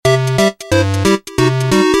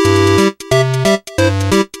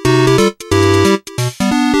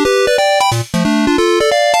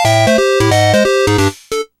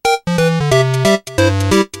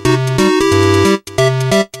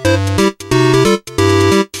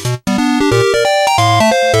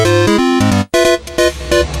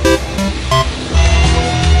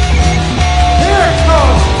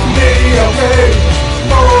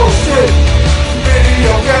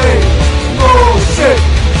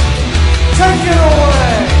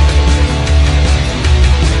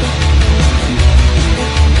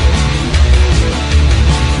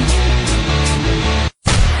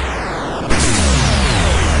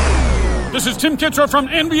Tim Kitzrow from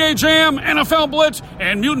NBA Jam, NFL Blitz,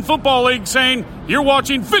 and Mutant Football League saying you're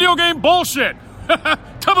watching video game bullshit.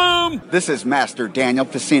 Ta-boom! This is Master Daniel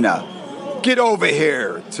Pacina. Get over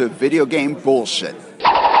here to video game bullshit.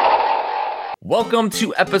 Welcome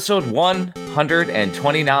to episode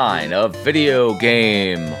 129 of Video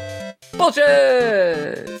Game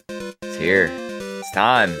Bullshit. It's here. It's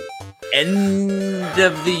time. End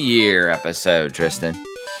of the year episode, Tristan.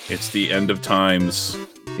 It's the end of times.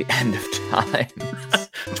 The end of times.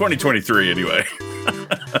 2023, anyway.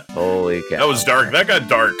 Holy cow. That was dark. That got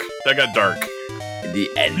dark. The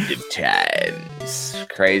end of times.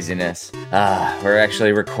 Craziness. We're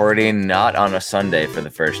actually recording not on a Sunday for the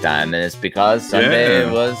first time, and it's because Sunday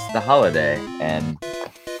was the holiday, and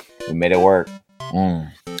we made it work.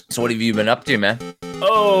 So what have you been up to, man?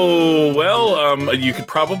 Oh, well, you could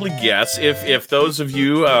probably guess if those of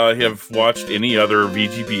you have watched any other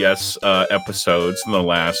VGBS episodes in the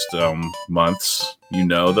last months, you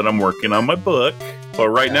know that I'm working on my book. But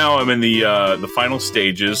right now I'm in the final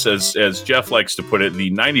stages, as Jeff likes to put it, the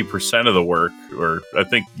 90% of the work, or I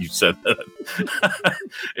think you said that.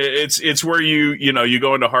 it's where you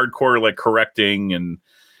go into hardcore like correcting and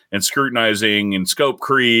scrutinizing and scope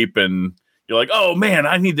creep, and you're like, oh man,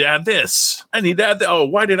 I need to add this. I need to add that. Oh,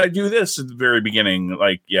 why did I do this at the very beginning?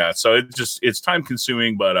 Like, yeah. So it's time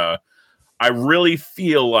consuming, but I really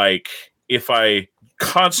feel like if I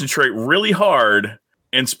concentrate really hard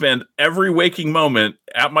and spend every waking moment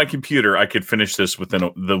at my computer, I could finish this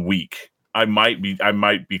within the week. I might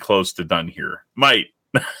be close to done here. Might.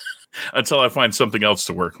 Until I find something else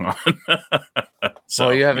to work on.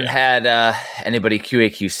 So you haven't had anybody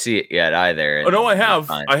QAQC it yet either. Oh no, I have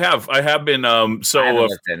been. So I haven't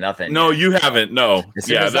looked at nothing. No, you haven't. No,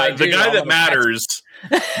 yeah, the guy that matters.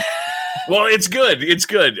 Well, it's good. It's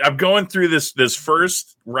good. I'm going through this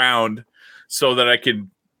first round so that I can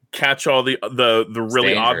catch all the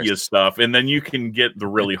really obvious stuff, and then you can get the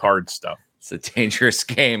really hard stuff. It's a dangerous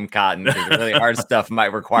game, Cotton, because the really hard stuff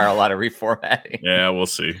might require a lot of reformatting. Yeah, we'll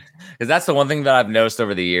see. Because that's the one thing that I've noticed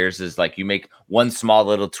over the years is like you make one small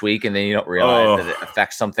little tweak and then you don't realize that it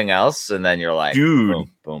affects something else. And then you're like, dude,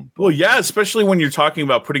 boom, boom. Well, yeah, especially when you're talking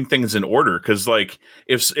about putting things in order. Because like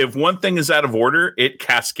if one thing is out of order, it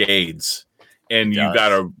cascades and you got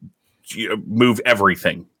to move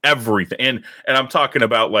everything. And I'm talking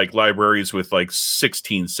about like libraries with like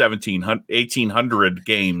 16, 17, 1800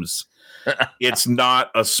 games. It's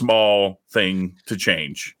not a small thing to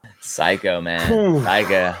change. Psycho, man.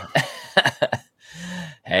 Psycho.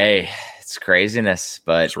 Hey, it's craziness,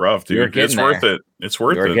 but it's rough, dude. It's worth it. It's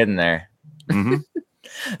worth it. You're getting there. Mm-hmm.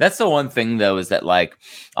 That's the one thing, though, is that like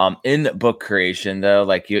in book creation, though,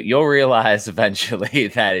 like you'll realize eventually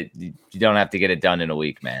that you don't have to get it done in a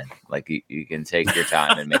week, man. Like you can take your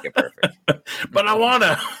time and make it perfect. But I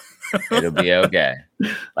wanna. It'll be okay.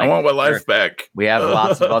 Like, I want my life back. We have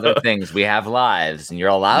lots of other things. We have lives, and you're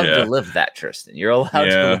allowed to live that, Tristan. You're allowed to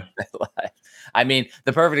live that life. I mean,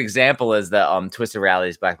 the perfect example is the Twisted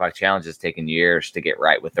Reality's Black Box Challenge has taken years to get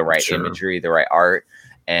right with the right imagery, the right art,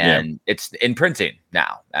 and it's in printing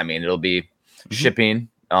now. I mean, it'll be shipping.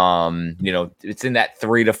 It's in that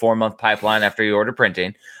 3 to 4 month pipeline after you order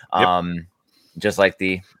printing. Just like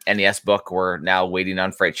the NES book, we're now waiting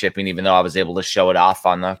on freight shipping, even though I was able to show it off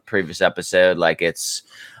on the previous episode. Like it's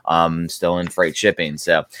still in freight shipping.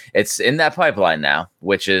 So it's in that pipeline now,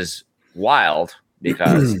 which is wild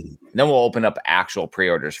because then we'll open up actual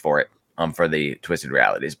pre-orders for it for the Twisted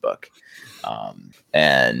Realities book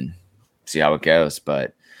and see how it goes.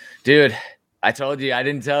 But dude, I told you I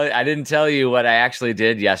didn't tell you what I actually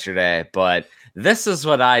did yesterday, but this is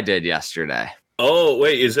what I did yesterday. Oh,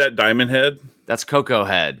 wait, is that Diamond Head? That's Cocoa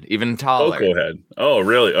Head, even taller. Cocoa Head. Oh,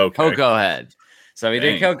 really? Okay. Cocoa Head. So we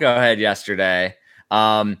did Cocoa Head yesterday.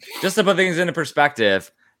 Just to put things into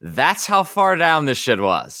perspective, that's how far down this shit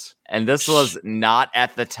was. And this was not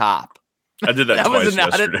at the top. I did that twice was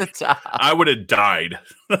not yesterday. At the top. I would have died.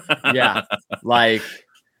 Yeah. Like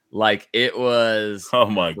it was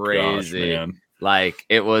crazy. Gosh, man. Like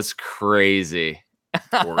it was crazy.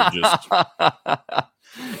 Gorgeous.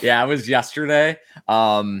 Yeah, it was yesterday.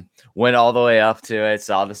 Went all the way up to it,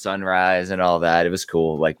 saw the sunrise and all that. It was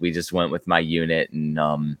cool. Like we just went with my unit, and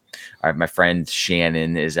my friend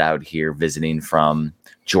Shannon is out here visiting from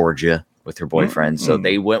Georgia with her boyfriend. So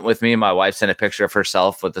they went with me. My wife sent a picture of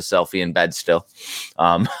herself with a selfie in bed still.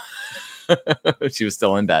 She was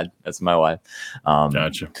still in bed. That's my wife.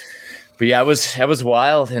 Gotcha. But yeah, it was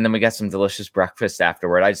wild. And then we got some delicious breakfast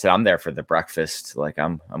afterward. I just said, I'm there for the breakfast. Like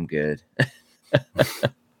I'm good.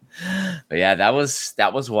 But yeah, that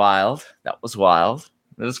was wild. That was wild.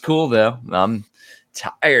 It was cool though. I'm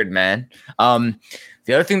tired, man.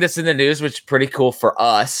 The other thing that's in the news, which is pretty cool for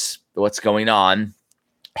us, what's going on,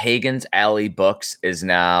 Hagen's Alley Books is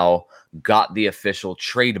now got the official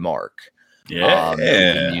trademark that we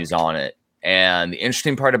can use on it. And the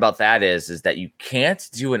interesting part about that is that you can't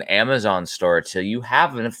do an Amazon store till you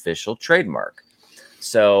have an official trademark.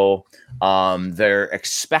 So they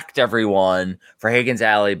expect everyone for Hagen's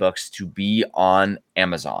Alley Books to be on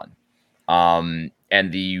Amazon. And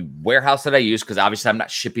the warehouse that I use, because obviously I'm not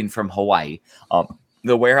shipping from Hawaii,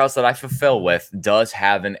 the warehouse that I fulfill with does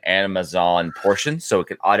have an Amazon portion, so it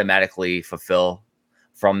can automatically fulfill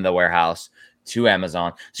from the warehouse to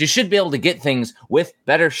Amazon. So you should be able to get things with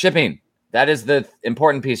better shipping. That is the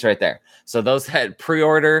important piece right there. So those that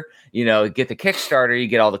pre-order, get the Kickstarter, you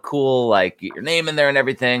get all the cool, like get your name in there and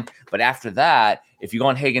everything. But after that, if you go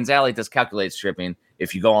on Hagen's Alley, it does calculate shipping.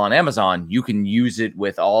 If you go on Amazon, you can use it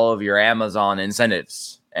with all of your Amazon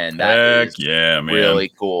incentives. And that is really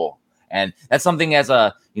cool. And that's something as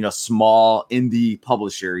a, small indie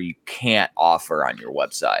publisher, you can't offer on your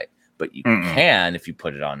website, but you can if you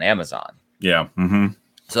put it on Amazon. Yeah. Mm-hmm.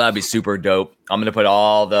 So that'd be super dope. I'm going to put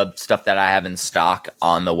all the stuff that I have in stock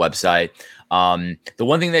on the website. The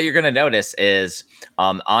one thing that you're going to notice is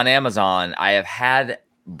on Amazon, I have had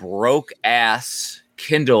broke ass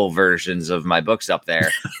Kindle versions of my books up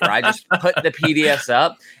there where I just put the PDFs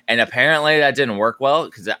up, and apparently that didn't work well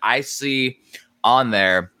because I see on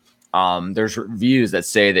there, there's reviews that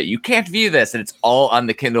say that you can't view this and it's all on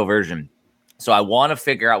the Kindle version. So I want to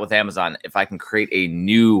figure out with Amazon if I can create a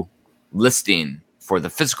new listing for the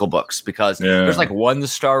physical books, because there's like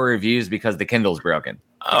 1-star reviews because the Kindle's broken.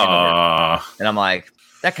 And I'm like,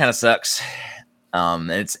 that kind of sucks.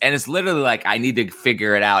 It's literally like I need to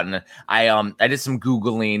figure it out. And I did some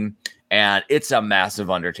Googling, and it's a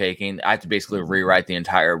massive undertaking. I have to basically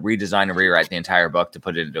redesign and rewrite the entire book to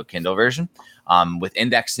put it into a Kindle version, with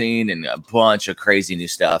indexing and a bunch of crazy new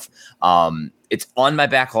stuff. It's on my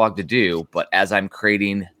backlog to do, but as I'm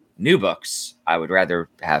creating new books, I would rather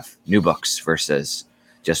have new books versus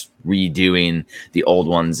just redoing the old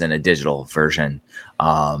ones in a digital version.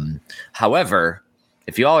 However,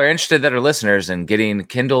 if you all are interested that are listeners in getting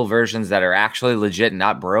Kindle versions that are actually legit and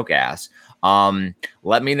not broke ass,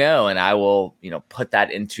 let me know and I will, put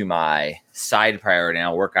that into my side priority and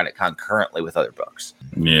I'll work on it concurrently with other books.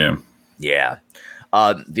 Yeah. Yeah.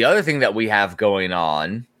 The other thing that we have going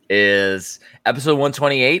on is episode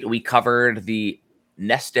 128. We covered the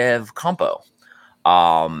Nestev compo.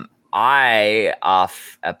 I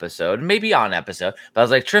off episode, maybe on episode, but I was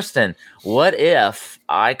like, Tristan, what if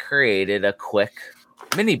I created a quick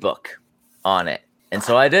mini book on it? And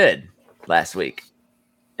so I did last week.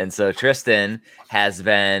 And so Tristan has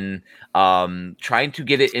been trying to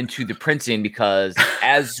get it into the printing, because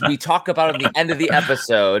as we talk about at the end of the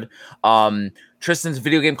episode, Tristan's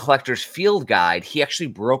Video Game Collector's Field Guide, he actually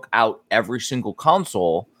broke out every single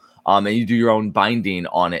console. And you do your own binding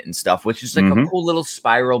on it and stuff, which is like a cool little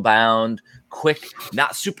spiral bound, quick,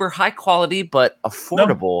 not super high quality, but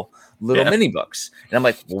affordable little mini books. And I'm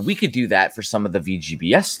like, well, we could do that for some of the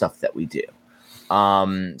VGBS stuff that we do.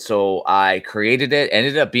 So I created it,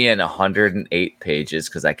 ended up being 108 pages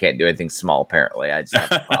because I can't do anything small. Apparently I just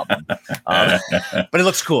have a problem. But it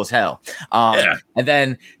looks cool as hell. And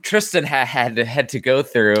then Tristan had to go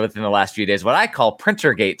through within the last few days what I call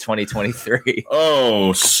Printergate 2023.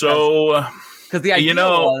 Oh, so because the idea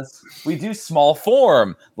was we do small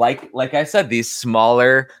form, like I said, these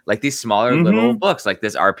smaller little books, like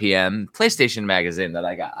this RPM PlayStation magazine that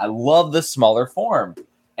I got. I love the smaller form,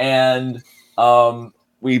 and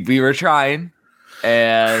we were trying,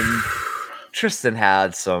 and Tristan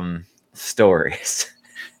had some stories.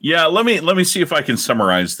 Yeah, let me see if I can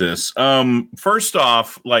summarize this. First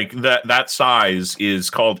off, like that size is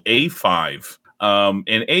called A5. And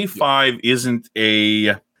A5 isn't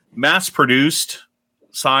a mass-produced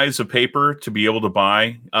size of paper to be able to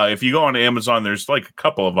buy. If you go on Amazon, there's like a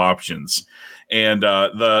couple of options. And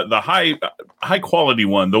the high quality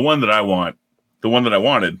one, the one that I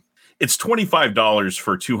wanted, it's $25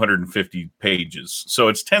 for 250 pages. So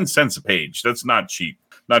it's 10 cents a page. That's not cheap.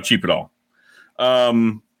 Not cheap at all.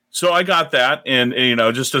 So I got that, and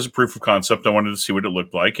just as a proof of concept, I wanted to see what it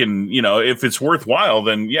looked like. And, if it's worthwhile,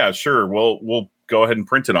 then yeah, sure. We'll go ahead and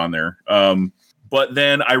print it on there. But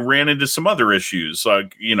then I ran into some other issues.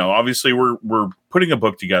 Like, obviously we're putting a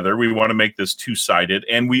book together. We want to make this 2-sided,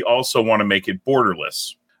 and we also want to make it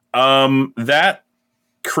borderless. That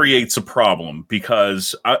creates a problem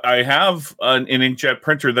because I have an inkjet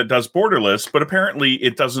printer that does borderless, but apparently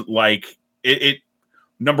it doesn't like it.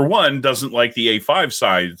 Number one, doesn't like the A5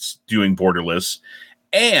 size doing borderless.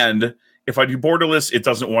 And if I do borderless, it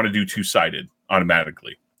doesn't want to do 2-sided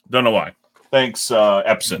automatically. Don't know why. Thanks,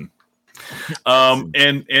 Epson.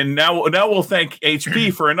 And now we'll thank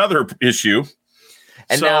HP for another issue.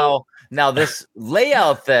 And now this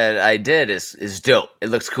layout that I did is dope. It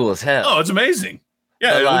looks cool as hell. Oh, it's amazing.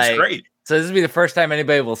 Yeah, it looks great. So this will be the first time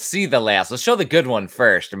anybody will see the layout. So show the good one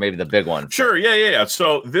first, or maybe the big one. Sure. Yeah.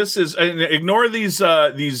 So this is ignore these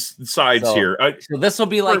sides here. So this will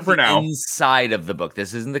be like for the now. Inside of the book.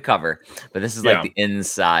 This isn't the cover, but this is like the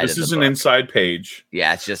inside. This is an inside page.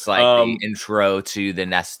 Yeah, it's just like the intro to the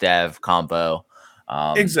Nestev combo.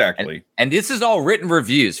 Exactly. And this is all written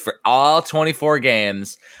reviews for all 24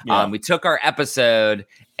 games. Yeah. We took our episode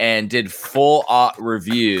and did full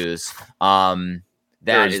reviews.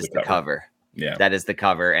 That is the cover. Yeah, that is the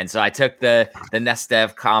cover. And so I took the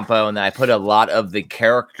Nestev compo and then I put a lot of the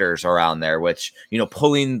characters around there, which,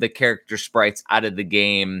 pulling the character sprites out of the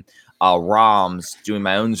game, ROMs, doing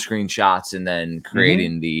my own screenshots, and then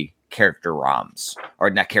creating the character ROMs, or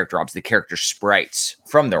not character ROMs, the character sprites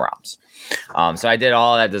from the ROMs. So I did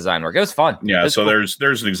all that design work. It was fun. Yeah. Was so cool.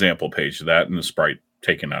 there's an example page of that and the sprite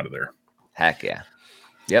taken out of there. Heck yeah.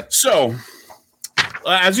 Yep. So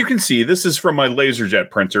as you can see, this is from my LaserJet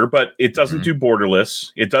printer, but it doesn't do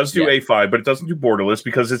borderless. It does do A5, but it doesn't do borderless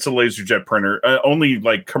because it's a LaserJet printer. Only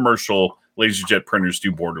like commercial LaserJet printers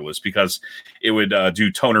do borderless because it would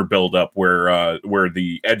do toner buildup where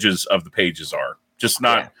the edges of the pages are. Just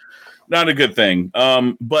not a good thing.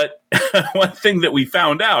 But one thing that we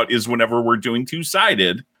found out is whenever we're doing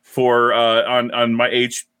two-sided for on my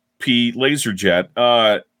HP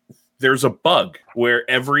LaserJet, there's a bug where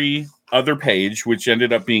every other page, which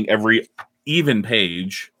ended up being every even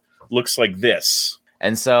page, looks like this.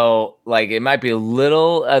 And so, it might be a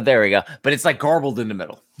little, there we go, but it's like garbled in the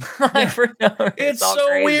middle. It's so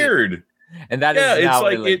crazy. Weird. And that is it's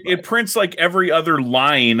like it prints like every other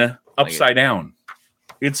line upside down.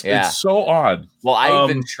 It's so odd. Well, I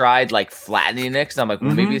even tried flattening it because I'm like,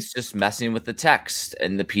 well, maybe it's just messing with the text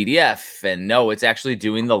and the PDF. And no, it's actually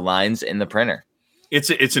doing the lines in the printer. It's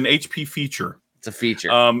an HP feature. It's a feature.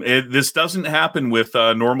 This doesn't happen with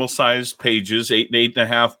normal size pages,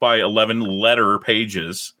 8.5 by 11 letter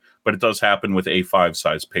pages, but it does happen with A5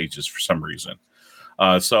 size pages for some reason.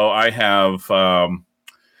 So I have,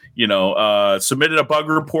 submitted a bug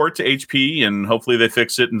report to HP, and hopefully they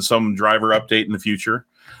fix it in some driver update in the future.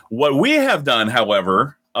 What we have done,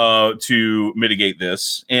 however, to mitigate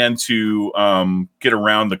this and to get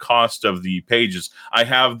around the cost of the pages, I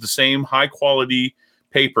have the same high quality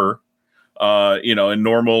paper. In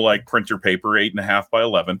normal printer paper, 8.5 by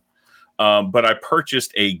 11. But I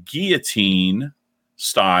purchased a guillotine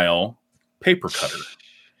style paper cutter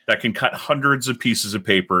that can cut hundreds of pieces of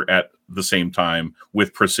paper at the same time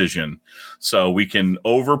with precision. So we can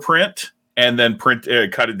overprint and then cut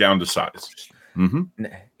it down to size. Mm-hmm.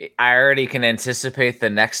 I already can anticipate the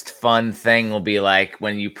next fun thing will be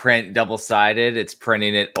when you print double-sided, it's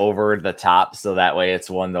printing it over the top so that way it's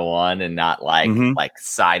 1-to-1 and not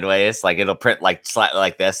sideways. It'll print slightly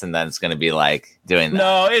like this, and then it's going to be doing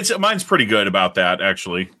that. No, mine's pretty good about that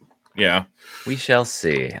actually. Yeah. We shall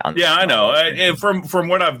see. I know. And from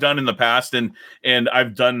what I've done in the past, and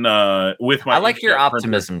I've done with my. I like your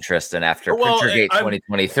optimism, printer. Tristan. After Printergate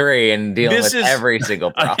 2023 and dealing with every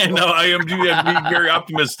single problem. I am being very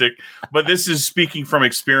optimistic, but this is speaking from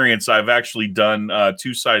experience. I've actually done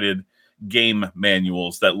two-sided game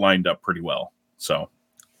manuals that lined up pretty well. So,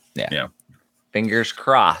 yeah. Fingers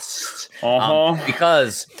crossed.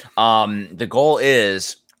 Because the goal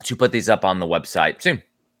is to put these up on the website soon.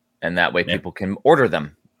 And that way people can order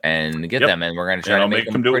them and get them. And we're going to try to make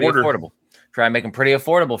them pretty affordable. Try and make them pretty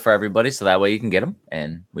affordable for everybody. So that way you can get them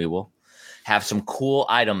and we will have some cool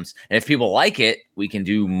items. And if people like it, we can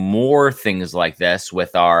do more things like this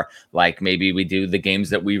with our, maybe we do the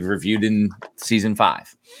games that we've reviewed in season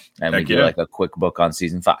 5. And we do a quick book on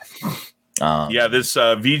season 5. This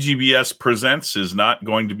VGBS Presents is not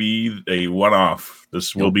going to be a one-off.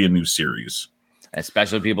 This will be a new series.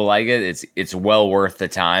 Especially if people like it, it's well worth the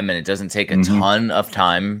time, and it doesn't take a ton of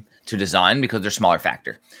time to design because they're smaller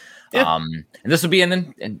factor. Yeah. And this will be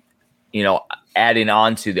adding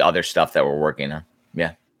on to the other stuff that we're working on.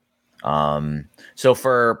 Yeah. So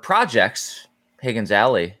for projects, Higgins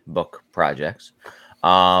Alley book projects,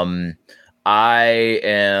 I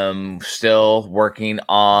am still working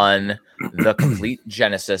on the complete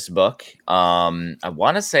Genesis book. I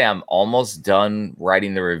want to say I'm almost done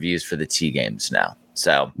writing the reviews for the T games now.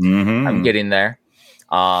 So I'm getting there.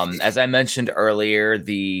 As I mentioned earlier,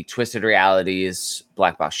 the Twisted Realities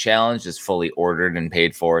Black Box Challenge is fully ordered and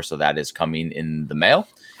paid for. So that is coming in the mail.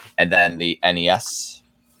 And then the NES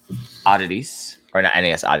Oddities or not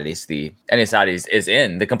NES Oddities. The NES Oddities is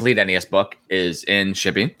in the complete NES book is in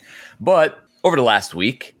shipping, but over the last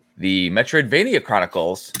week, the Metroidvania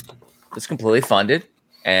Chronicles was completely funded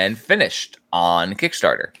and finished on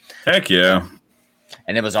Kickstarter. Heck yeah.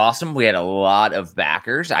 And it was awesome. We had a lot of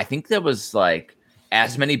backers. I think there was like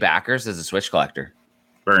as many backers as a Switch collector.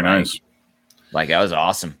 Very nice. Like that was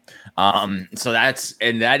awesome. So that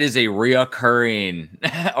is a reoccurring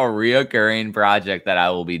project that I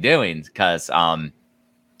will be doing because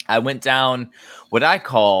I went down what I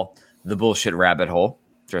call the bullshit rabbit hole,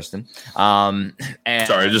 Tristan. And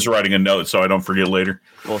sorry, just writing a note so I don't forget later.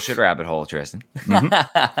 Bullshit rabbit hole, Tristan.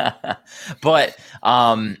 Mm-hmm. But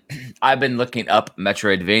I've been looking up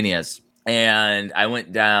Metroidvanias, and I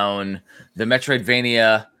went down the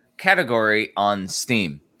Metroidvania category on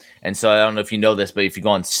Steam. And so I don't know if you know this, but if you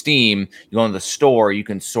go on Steam, you go in the store, you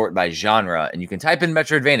can sort by genre, and you can type in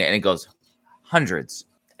Metroidvania, and it goes hundreds.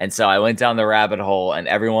 And so I went down the rabbit hole, and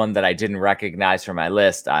everyone that I didn't recognize from my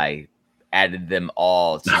list, I added them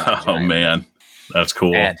all to my Oh man, that's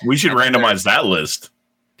cool. We should randomize that list.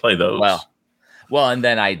 Play those. Well, and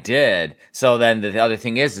then I did. So then the other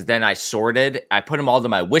thing is then I put them all to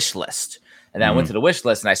my wish list. And then I went to the wish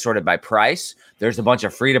list and I sorted by price. There's a bunch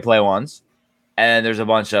of free-to-play ones. And there's a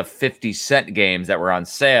bunch of 50-cent games that were on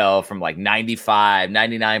sale from like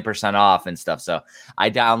 99% off and stuff. So I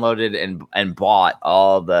downloaded and bought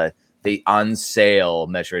all the on sale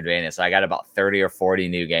Metroidvania. So I got about 30 or 40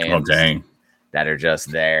 new games that are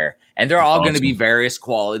just there. And they're all going to be various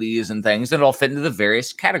qualities and things that all fit into the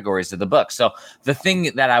various categories of the book. So the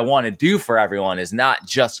thing that I want to do for everyone is not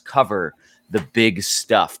just cover the big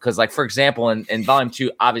stuff. Because, like, for example, in Volume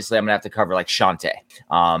 2, obviously I'm going to have to cover, like, Shantae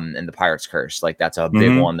and the Pirate's Curse. Like, that's a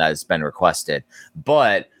big one that has been requested.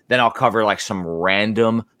 But then I'll cover, like, some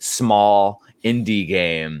random small indie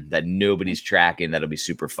game that nobody's tracking that'll be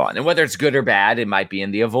super fun. And whether it's good or bad, it might be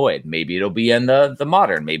in the Avoid. Maybe it'll be in the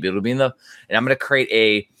Modern. Maybe it'll be in the... And I'm going to create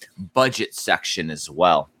a budget section as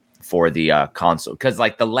well for the console. Because,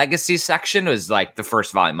 like, the Legacy section was, like, the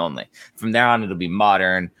first volume only. From there on, it'll be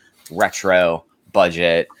Modern, retro,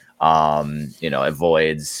 budget,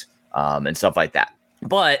 Avoids, and stuff like that.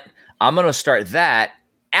 But I'm going to start that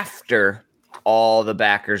after all the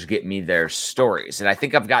backers get me their stories. And I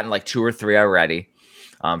think I've gotten like 2 or 3 already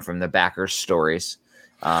from the backers' stories.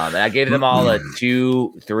 And I gave them all a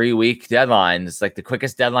 2-3 week deadline. It's like the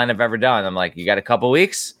quickest deadline I've ever done. I'm like, you got a couple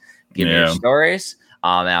weeks? Give me your stories.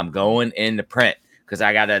 And I'm going into print because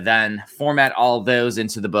I got to then format all of those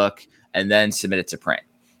into the book and then submit it to print.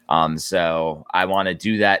 So I want to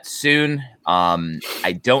do that soon.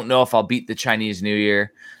 I don't know if I'll beat the Chinese New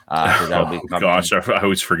Year. Gosh, I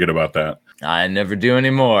always forget about that. I never do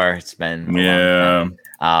anymore. It's been a long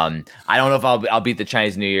time. I don't know if I'll beat the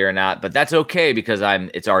Chinese New Year or not, but that's okay because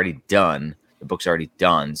it's already done. The book's already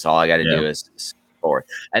done. So all I got to do is forward.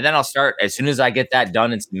 And then I'll start as soon as I get that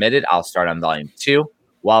done and submitted, I'll start on Volume 2.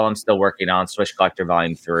 While I'm still working on Switch Collector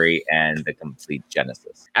Volume 3 and the Complete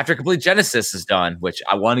Genesis. After Complete Genesis is done, which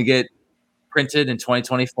I want to get printed in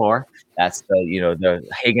 2024, that's the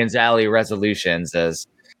Higgins Alley resolutions as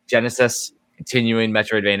Genesis, continuing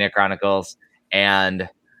Metroidvania Chronicles, and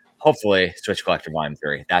hopefully Switch Collector Volume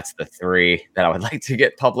 3. That's the 3 that I would like to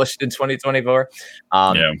get published in 2024.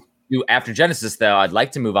 After Genesis, though, I'd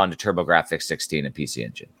like to move on to TurboGrafx 16 and PC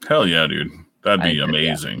Engine. Hell yeah, dude. That'd be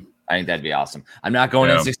amazing. I think that'd be awesome. I'm not going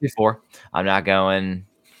in 64. I'm not going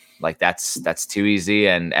like that's too easy.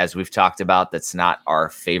 And as we've talked about, that's not our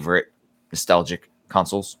favorite nostalgic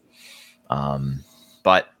consoles.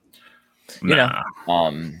 But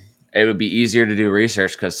it would be easier to do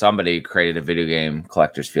research because somebody created a video game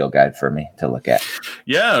collector's field guide for me to look at.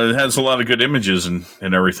 Yeah, it has a lot of good images and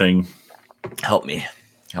everything. Help me.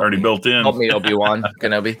 Already built in. Help me, Obi-Wan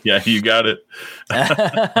Kenobi. Yeah, you got it.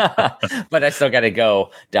 But I still got to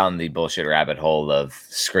go down the bullshit rabbit hole of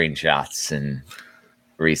screenshots and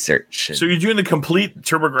research. So you're doing the complete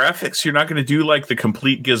TurboGrafx? You're not going to do like the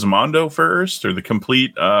complete Gizmondo first or the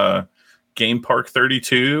complete Game Park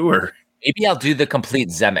 32? Or maybe I'll do the complete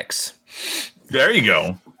Zemix. There you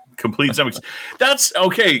go. Complete Zemix. That's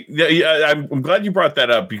okay. I'm glad you brought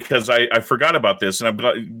that up because I forgot about this, and I'm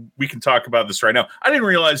glad we can talk about this right now. I didn't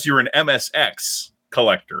realize you were an MSX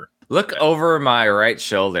collector. Look over my right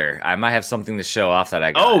shoulder. I might have something to show off that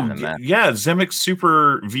I got. Oh, yeah, Zemix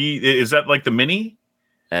Super V. Is that like the mini?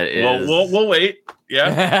 That is. We'll wait.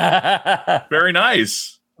 Yeah. Very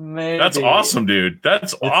nice. Maybe. That's awesome, dude.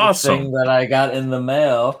 That's awesome. Thing that I got in the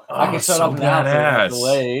mail. I can shut up now. So I have to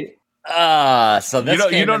wait. So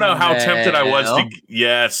this you don't know how tempted I was to.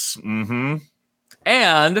 Yes. Mm-hmm.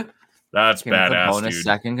 And that's badass, dude.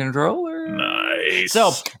 Second controller. Nice. Nice.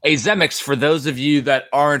 So a Zemix, for those of you that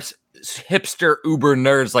aren't hipster uber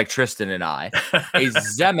nerds like Tristan and I, a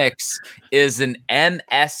Zemix is an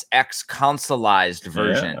MSX consoleized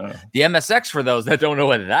version. Yeah. The MSX, for those that don't know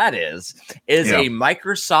what that is a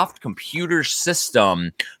Microsoft computer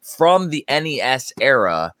system from the NES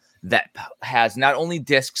era that has not only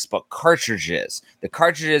discs but cartridges. The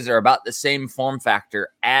cartridges are about the same form factor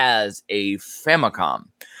as a Famicom.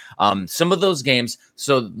 Some of those games,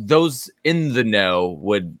 so those in the know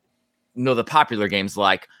would know the popular games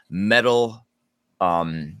like Metal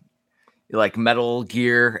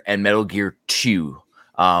Gear and Metal Gear 2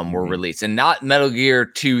 were released, and not Metal Gear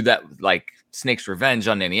 2 that like Snake's Revenge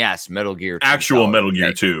on NES. Metal Gear 2, actual Metal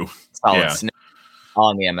Gear 2, Snake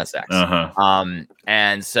on the MSX.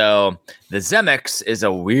 And so the Zemix is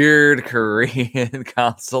a weird Korean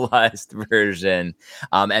consoleized version,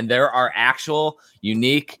 and there are actual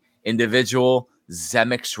unique individual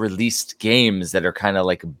Zemix released games that are kind of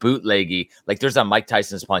like bootleggy. Like there's a Mike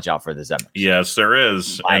Tyson's Punch Out for the Zemix. Yes, there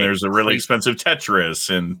is. And there's a really expensive Tetris.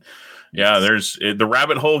 And there's the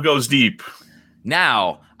rabbit hole goes deep.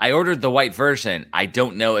 Now, I ordered the white version. I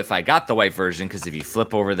don't know if I got the white version because if you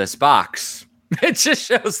flip over this box, it just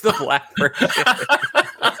shows the black version.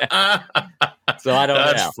 So I don't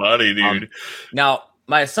know. That's funny, dude. Now,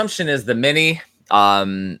 my assumption is the Mini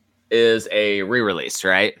is a re-release,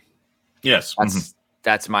 right? Yes,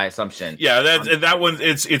 that's my assumption. Yeah, that one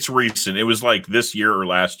it's recent. It was like this year or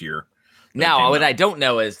last year. Now, what I don't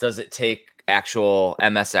know is, does it take actual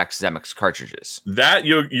MSX Zemix cartridges? That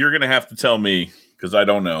you're gonna have to tell me because I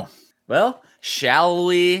don't know. Well, shall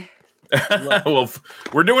we? Well,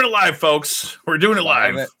 we're doing it live, folks. We're doing it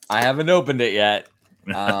live. I haven't opened it yet.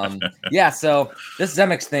 So this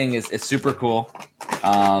Zemix thing is super cool.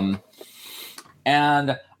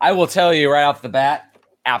 And I will tell you right off the bat,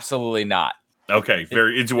 absolutely not. Okay,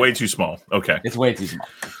 it's way too small. Okay. It's way too small.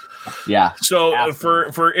 Yeah. So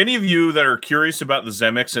for any of you that are curious about the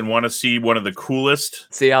Zemix and want to see one of the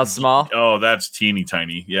coolest, see how small? Oh, that's teeny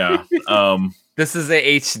tiny. Yeah. This is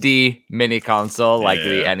a HD mini console like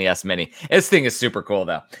the NES Mini. This thing is super cool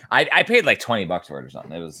though. I paid like $20 for it or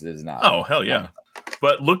something. It was not. Oh, hell yeah.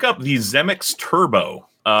 But look up the Zemix Turbo.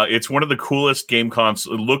 It's one of the coolest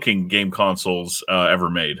looking game consoles ever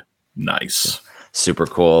made. Nice. Super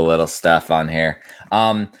cool little stuff on here.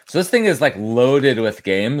 So this thing is like loaded with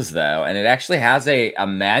games though, and it actually has a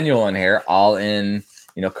manual in here, all in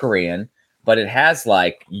Korean, but it has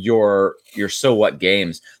like your so what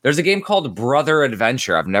games. There's a game called Brother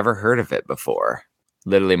Adventure. I've never heard of it before.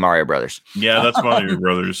 Literally Mario Brothers. Yeah, that's Mario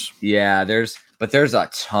Brothers. Yeah, there's a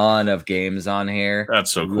ton of games on here.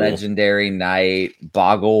 That's so cool. Legendary Knight,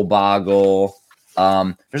 Boggle.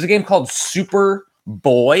 There's a game called Super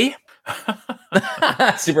Boy.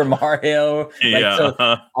 Super Mario.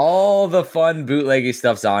 All the fun bootleggy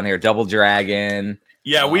stuff's on here. Double Dragon.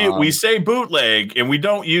 Yeah, we say bootleg, and we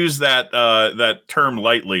don't use that term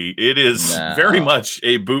lightly. It is very much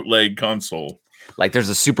a bootleg console. Like there's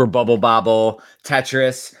a Super Bubble Bobble,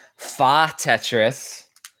 Tetris, Tetris,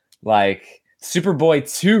 like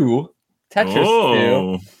Superboy 2,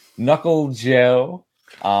 Tetris 2, Knuckle Joe.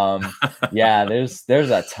 There's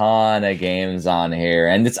a ton of games on here,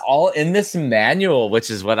 and it's all in this manual,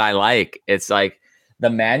 which is what I like. It's like the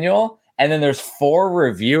manual, and then there's 4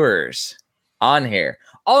 reviewers on here,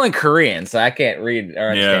 all in Korean, so I can't read or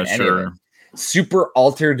understand any of it. Super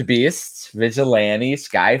Altered Beasts, Vigilante,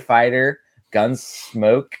 Skyfighter,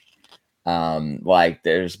 Gunsmoke. Like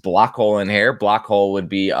there's Blockhole in here. Blockhole would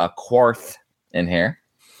be a Quarth in here,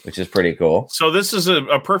 which is pretty cool. So this is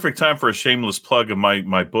a perfect time for a shameless plug of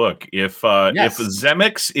my book. If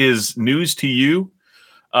Zemix is news to you,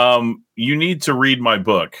 you need to read my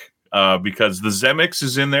book because the Zemix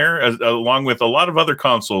is in there along with a lot of other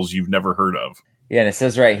consoles you've never heard of. Yeah, and it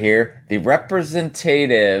says right here, the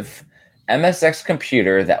representative MSX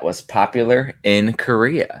computer that was popular in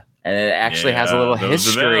Korea. And it actually has a little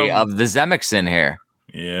history of the Zemix in here.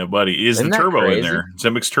 Yeah, buddy. Isn't the Turbo in there?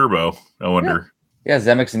 Zemix Turbo, I wonder. Yeah,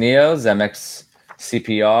 Zemix Neo, Zemix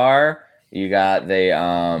CPR. You got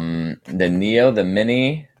the Neo, the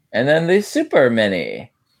Mini, and then the Super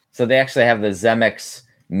Mini. So they actually have the Zemix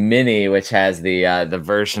Mini, which has the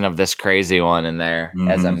version of this crazy one in there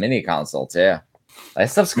as a mini console too. That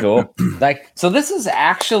stuff's cool. So this is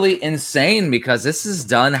actually insane because this is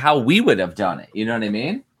done how we would have done it. You know what I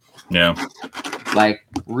mean? Yeah. Like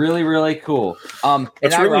really, really cool. And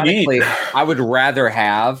really neat. I would rather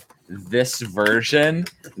have this version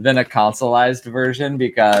than a consoleized version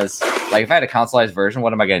because, like, if I had a consoleized version,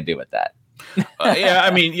 what am I going to do with that?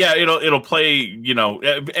 It'll play.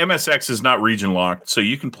 MSX is not region locked, so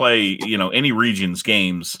you can play any region's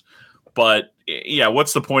games, but yeah,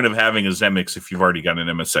 what's the point of having a Zemix if you've already got an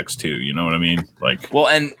MSX2? You know what I mean? Like, well,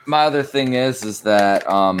 and my other thing is that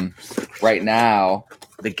right now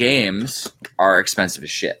the games are expensive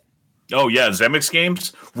as shit. Oh yeah, Zemix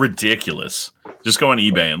games, ridiculous. Just go on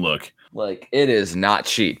eBay and look. Like, it is not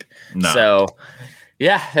cheap. No. So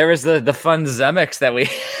yeah, there was the fun Zemix that we.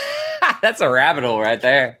 That's a rabbit hole right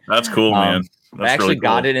there. That's cool, man. That's I actually really cool.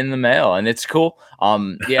 got it in the mail, and it's cool.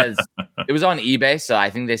 Yeah, it was on eBay, so I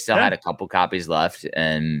think they still had a couple copies left,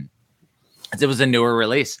 and it was a newer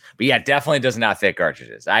release. But yeah, definitely does not fit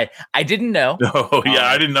cartridges. I didn't know. Oh yeah,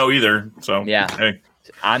 I didn't know either. So yeah, hey.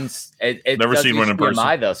 It never seen one in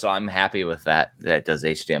person though, so I'm happy with that. That it does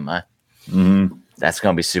HDMI. Mm-hmm. That's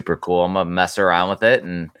gonna be super cool. I'm gonna mess around with it,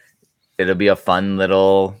 and it'll be a fun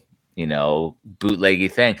little,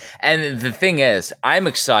 bootleggy thing. And the thing is, I'm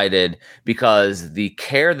excited because the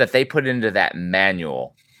care that they put into that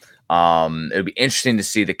manual, it would be interesting to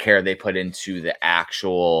see the care they put into the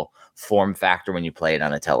actual form factor when you play it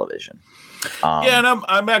on a television. Yeah, and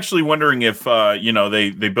I'm actually wondering if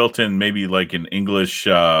they built in maybe like an English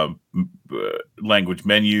language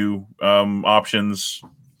menu options.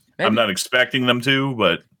 Maybe. I'm not expecting them to,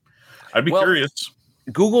 but I'd be curious.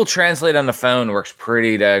 Google Translate on the phone works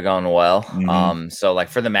pretty daggone well. Mm-hmm. So like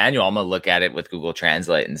for the manual, I'm gonna look at it with Google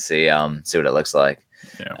Translate and see what it looks like.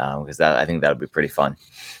 Yeah, because I think that would be pretty fun.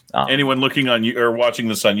 Anyone looking on you or watching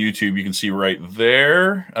this on YouTube, you can see right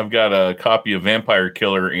there. I've got a copy of Vampire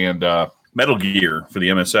Killer and Metal Gear for the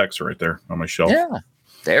MSX right there on my shelf. Yeah,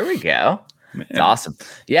 there we go. It's awesome.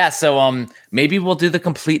 Yeah, so maybe we'll do the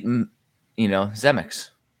complete, Zemix.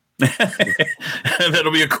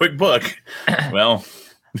 That'll be a quick book. Well,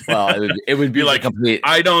 it would be like complete.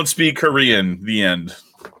 I don't speak Korean. The end.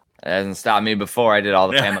 It hasn't stopped me before. I did all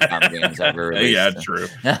the Famicom games ever released. Yeah, true.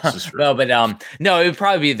 True. No, but it would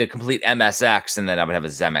probably be the complete MSX, and then I would have a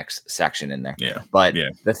Zemix section in there. Yeah, but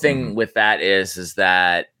the thing with that is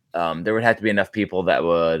that there would have to be enough people that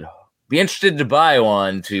would be interested to buy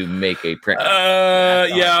one to make a print.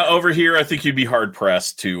 Over here, I think you'd be hard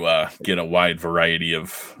pressed to get a wide variety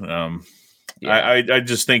of. I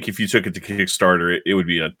just think if you took it to Kickstarter, it would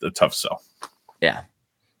be a tough sell. Yeah.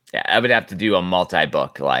 Yeah, I would have to do a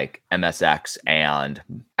multi-book like MSX and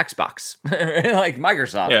Xbox, like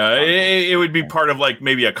Microsoft. Yeah, it would be part of like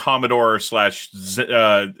maybe a Commodore /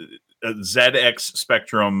 ZX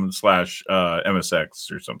Spectrum /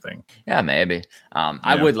 MSX or something. Yeah, maybe.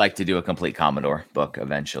 I would like to do a complete Commodore book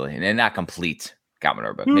eventually, and not complete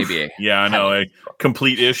Commodore book. Maybe a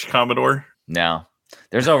complete-ish Commodore. No,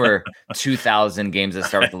 there's over 2,000 games that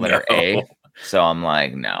start with the letter A. So I'm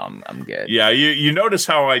like, no, I'm good. Yeah, you notice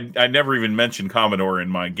how I never even mentioned Commodore in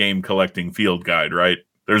my game collecting field guide, right?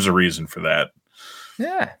 There's a reason for that.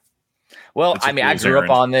 Yeah. Well, I grew up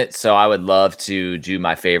on it, so I would love to do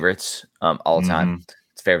my favorites all time. Mm-hmm.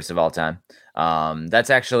 It's favorites of all time. That's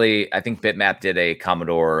actually, I think Bitmap did a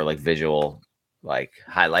Commodore like visual like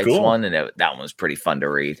highlights one, and that one was pretty fun to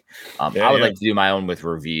read. I would like to do my own with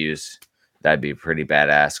reviews. That'd be pretty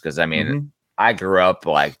badass because I grew up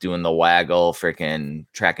like doing the waggle, freaking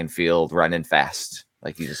track and field, running fast.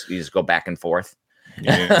 Like you just go back and forth.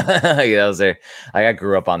 Yeah. I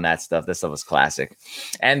grew up on that stuff. This stuff was classic.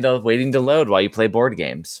 And the waiting to load while you play board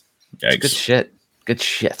games. Good shit. Good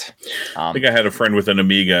shit. I think I had a friend with an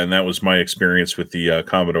Amiga, and that was my experience with the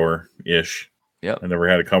Commodore-ish. Yep. I never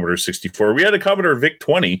had a Commodore 64. We had a Commodore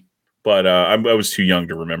VIC-20, but I was too young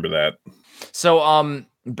to remember that. So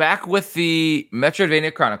back with the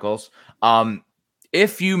Metroidvania Chronicles,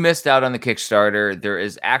 if you missed out on the Kickstarter, there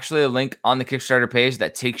is actually a link on the Kickstarter page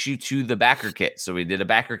that takes you to the backer kit. So we did a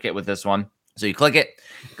backer kit with this one. So you click it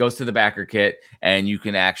goes to the backer kit, and you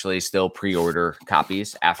can actually still pre-order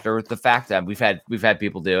copies after the fact. That we've had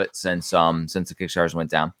people do it since the Kickstarters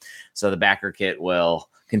went down. So the backer kit will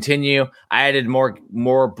continue. I added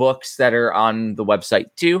more books that are on the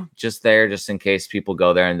website too, just in case people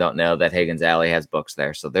go there and don't know that Hagen's Alley has books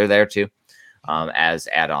there. So they're there too. As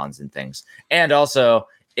add-ons and things. And also,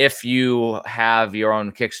 if you have your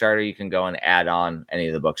own Kickstarter, you can go and add on any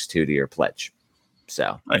of the books to your pledge.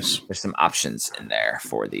 So nice. There's some options in there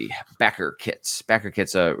for the backer kits. Backer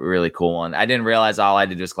kit's a really cool one. I didn't realize all I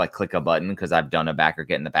had to do was like click a button because I've done a backer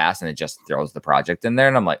kit in the past and it just throws the project in there.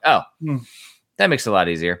 And I'm like, oh, that makes it a lot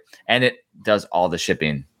easier. And it does all the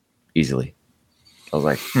shipping easily. I was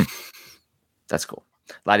like, that's cool.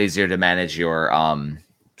 A lot easier to manage your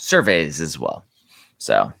surveys as well.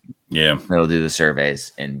 So yeah, it'll do the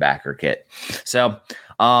surveys in backer kit. So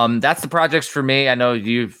That's the projects for me. I know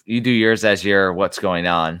you do yours as your what's going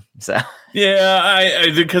on. So yeah,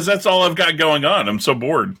 I because that's all I've got going on. I'm so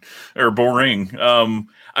bored or boring.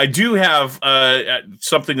 I do have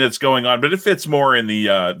something that's going on, but it fits more in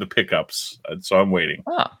the pickups. So I'm waiting.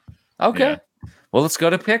 Oh, okay. Yeah. Well, let's go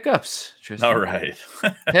to pickups. Tristan. All right.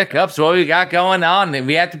 Pickups. What we got going on? And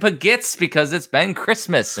we have to put gifts because it's been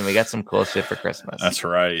Christmas and we got some cool shit for Christmas. That's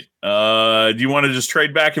right. Do you want to just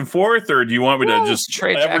trade back and forth, or do you want me to just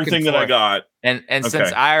trade everything that I got? And okay.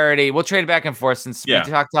 Since we'll trade back and forth. Since we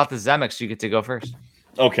talked about the Zemix, you get to go first.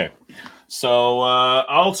 Okay. So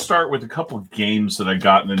I'll start with a couple of games that I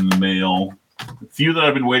gotten in the mail. A few that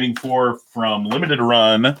I've been waiting for from Limited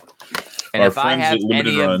Run. And if I have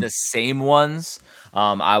any of the same ones,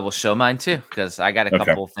 I will show mine too, because I got a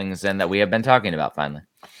couple things in that we have been talking about finally.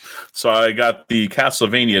 So I got the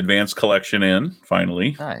Castlevania Advanced Collection in,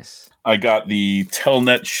 finally. Nice. I got the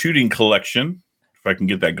Telnet Shooting Collection. If I can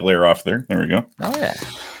get that glare off there. There we go. Oh, yeah.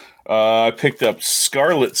 I picked up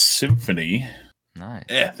Scarlet Symphony. Nice.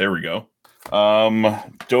 Yeah, there we go.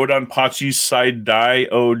 Dodonpachi's Side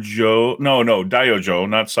Diojo. No, Diojo,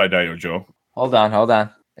 not Side Diojo. Hold on.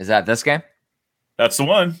 Is that this game? That's the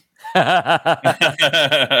one.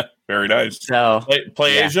 Very nice. So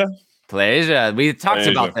Play Asia? Play Asia. We talked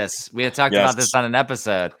about this. We had talked about this on an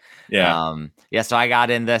episode. Yeah. So I got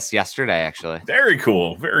in this yesterday, actually. Very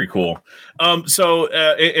cool. Very cool. So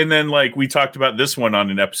and then like we talked about this one on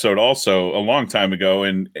an episode also a long time ago,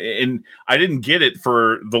 and I didn't get it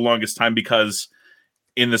for the longest time because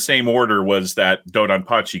in the same order was that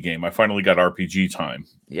Dodonpachi game. I finally got RPG Time.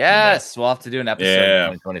 Yes, we'll have to do an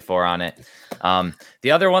episode in 2024 on it.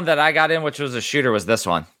 The other one that I got in, which was a shooter, was this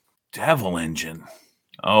one. Devil Engine.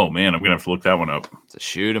 Oh, man, I'm going to have to look that one up. It's a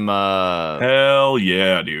shoot 'em up. Hell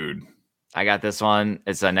yeah, dude. I got this one.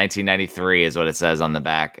 It's a 1993 is what it says on the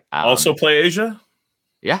back. Also Play Asia?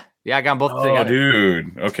 Yeah, I got both together. Oh,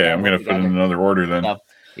 dude. Okay, I'm going to put in another order then.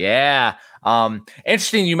 Yeah.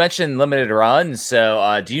 Interesting. You mentioned Limited Run.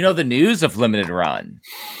 So, do you know the news of Limited Run?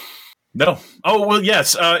 No. Oh, well,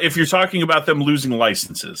 yes. If you're talking about them losing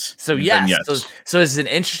licenses. So, yes. So it's an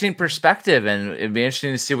interesting perspective, and it'd be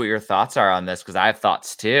interesting to see what your thoughts are on this, because I have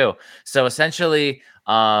thoughts too. So, essentially,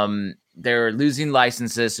 they're losing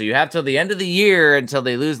licenses. So, you have till the end of the year until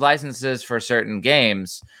they lose licenses for certain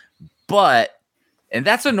games. And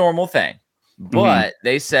that's a normal thing. But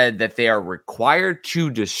they said that they are required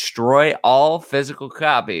to destroy all physical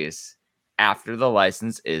copies after the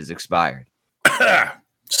license is expired.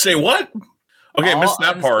 Say what? Okay, I missed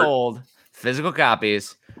that part. Physical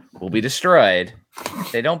copies will be destroyed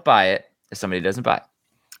if they don't buy it, if somebody doesn't buy it.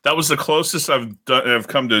 That was the closest I've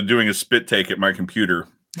come to doing a spit take at my computer.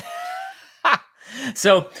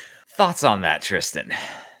 So, thoughts on that, Tristan? That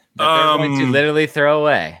they're going to literally throw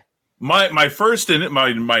away. My first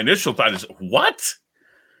my initial thought is what?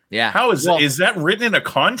 Yeah. How is that written in a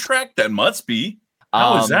contract? That must be.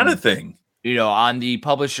 How is that a thing? On the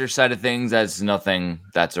publisher side of things, that's nothing.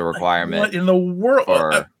 That's a requirement. What in the world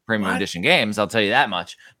for premium edition games? I'll tell you that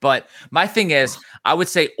much. But my thing is, I would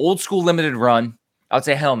say old school Limited Run. I would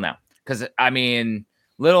say hell no, because I mean,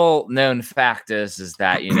 little known fact is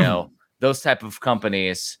that those type of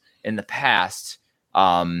companies in the past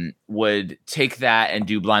would take that and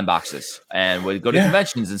do blind boxes and would go to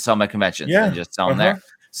conventions and sell my conventions and just sell them there.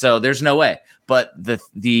 So there's no way. But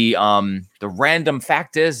the random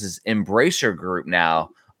fact is Embracer Group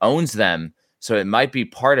now owns them. So it might be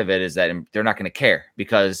part of it is that they're not going to care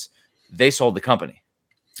because they sold the company.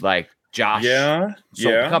 Like Josh sold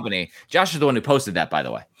the company. Josh is the one who posted that, by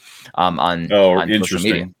the way, on social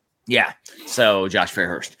media. Yeah. So Josh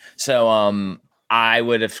Fairhurst. So I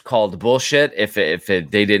would have called bullshit if they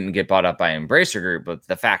didn't get bought up by Embracer Group. But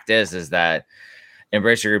the fact is that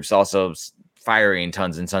Embracer Group's also firing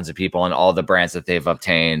tons and tons of people on all the brands that they've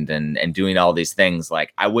obtained and doing all these things.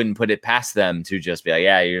 Like, I wouldn't put it past them to just be like,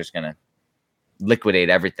 yeah, you're just going to liquidate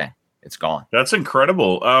everything. It's gone. That's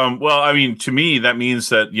incredible. Well, I mean, to me, that means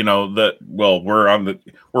that,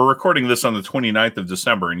 we're recording this on the 29th of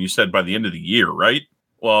December, and you said by the end of the year, right?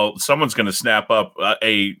 Well, someone's going to snap up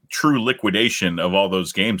a true liquidation of all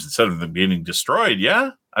those games instead of them getting destroyed.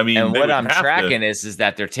 Yeah. I mean, and what I'm tracking is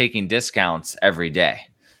that they're taking discounts every day.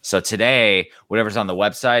 So today, whatever's on the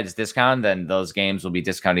website is discounted, then those games will be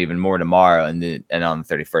discounted even more tomorrow and on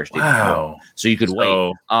the 31st. Wow. So you could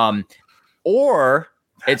wait. Or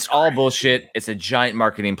it's all bullshit. It's a giant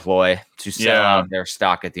marketing ploy to sell out their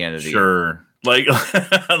stock at the end of the year. Like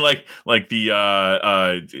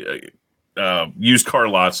the used car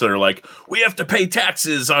lots that are like, we have to pay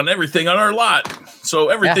taxes on everything on our lot. So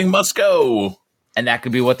everything must go. And that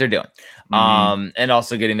could be what they're doing. And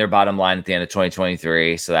also getting their bottom line at the end of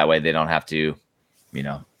 2023. So that way they don't have to,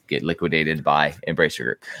 get liquidated by Embracer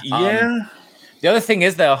Group. Yeah. The other thing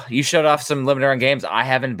is, though, you showed off some limited run games. I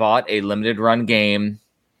haven't bought a limited run game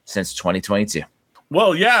since 2022.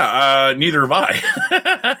 Well, yeah, neither have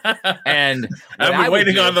I. And I've been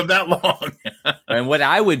waiting on them that long. And what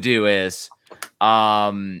I would do is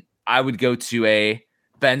I would go to a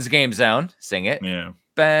Ben's Game Zone, sing it. Yeah.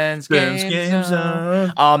 Ben's Game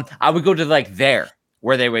Zone. I would go to there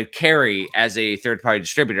where they would carry as a third-party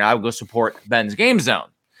distributor. I would go support Ben's Game Zone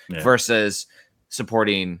versus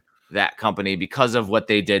supporting that company because of what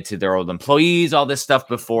they did to their old employees, all this stuff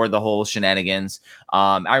before the whole shenanigans.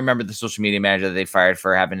 I remember the social media manager that they fired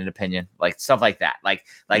for having an opinion, like stuff like that. Like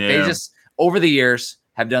they just over the years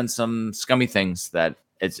have done some scummy things that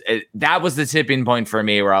that was the tipping point for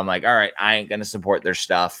me where I'm like, all right, I ain't going to support their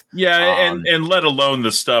stuff. Yeah. And let alone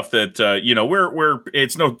the stuff that, we're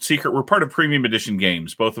it's no secret. We're part of Premium Edition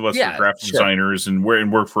Games. Both of us are graphic designers and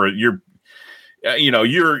work for you're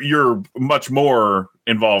much more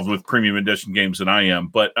involved with Premium Edition games than I am,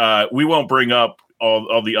 but we won't bring up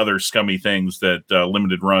all the other scummy things that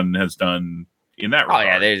Limited Run has done in that regard. Oh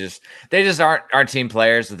yeah, they just aren't team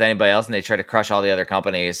players with anybody else, and they try to crush all the other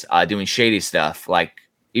companies doing shady stuff, like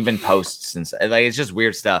even posts and it's just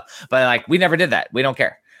weird stuff. But we never did that. We don't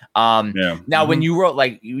care. Now when you wrote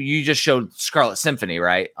you just showed Scarlet Symphony,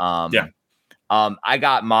 right? I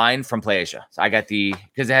got mine from PlayAsia. So I got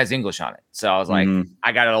because it has English on it. So I was like,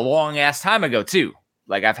 I got it a long ass time ago too.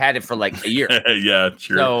 I've had it for a year. Yeah,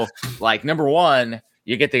 sure. So number one,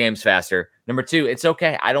 you get the games faster. Number two, it's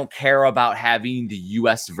okay. I don't care about having the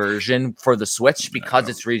US version for the Switch because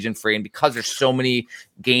it's region free and because there's so many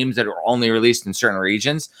games that are only released in certain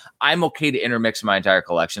regions. I'm okay to intermix my entire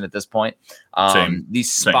collection at this point.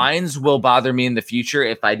 These spines will bother me in the future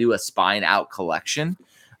if I do a spine out collection.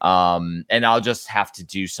 And I'll just have to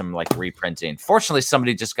do some reprinting. Fortunately,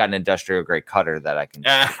 somebody just got an industrial grade cutter that I can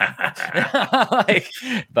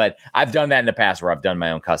but I've done that in the past where I've done my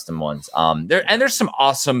own custom ones. There's some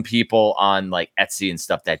awesome people on Etsy and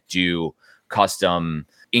stuff that do custom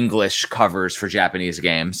English covers for Japanese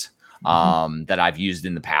games that I've used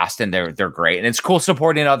in the past, and they're great. And it's cool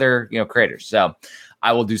supporting other creators. So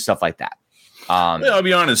I will do stuff like that. I'll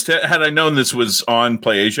be honest. Had I known this was on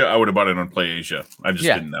PlayAsia, I would have bought it on PlayAsia. I just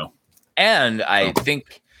didn't know. And I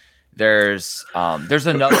think there's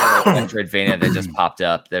another Metroidvania that just popped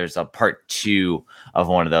up. There's a part 2 of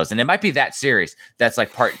one of those, and it might be that series that's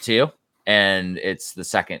part 2, and it's the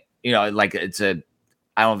second. It's I don't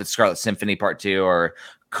know if it's Scarlet Symphony Part 2 or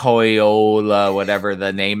Koyola, whatever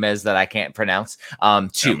the name is that I can't pronounce.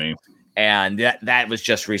 2, and that was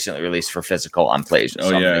just recently released for physical on PlayAsia.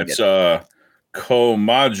 Oh yeah, it's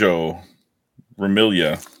Komajo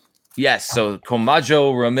Remilia. Yes, so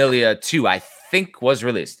Komajo Remilia 2, I think, was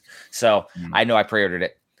released. So I know I pre-ordered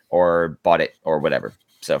it or bought it or whatever.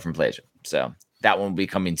 So from PlayAsia. So that one will be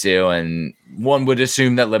coming too. And one would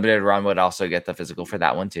assume that Limited Run would also get the physical for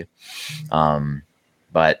that one too.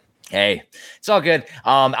 But hey, it's all good.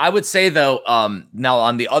 I would say though, now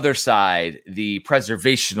on the other side, the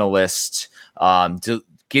preservationalist,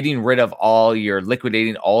 getting rid of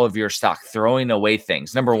liquidating all of your stock, throwing away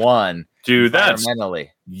things. Number one, dude, that's environmentally.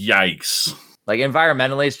 Yikes.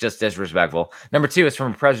 Environmentally, it's just disrespectful. Number two, it's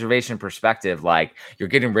from a preservation perspective. You're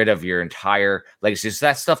getting rid of your entire legacy. So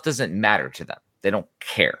that stuff doesn't matter to them. They don't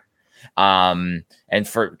care.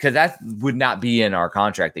 Because that would not be in our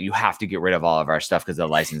contract that you have to get rid of all of our stuff because the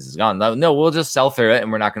license is gone. No, we'll just sell through it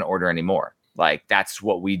and we're not going to order anymore. That's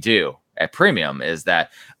what we do at Premium is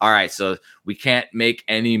that, all right, so we can't make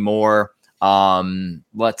any more,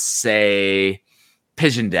 let's say,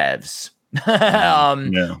 Pigeon devs.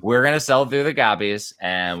 We're going to sell through the copies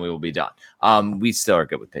and we will be done. We still are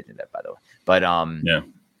good with Pigeon dev, by the way. But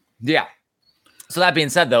yeah. So that being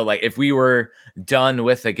said, though, if we were done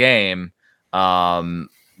with the game,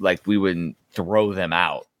 we wouldn't throw them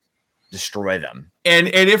out, destroy them. And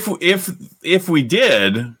if we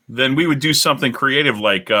did, then we would do something creative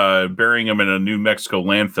like burying them in a New Mexico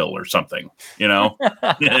landfill or something,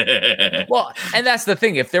 Well, and that's the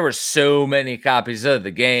thing. If there were so many copies of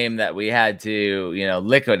the game that we had to,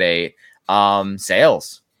 liquidate,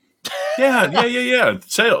 sales. Yeah.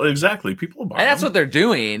 Sale, exactly. People buy and that's what they're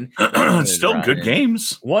doing. Still good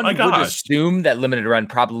games. One would assume that Limited Run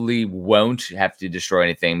probably won't have to destroy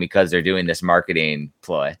anything because they're doing this marketing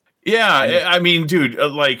ploy. Yeah, I mean, dude,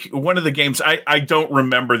 one of the games, I don't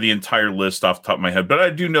remember the entire list off the top of my head, but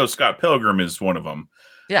I do know Scott Pilgrim is one of them.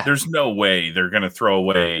 Yeah. There's no way they're going to throw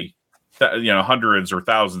away, hundreds or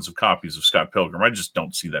thousands of copies of Scott Pilgrim. I just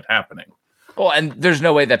don't see that happening. Well, and there's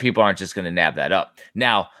no way that people aren't just going to nab that up.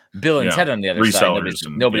 Now, Bill and Ted on the other side,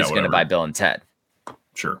 nobody's going to buy Bill and Ted.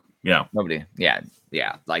 Sure. Yeah. Nobody. Yeah.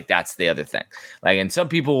 Yeah. Like that's the other thing. Like, and some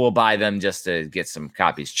people will buy them just to get some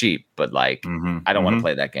copies cheap, but like, I don't want to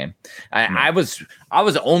play that game. I was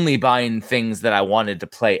only buying things that I wanted to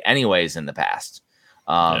play anyways in the past.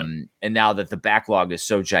 And now that the backlog is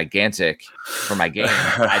so gigantic for my game,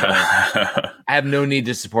 I have no need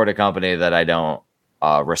to support a company that I don't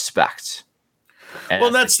respect. And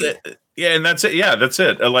well, that's it. Yeah, and that's it. Yeah, that's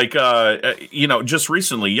it. Just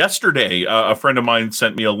recently, yesterday, a friend of mine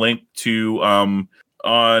sent me a link to on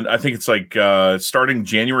I think it's like starting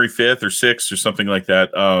January 5th or 6th or something like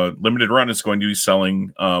that. Limited Run is going to be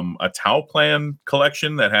selling a Tau Plan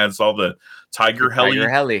collection that has all the Tiger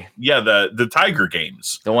Heli. Yeah, the Tiger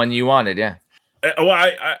games. The one you wanted, yeah. Well,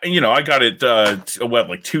 I got it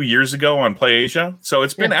like 2 years ago on PlayAsia, so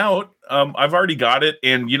it's been out. I've already got it,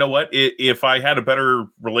 and you know what? If I had a better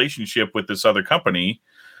relationship with this other company,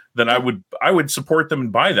 then I would support them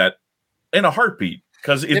and buy that in a heartbeat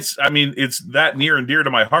because it's that near and dear to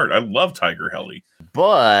my heart. I love Tiger Heli,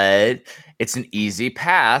 but it's an easy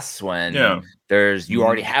pass when you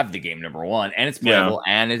already have the game number one, and it's playable,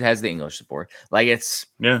 and it has the English support. Like it's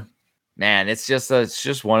man, it's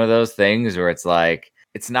just one of those things where it's like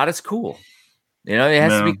it's not as cool. It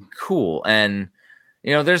has to be cool. And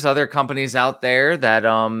there's other companies out there that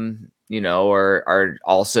are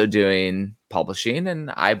also doing publishing, and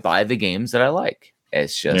I buy the games that I like.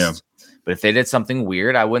 It's just but if they did something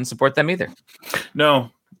weird, I wouldn't support them either.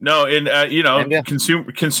 No, and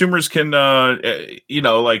consumers can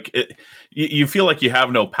you feel like you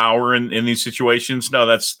have no power in these situations. No,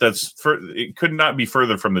 it could not be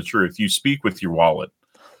further from the truth. You speak with your wallet.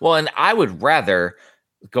 Well, and I would rather,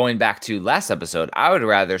 going back to last episode, I would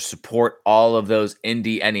rather support all of those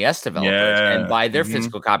indie NES developers and buy their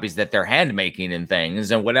physical copies that they're hand making and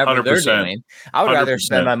things and whatever 100%. They're doing. I would 100%. rather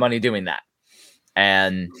spend my money doing that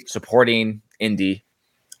and supporting indie.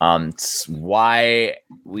 It's why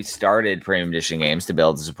we started Premium Edition Games, to be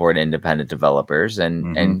able to support independent developers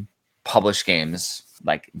and publish games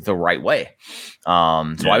like the right way.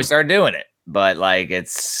 That's why we started doing it. But like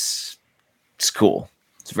it's cool.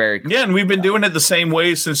 It's very cool. Yeah, and we've been doing it the same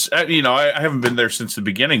way since I haven't been there since the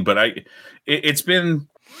beginning, but it's been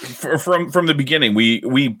from the beginning.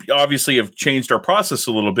 We obviously have changed our process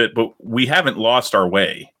a little bit, but we haven't lost our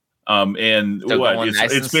way. And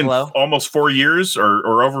it's been almost 4 years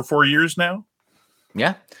or over 4 years now.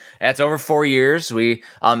 Yeah. It's over 4 years. We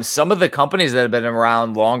some of the companies that have been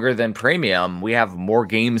around longer than Premium, we have more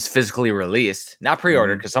games physically released, not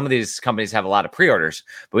pre-ordered, because some of these companies have a lot of pre-orders,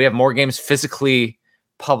 but we have more games physically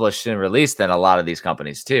published and released than a lot of these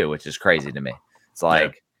companies too, which is crazy to me. It's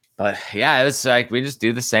like, but yeah, it's like we just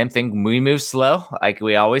do the same thing. We move slow, like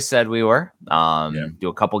we always said we were. Do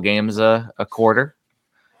a couple games a quarter.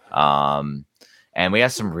 And we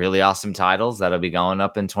have some really awesome titles that'll be going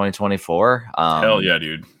up in 2024. Hell yeah,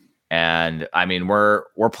 dude. And I mean, we're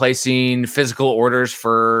placing physical orders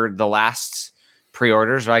for the last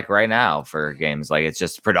pre-orders like right now for games. Like it's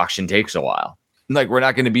just production takes a while. Like we're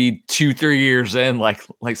not going to be 2-3 years in like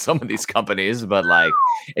some of these companies, but like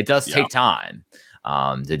it does take time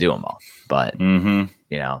to do them all. But and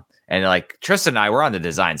like Tristan and I, we're on the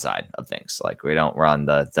design side of things. Like we're on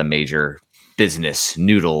the major business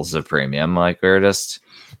noodles of Premium. Like we're just,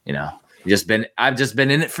 I've just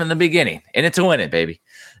been in it from the beginning, in it to win it, baby.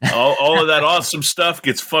 all of that awesome stuff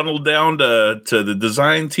gets funneled down to the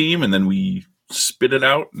design team, and then we spit it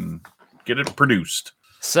out and get it produced.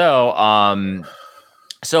 So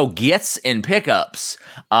gets and pickups.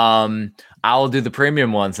 I'll do the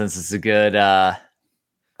Premium one since it's a good one.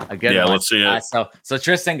 Let's see it. So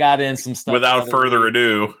Tristan got in some stuff. Without further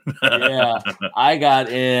ado. I got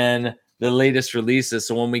in the latest releases.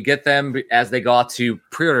 So when we get them, as they go out to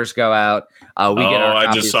pre-orders go out, we get our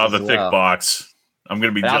I just saw the thick box. I'm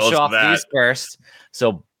going to be jealous of that. I'll show off these first.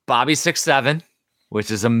 So Bobby 6-7, which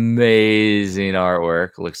is amazing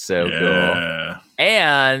artwork. Looks so cool.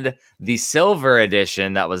 And the silver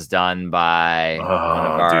edition that was done by one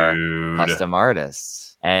of our custom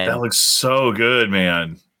artists. And that looks so good,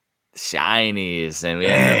 man. Shinies. And we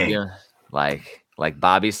ended up doing like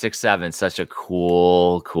Bobby 6-7, such a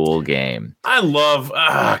cool game. I love,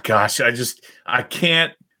 I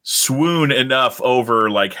can't swoon enough over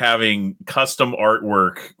like having custom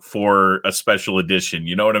artwork for a special edition.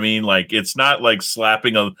 You know what I mean? Like it's not like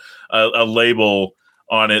slapping a label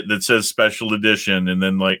on it that says special edition. And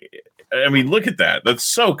then look at that. That's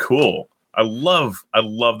so cool. I love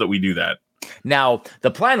that we do that. Now,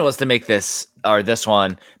 the plan was to make this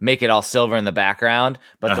one, make it all silver in the background,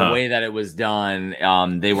 but the way that it was done,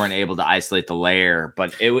 they weren't able to isolate the layer.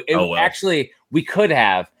 But actually, we could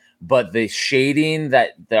have, but the shading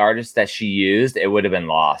that the artist that she used, it would have been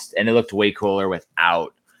lost, and it looked way cooler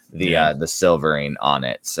without the silvering on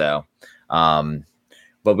it. So,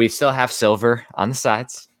 but we still have silver on the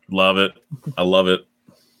sides. Love it. I love it.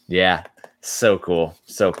 Yeah, so cool,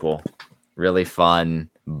 really fun.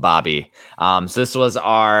 Bobby. So this was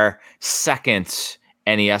our second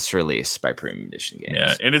NES release by Premium Edition Games.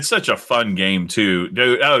 Yeah, and it's such a fun game too,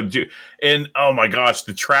 dude. And oh my gosh,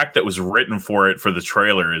 the track that was written for the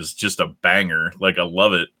trailer is just a banger. Like, I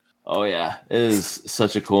love it. Oh yeah, it is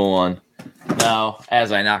such a cool one. Now,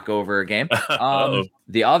 as I knock over a game,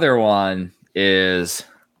 the other one is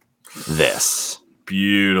this.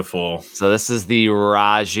 Beautiful. So this is the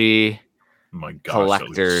Raji. Oh my gosh,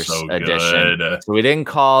 collector's so edition. Good. So we didn't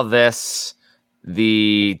call this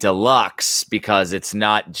the deluxe because it's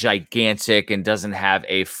not gigantic and doesn't have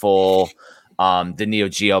a full the Neo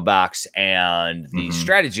Geo box and the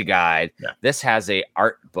strategy guide. Yeah. This has a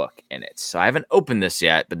art book in it. So I haven't opened this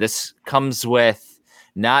yet, but this comes with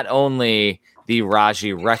not only the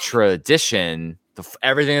Raji Retro Edition,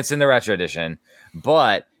 everything that's in the Retro Edition,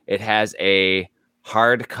 but it has a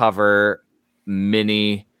hardcover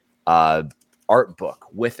mini art book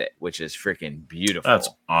with it, which is freaking beautiful. That's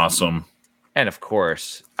awesome. And of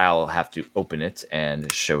course, I'll have to open it and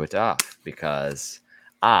show it off because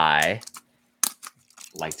I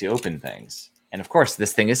like to open things. And of course,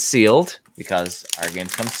 this thing is sealed because our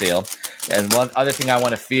games come sealed. And one other thing I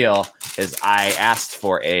want to feel is I asked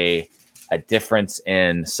for a difference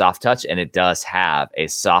in soft touch, and it does have a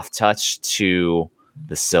soft touch to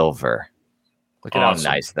the silver. Look at how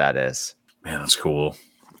nice that is. Man, that's cool.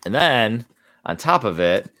 And then on top of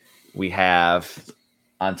it, we have,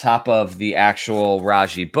 on top of the actual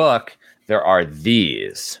Raji book, there are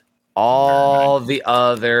these. All the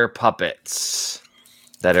other puppets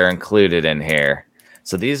that are included in here.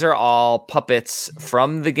 So these are all puppets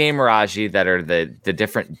from the game Raji that are the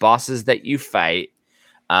different bosses that you fight.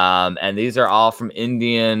 And these are all from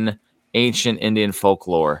ancient Indian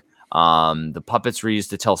folklore. The puppets were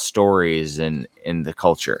used to tell stories in the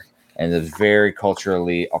culture. And it's very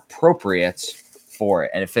culturally appropriate for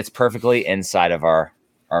it. And it fits perfectly inside of our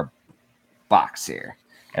box here.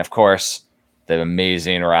 And of course, the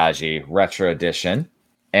amazing Raji Retro Edition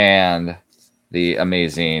and the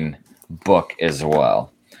amazing book as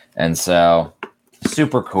well. And so,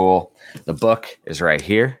 super cool. The book is right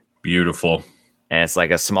here. Beautiful. And it's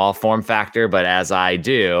like a small form factor, but as I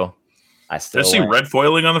do, I still... Did I see red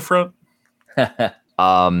foiling on the front?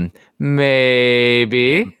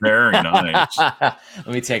 Maybe. Very nice. Let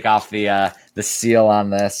me take off the seal on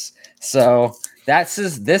this. So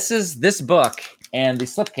this book and the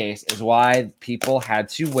slipcase is why people had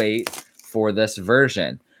to wait for this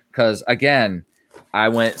version. Because again, I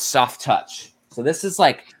went soft touch. So this is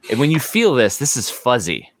like, when you feel this is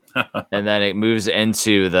fuzzy. And then it moves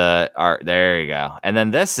into the art. There you go. And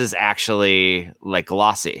then this is actually like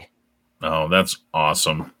glossy. Oh, that's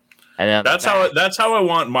awesome. And that's how I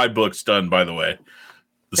want my books done, by the way.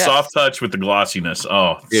 The soft touch with the glossiness.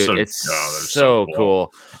 Oh, dude, it's so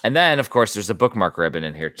cool. And then, of course, there's a bookmark ribbon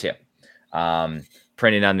in here, too.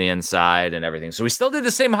 Printing on the inside and everything. So we still did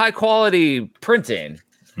the same high quality printing.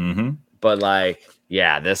 Mm-hmm. But, like,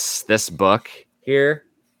 yeah, this book here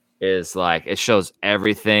is, like, it shows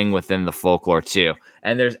everything within the folklore, too.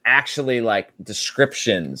 And there's actually, like,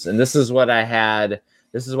 descriptions. And this is what I had...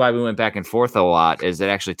 This is why we went back and forth a lot, is it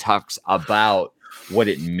actually talks about what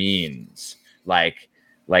it means. Like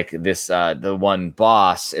this, the one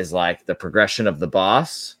boss is like the progression of the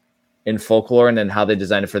boss in folklore and then how they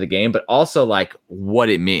designed it for the game, but also like what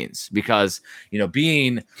it means. Because,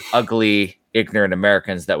 being ugly, ignorant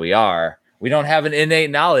Americans that we are, we don't have an innate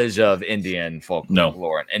knowledge of Indian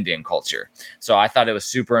folklore and Indian culture. So I thought it was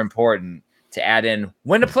super important to add in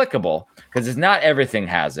when applicable, because it's not everything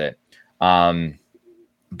has it.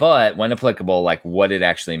 But when applicable, like what it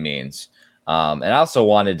actually means. And I also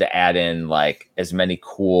wanted to add in like as many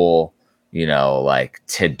cool, like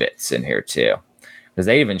tidbits in here too. Because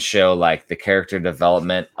they even show like the character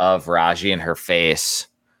development of Raji and her face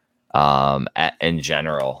in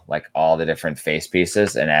general, like all the different face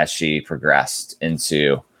pieces. And as she progressed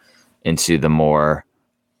into the more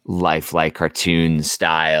lifelike cartoon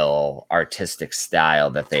style, artistic style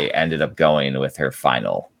that they ended up going with her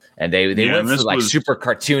final. And they went from like super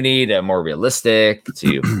cartoony to more realistic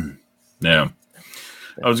to yeah.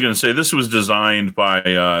 I was going to say this was designed by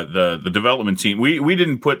the development team. We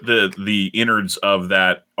didn't put the innards of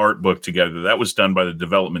that art book together. That was done by the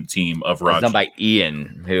development team of Raji. Done by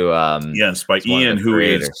Ian, who yes, by Ian, who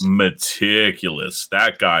is meticulous.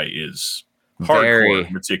 That guy is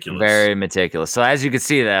hardcore meticulous. Very meticulous. So as you can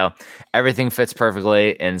see, though, everything fits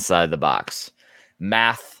perfectly inside the box. Did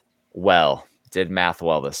math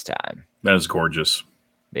well this time. That is gorgeous.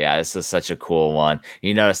 Yeah, this is such a cool one.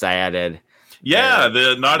 You noticed I added. Yeah,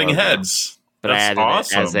 the nodding heads. But that's I added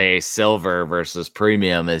awesome. It as a silver versus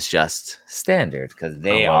premium is just standard because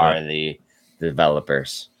they are the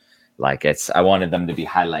developers. Like I wanted them to be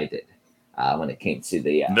highlighted when it came to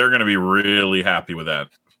the. They're going to be really happy with that.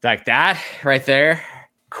 Like that right there,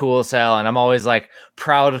 cool as hell. And I'm always like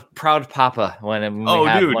proud papa when we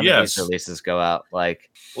have one of these releases go out. Like.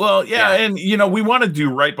 Well, yeah, and we want to do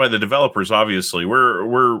right by the developers. Obviously, we're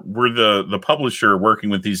the publisher working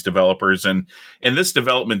with these developers, and this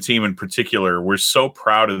development team in particular. We're so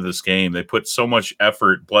proud of this game. They put so much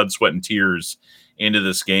effort, blood, sweat, and tears into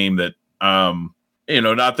this game that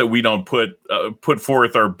not that we don't put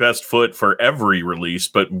forth our best foot for every release,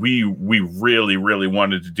 but we really, really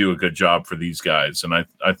wanted to do a good job for these guys, and I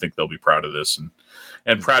think they'll be proud of this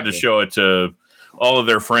and proud to show it to all of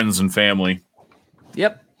their friends and family.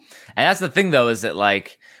 Yep. And that's the thing, though, is that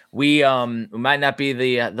like we might not be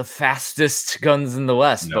the fastest guns in the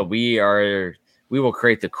West, but we will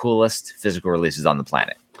create the coolest physical releases on the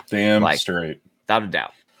planet. Damn straight. Without a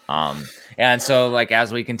doubt. And so like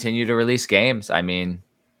as we continue to release games, I mean,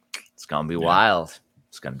 it's gonna be wild.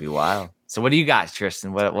 It's gonna be wild. So what do you got,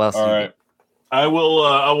 Tristan? What else? All right. I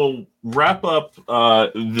will wrap up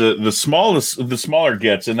the smaller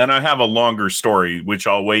gets, and then I have a longer story, which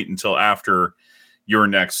I'll wait until after your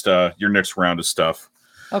next round of stuff.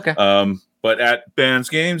 Okay. But at Band's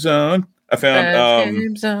Game Zone, I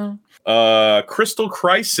found Crystal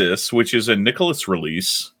Crisis, which is a Nicholas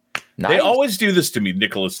release. Nice. They always do this to me.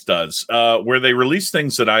 Nicholas does, where they release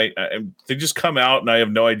things that they just come out and I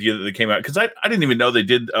have no idea that they came out because I didn't even know they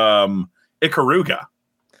did Ikaruga.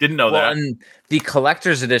 Didn't know that. And the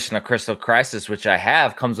collector's edition of Crystal Crisis, which I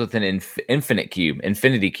have, comes with an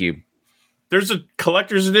infinity cube. There's a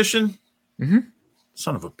collector's edition? Mm-hmm.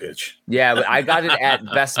 Son of a bitch. Yeah, but I got it at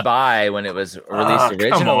Best Buy when it was released originally.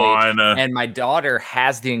 Come on. And my daughter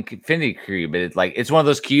has the infinity cube. It's one of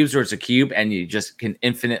those cubes where it's a cube and you just can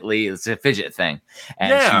infinitely, it's a fidget thing.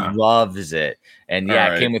 And she loves it. And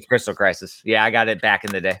it came with Crystal Crisis. Yeah, I got it back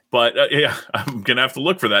in the day. But I'm going to have to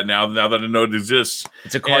look for that now that I know it exists.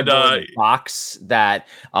 It's a cardboard box that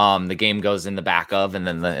the game goes in the back of, and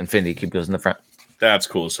then the infinity cube goes in the front. That's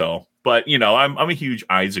cool as hell. But I'm a huge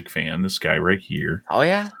Isaac fan. This guy right here. Oh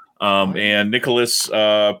yeah. And Nicholas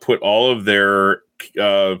put all of their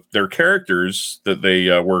characters that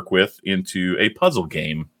they work with into a puzzle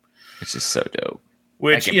game, which is so dope.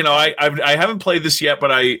 Which I haven't played this yet,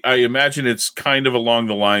 but I imagine it's kind of along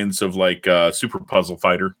the lines of like Super Puzzle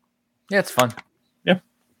Fighter. Yeah, it's fun. Yeah.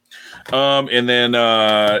 And then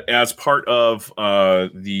as part of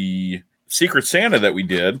the Secret Santa that we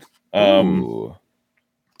did,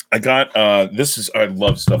 I got I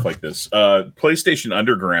love stuff like this. PlayStation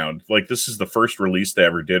Underground. Like this is the first release they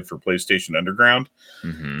ever did for PlayStation Underground.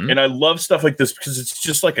 Mm-hmm. And I love stuff like this because it's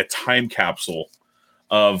just like a time capsule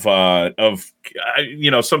of sometimes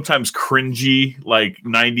cringy like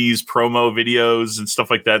 90s promo videos and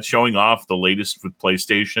stuff like that showing off the latest with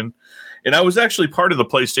PlayStation. And I was actually part of the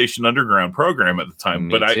PlayStation Underground program at the time,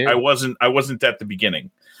 but I wasn't at the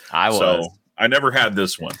beginning. So I never had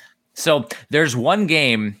this one. So there's one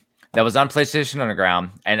game that was on PlayStation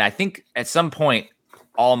Underground, and I think at some point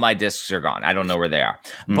all my discs are gone. I don't know where they are.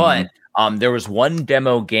 Mm-hmm. But there was one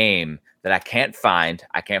demo game that I can't find.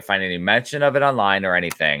 I can't find any mention of it online or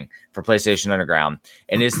anything for PlayStation Underground.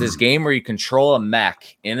 And it's this game where you control a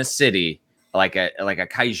mech in a city, like a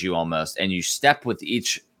kaiju almost, and you step with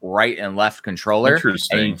each right and left controller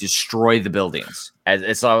and you destroy the buildings.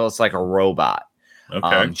 It's almost like a robot.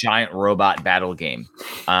 Okay. Giant robot battle game.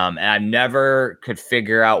 And I never could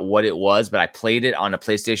figure out what it was, but I played it on a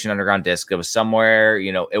PlayStation Underground disc. It was somewhere,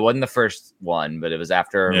 it wasn't the first one, but it was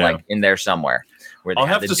after like in there somewhere. Where I'll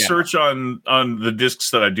have to search on the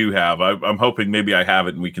discs that I do have. I'm hoping maybe I have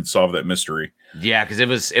it and we can solve that mystery. Yeah, because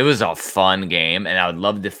it was a fun game, and I would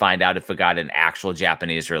love to find out if it got an actual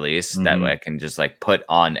Japanese release that way I can just like put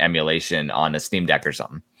on emulation on a Steam Deck or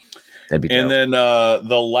something. That'd be dope. And then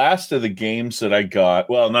the last of the games that I got,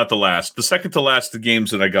 well, not the last, the second to last of the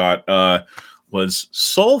games that I got was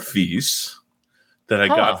Soul Feast that I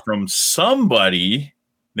got from somebody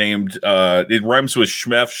named, it rhymes with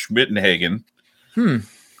Schmef Schmittenhagen.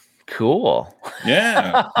 Cool.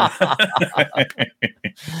 Yeah.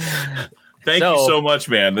 Thank you so much,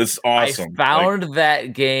 man. This is awesome. I found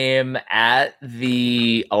that game at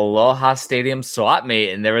the Aloha Stadium swap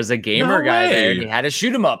meet, and there was a gamer guy there, and he had to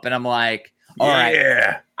shoot him up. And I'm like, all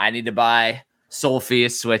right, I need to buy Soul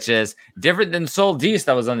Feast switches. Different than Soul Deist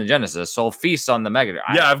that was on the Genesis. Soul Feast on the Mega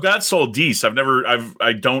Drive. Yeah, I've got Soul Deist.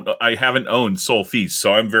 I haven't owned Soul Feast,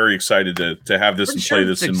 so I'm very excited to have this and play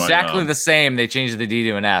this in my exactly the same. They changed the D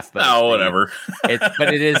to an F, but whatever.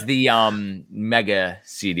 But it is the Mega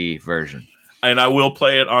CD version. And I will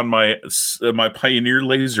play it on my Pioneer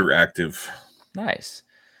Laser Active. Nice.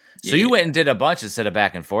 So you went and did a bunch instead of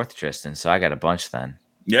back and forth, Tristan. So I got a bunch then.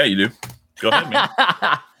 Yeah, you do. Go ahead, man.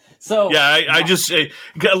 So yeah, I just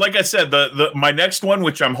like I said, my next one,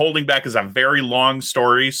 which I'm holding back, is a very long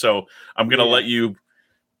story. So I'm gonna let you,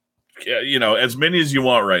 as many as you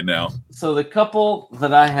want right now. So the couple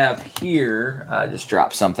that I have here, I just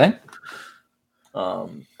dropped something.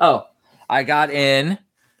 I got in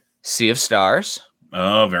Sea of Stars.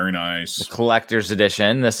 Oh, very nice. The collector's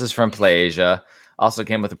edition. This is from PlayAsia. Also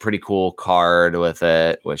came with a pretty cool card with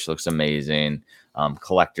it, which looks amazing.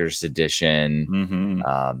 Collector's edition.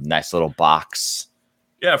 Mm-hmm. Nice little box.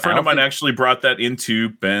 Yeah, a friend of mine actually brought that into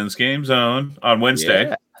Ben's Game Zone on Wednesday.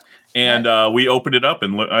 Yeah. And we opened it up,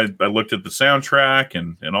 and I looked at the soundtrack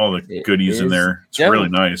and all the goodies in there. It's really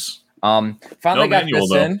nice. Finally got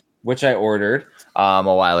this in, which I ordered a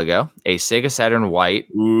while ago. A Sega Saturn White.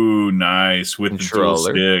 Ooh, nice. With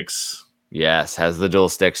controller. The dual sticks. Yes, has the dual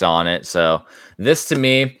sticks on it. So this to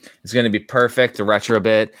me is going to be perfect to retro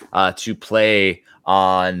bit to play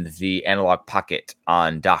on the Analog Pocket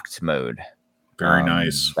on docked mode. Very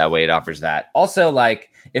nice. That way it offers that. Also, like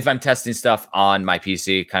if I'm testing stuff on my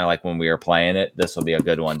PC, kind of like when we were playing it, this will be a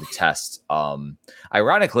good one to test.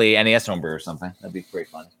 Ironically, NES Homebrew or something. That'd be great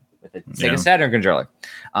fun with a Sega Saturn controller.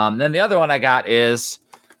 Then the other one I got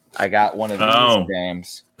one of these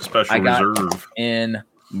games. Special Reserve. In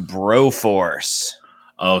Broforce.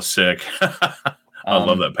 Oh, sick. I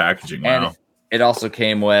love that packaging. Wow. And it also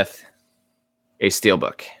came with a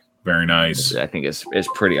steelbook. Very nice. I think is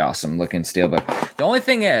pretty awesome looking steelbook. The only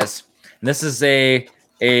thing is, and this is an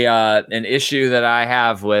issue that I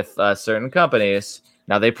have with certain companies.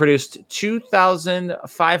 Now they produced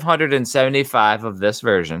 2,575 of this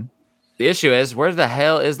version. The issue is, where the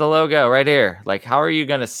hell is the logo right here? Like, how are you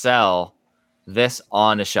going to sell this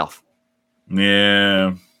on a shelf?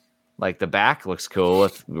 Yeah. Like the back looks cool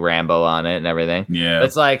with Rambo on it and everything. Yeah.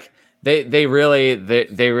 It's like they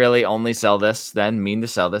really only sell this, then mean to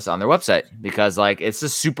sell this on their website because like it's a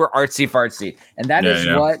super artsy fartsy. And that is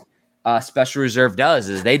what Special Reserve does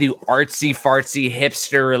is they do artsy fartsy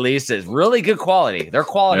hipster releases. Really good quality. Their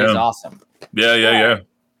quality is awesome. Yeah.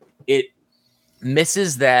 It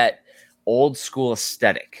misses that old school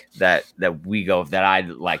aesthetic that I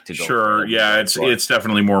like to go. Sure. Yeah, it's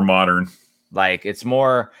definitely more modern. Like it's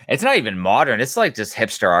not even modern. It's like just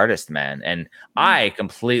hipster artist, man. And I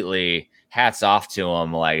completely hats off to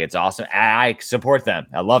them. Like it's awesome. I support them.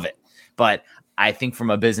 I love it. But I think from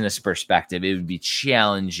a business perspective, it would be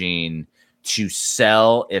challenging to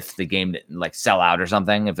sell if the game didn't like sell out or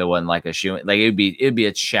something. If it wasn't like a shoe, like it'd be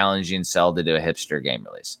a challenging sell to do a hipster game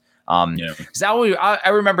release. Because I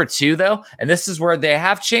remember too, though, and this is where they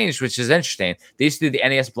have changed, which is interesting. They used to do the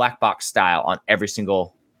NES black box style on every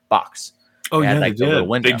single box. Oh, yeah, like they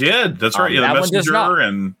did. They did. That's right. Yeah, the messenger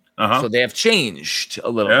and so they have changed a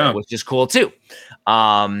little bit, which is cool too.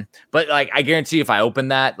 But like I guarantee you, if I open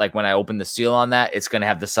that, like when I open the seal on that, it's gonna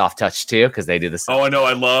have the soft touch too because they do the. Oh, I know.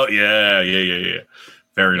 I love. Yeah.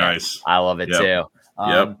 Very nice. I love it too.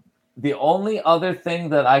 The only other thing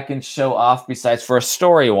that I can show off besides for a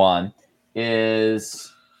story one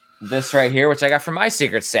is this right here, which I got from My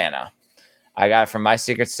Secret Santa. So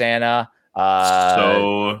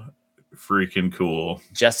freaking cool.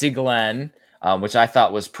 Jesse Glenn, which I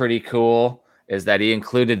thought was pretty cool, is that he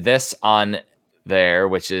included this on there,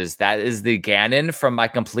 that is the Ganon from my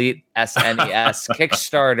complete SNES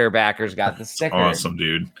Kickstarter backers got the sticker. Awesome,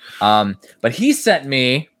 dude. But he sent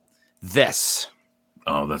me this.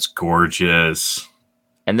 Oh, that's gorgeous.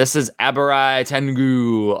 And this is Abarai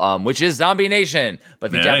Tengu, which is Zombie Nation,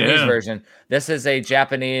 but the Japanese version. This is a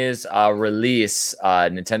Japanese release,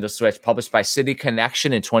 Nintendo Switch, published by City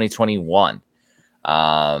Connection in 2021.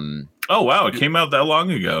 Oh, wow. It came out that long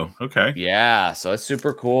ago. Okay. Yeah, so it's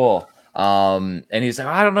super cool. And he's like,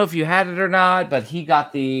 I don't know if you had it or not, but he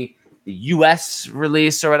got the US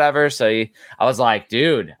release or whatever. So I was like,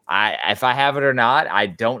 dude, if I have it or not, I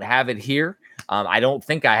don't have it here. I don't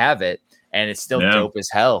think I have it. And it's still dope as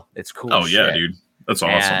hell. It's cool. Oh, yeah, dude. That's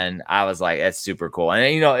awesome. And I was like, that's super cool. And,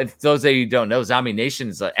 if those of you don't know, Zombie Nation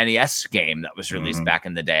is an NES game that was released back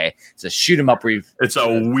in the day. It's a shoot 'em up. It's a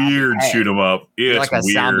weird shoot 'em up. It's like a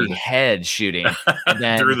weird. Zombie head shooting. And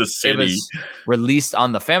then through the city. It was released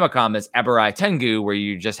on the Famicom as Eberai Tengu, where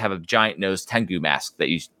you just have a giant nose Tengu mask that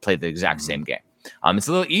you play the exact same game. It's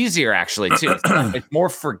a little easier, actually, too. It's more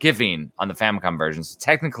forgiving on the Famicom version. So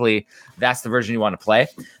technically, that's the version you want to play.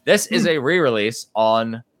 This is a re-release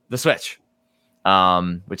on the Switch,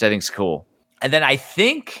 which I think is cool. And then I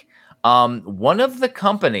think one of the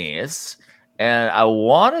companies, and I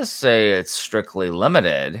want to say it's Strictly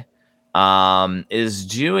Limited, is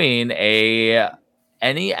doing a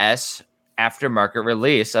NES aftermarket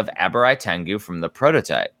release of Eberai Tengu from the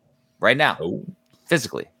prototype right now,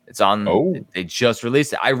 physically. It's on. They just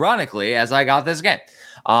released it, ironically, as I got this game.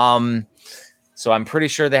 So I'm pretty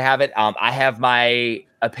sure they have it. I have my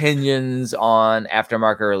opinions on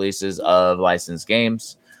aftermarket releases of licensed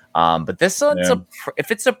games. But this one's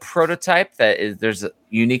if it's a prototype there's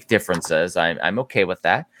unique differences, I'm okay with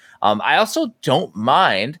that. I also don't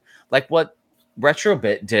mind like what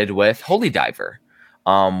Retrobit did with Holy Diver,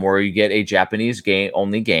 where you get a Japanese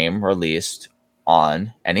only game released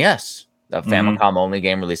on NES. The Famicom only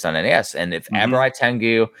game released on NES. And if Eberai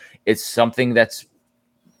Tengu, it's something that's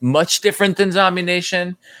much different than Zombie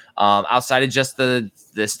Nation, outside of just the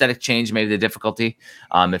aesthetic change, maybe the difficulty.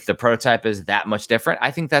 If the prototype is that much different, I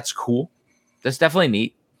think that's cool. That's definitely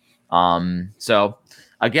neat. So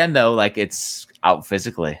again, though, like it's out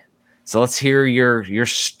physically. So let's hear your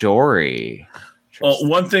story.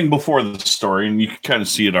 One thing before the story, and you can kind of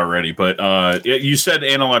see it already, but you said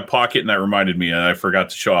Analog Pocket, and that reminded me, I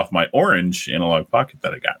forgot to show off my orange Analog Pocket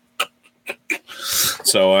that I got.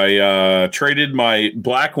 So I traded my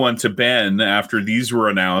black one to Ben after these were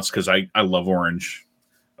announced because I love orange.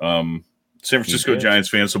 San Francisco Giants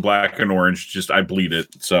fan, so black and orange, I bleed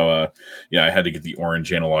it. So I had to get the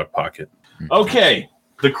orange Analog Pocket. Okay,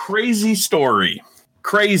 the crazy story.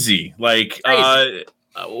 Crazy.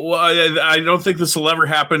 I don't think this will ever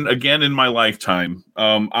happen again in my lifetime.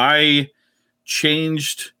 I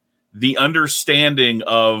changed the understanding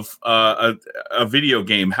of a video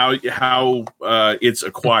game, how it's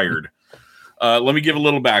acquired. Let me give a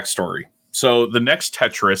little backstory. So the next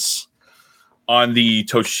Tetris on the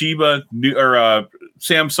Toshiba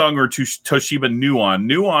Samsung or Toshiba Nuon.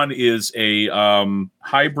 Nuon is a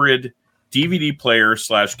hybrid DVD player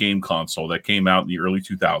 / game console that came out in the early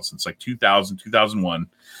 2000s, like 2000, 2001.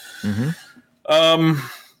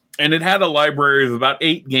 And it had a library of about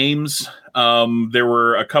 8 games. There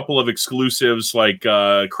were a couple of exclusives, like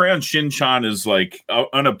Crayon Shin-chan is like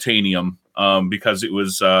unobtainium because it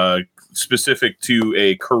was specific to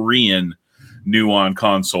a Korean Nuon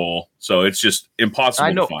console. So it's just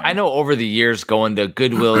impossible to find. I know over the years going to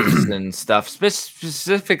Goodwills and stuff,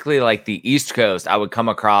 specifically like the East Coast, I would come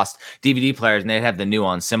across DVD players and they'd have the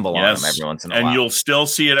Nuon symbol on them every once in a while. And you'll still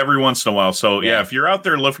see it every once in a while. So if you're out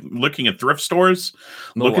there looking at thrift stores,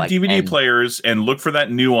 look at DVD players and look for that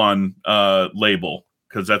Nuon label,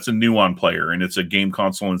 because that's a Nuon player and it's a game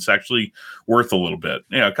console and it's actually worth a little bit.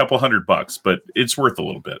 Yeah, a couple $100, but it's worth a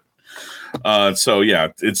little bit.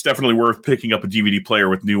 It's definitely worth picking up a DVD player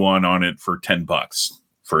with Nuon on it for $10,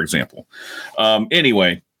 for example.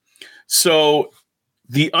 Anyway, so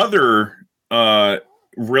the other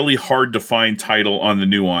really hard to find title on the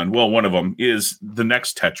Nuon, well, one of them is the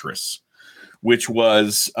next Tetris, which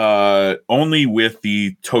was only with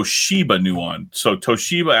the Toshiba Nuon. So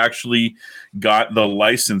Toshiba actually got the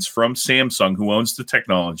license from Samsung, who owns the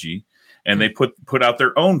technology, and they put out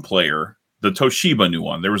their own player, the Toshiba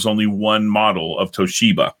Nuon. There was only one model of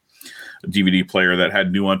Toshiba, a DVD player that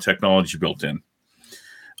had Nuon technology built in.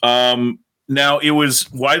 Now, it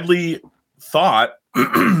was widely thought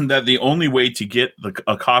that the only way to get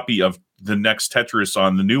a copy of the next Tetris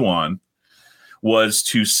on the Nuon was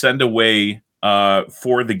to send away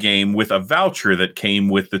for the game with a voucher that came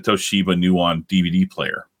with the Toshiba Nuon DVD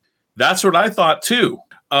player. That's what I thought, too.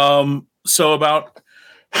 So about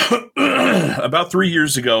 3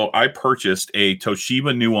 years ago, I purchased a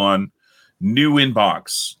Toshiba Nuon new in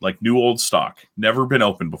box, like new old stock, never been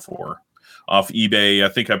opened before, off eBay. I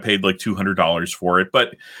think I paid like $200 for it.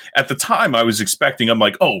 But at the time I was expecting, I'm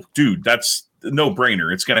like, oh, dude, that's a no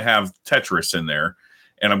brainer. It's going to have Tetris in there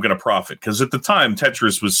and I'm going to profit. Because at the time,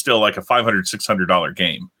 Tetris was still like a $500, $600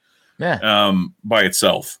 game by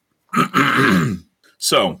itself.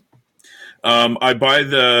 So I buy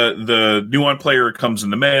the Nuon player. It comes in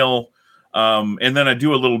the mail. And then I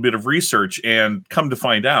do a little bit of research and come to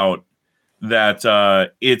find out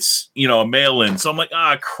that it's, a mail-in. So I'm like,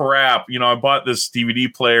 crap. I bought this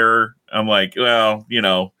DVD player. I'm like, well,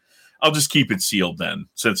 I'll just keep it sealed then,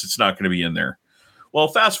 since it's not going to be in there. Well,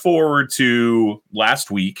 fast forward to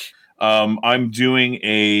last week. I'm doing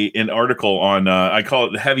an article on, I call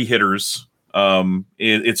it the heavy hitters.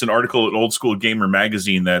 It's an article at Old School Gamer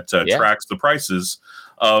magazine that tracks the prices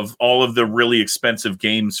of all of the really expensive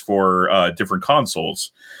games for different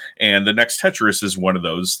consoles. And the next Tetris is one of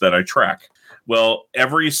those that I track. Well,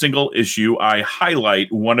 every single issue, I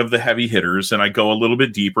highlight one of the heavy hitters, and I go a little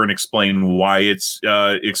bit deeper and explain why it's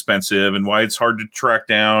expensive and why it's hard to track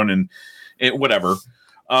down and whatever.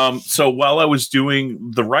 So while I was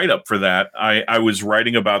doing the write-up for that, I was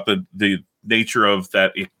writing about the nature of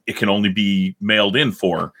that it can only be mailed in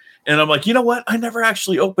for. And I'm like, you know what? I never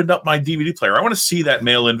actually opened up my DVD player. I want to see that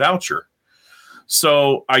mail-in voucher.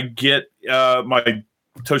 So I get my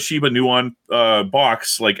Toshiba Nuon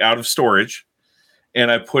box like out of storage, and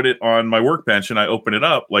I put it on my workbench, and I open it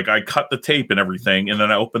up. Like, I cut the tape and everything, and then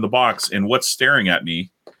I open the box, and what's staring at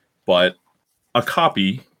me but a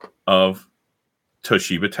copy of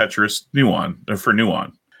Toshiba Tetris Nuon for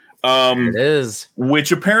Nuon. It is.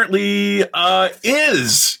 Which apparently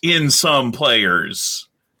is in some players.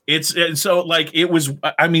 And so, like, it was,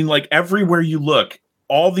 I mean, like, everywhere you look,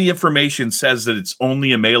 all the information says that it's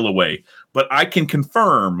only a mail away, but I can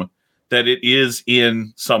confirm that it is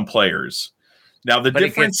in some players. Now, the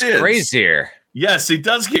difference is crazier. Yes, it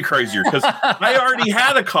does get crazier, because I already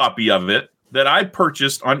had a copy of it that I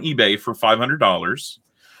purchased on eBay for $500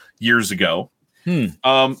 years ago.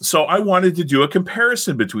 So I wanted to do a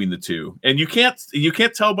comparison between the two, and you can't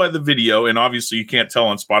tell by the video, and obviously you can't tell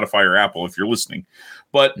on Spotify or Apple if you're listening,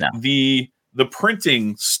 but the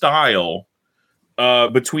printing style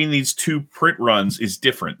between these two print runs is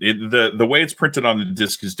different. The way it's printed on the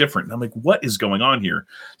disc is different. And I'm like, what is going on here?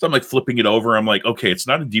 So I'm like flipping it over. I'm like, okay, it's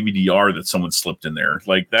not a DVD-R that someone slipped in there.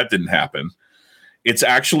 Like, that didn't happen. It's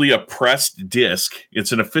actually a pressed disc.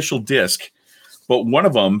 It's an official disc. But one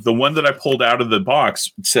of them, the one that I pulled out of the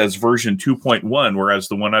box, says version 2.1, whereas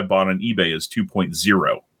the one I bought on eBay is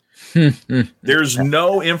 2.0. There's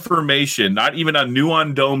no information, not even on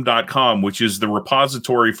nuondome.com, which is the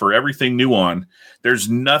repository for everything Nuon. There's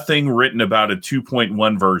nothing written about a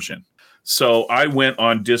 2.1 version. So I went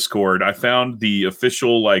on Discord. I found the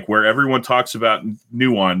official, like, where everyone talks about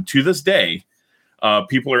Nuon to this day.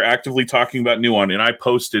 People are actively talking about Nuon, and I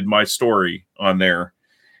posted my story on there.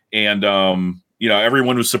 And,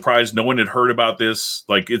 everyone was surprised. No one had heard about this.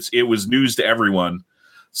 Like, it was news to everyone.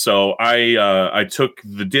 So I took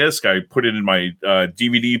the disc, I put it in my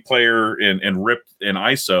DVD player and ripped an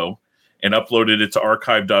ISO and uploaded it to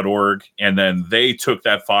archive.org. And then they took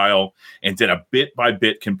that file and did a bit by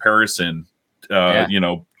bit comparison, to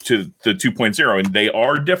the 2.0. And they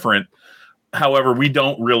are different. However, we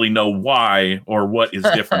don't really know why or what is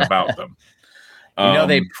different about them.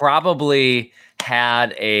 They probably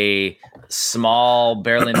had a small,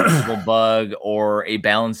 barely noticeable bug or a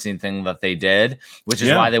balancing thing that they did, which is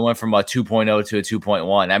why they went from a 2.0 to a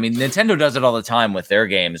 2.1. I mean, Nintendo does it all the time with their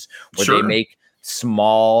games, where they make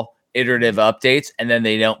small iterative updates and then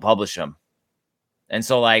they don't publish them. And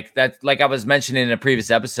so, like that, like I was mentioning in a previous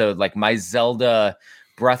episode, like my Zelda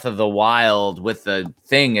Breath of the Wild with the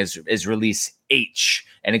thing is release H,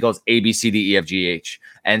 and it goes A, B, C, D, E, F, G, H.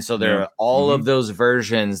 And so there are all of those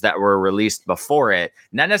versions that were released before it.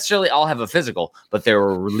 Not necessarily all have a physical, but there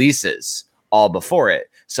were releases all before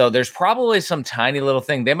it. So there's probably some tiny little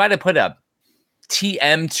thing. They might have put a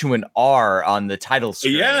TM to an R on the title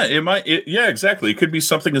screen. Yeah, it might. Yeah, exactly. It could be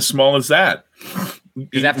something as small as that.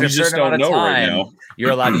 Because after a certain amount of time,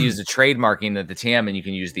 you're allowed to use the trademarking of the TM, and you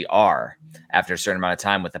can use the R after a certain amount of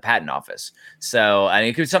time with the patent office. So, I mean,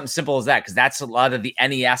 it could be something simple as that, because that's a lot of the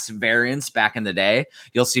NES variants back in the day.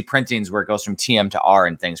 You'll see printings where it goes from TM to R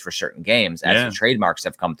and things for certain games as the trademarks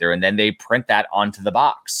have come through, and then they print that onto the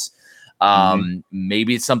box.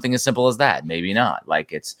 Maybe it's something as simple as that. Maybe not.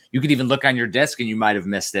 Like, you could even look on your disc and you might have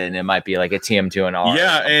missed it, and it might be like a TM to an R.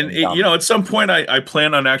 Yeah, and at some point I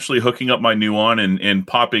plan on actually hooking up my Nuon and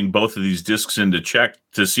popping both of these discs into check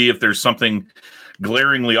to see if there's something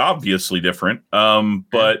glaringly obviously different.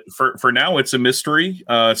 But for now it's a mystery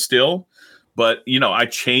still. But I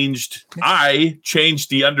changed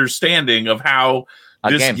the understanding of how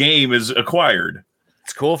this game is acquired.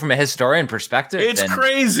 It's cool from a historian perspective. It's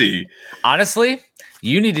crazy. Honestly,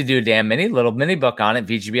 you need to do a little mini book on it.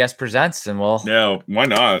 VGBS presents, and we'll. Yeah, why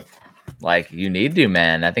not? Like, you need to,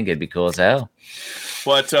 man. I think it'd be cool as hell.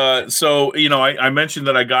 But I mentioned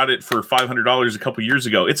that I got it for $500 a couple years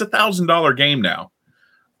ago. It's $1,000 game now.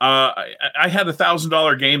 I had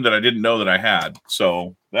 $1,000 game that I didn't know that I had.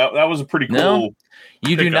 So that was a pretty cool. No,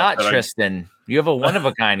 you do not, Tristan. You have a one of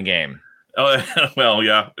a kind game. Oh, well,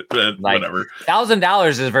 yeah, Like, whatever. $1,000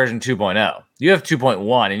 is version 2.0. You have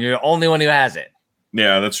 2.1, and you're the only one who has it.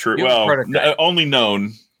 Yeah, that's true. Well, only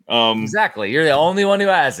known. Exactly. You're the only one who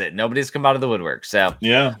has it. Nobody's come out of the woodwork. So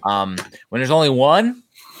yeah. When there's only one,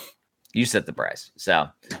 you set the price. So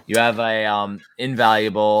you have a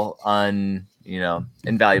invaluable game.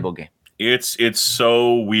 It's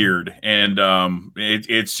so weird, and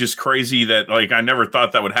it's just crazy that like I never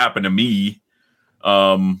thought that would happen to me.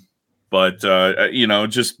 But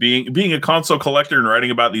just being a console collector and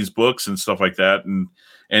writing about these books and stuff like that,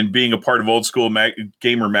 and being a part of Old School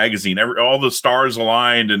Gamer magazine, all the stars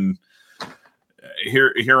aligned, and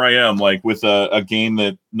here I am, like with a game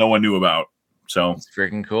that no one knew about. So it's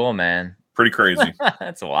freaking cool, man. Pretty crazy.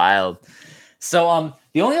 That's wild. So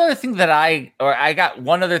the only other thing that I got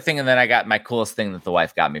one other thing, and then I got my coolest thing that the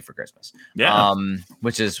wife got me for Christmas. Yeah.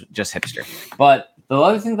 Which is just hipster. But the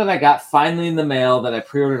other thing that I got finally in the mail that I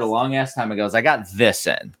pre-ordered a long ass time ago is I got this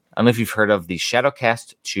in. I don't know if you've heard of the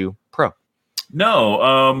Shadowcast 2 Pro.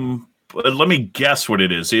 No. Let me guess what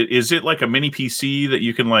it is. Is it like a mini PC that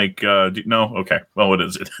you can like no? Okay. Well, what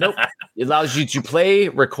is it? Nope. It allows you to play,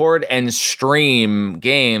 record, and stream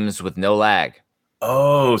games with no lag.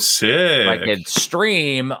 Oh, sick. I could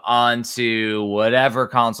stream onto whatever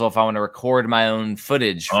console if I want to record my own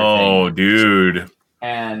footage. For dude.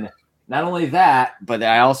 And not only that, but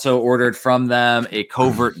I also ordered from them a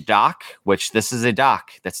covert dock, which this is a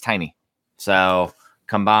dock that's tiny. So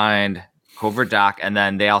combined covert dock. And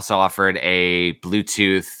then they also offered a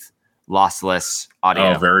Bluetooth lossless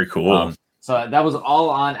audio. Oh, very cool. So that was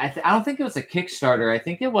all on. I don't think it was a Kickstarter. I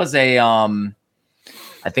think it was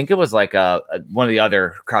like one of the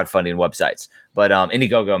other crowdfunding websites, but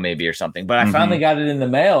Indiegogo maybe or something. But I finally got it in the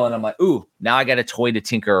mail, and I'm like, ooh, now I got a toy to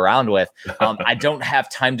tinker around with. I don't have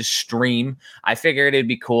time to stream. I figured it'd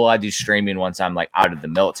be cool. I do streaming once I'm like out of the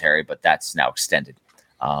military, but that's now extended.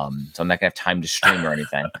 So I'm not gonna have time to stream or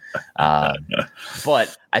anything.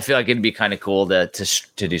 But I feel like it'd be kind of cool to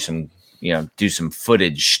do some. Do some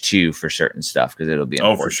footage too for certain stuff because it'll be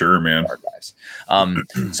for sure, man. Guys.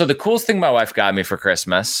 So the coolest thing my wife got me for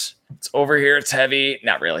Christmas, it's over here. It's heavy.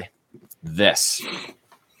 Not really. This.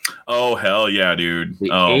 Oh hell yeah, dude!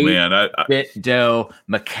 Man, bit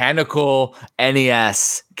mechanical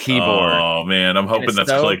NES keyboard. Oh man, I'm hoping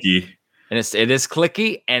that's clicky. And it is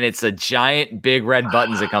clicky, and it's a giant big red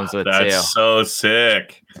buttons it comes with. That's so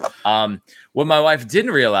sick. What my wife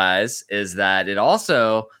didn't realize is that there's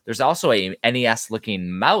also a NES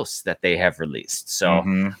looking mouse that they have released. So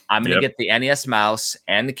I'm going to get the NES mouse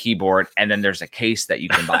and the keyboard, and then there's a case that you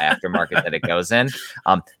can buy aftermarket that it goes in.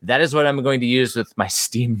 That is what I'm going to use with my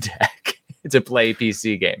Steam Deck to play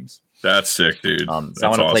PC games. That's sick, dude. So I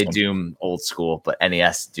want to play Doom old school, but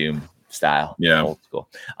NES Doom style. Yeah. Old school.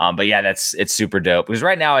 But yeah, it's super dope because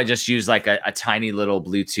right now I just use like a tiny little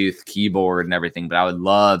Bluetooth keyboard and everything, but I would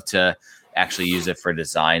love to actually use it for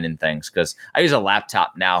design and things because I use a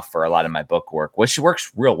laptop now for a lot of my book work, which works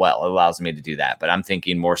real well. It allows me to do that, but I'm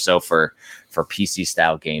thinking more so for PC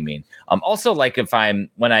style gaming. Also like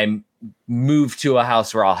when I move to a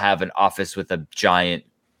house where I'll have an office with a giant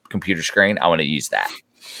computer screen, I want to use that.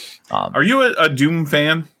 Are you a Doom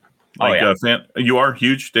fan? Like a fan? You are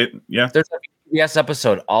huge. Yeah. There's a VGBS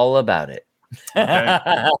episode all about it.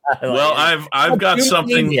 Okay. Well, I've got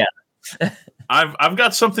something. Yeah. I've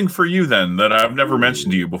got something for you then that I've never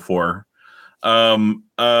mentioned to you before.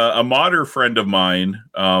 A modder friend of mine,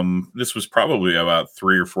 this was probably about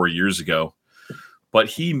 3 or 4 years ago, but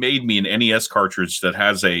he made me an NES cartridge that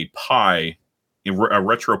has a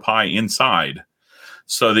retro Pi inside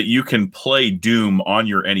so that you can play Doom on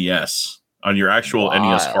your NES, on your actual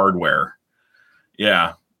NES hardware.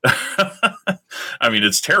 Yeah. I mean,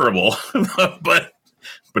 it's terrible, but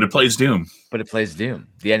it plays Doom. But it plays Doom.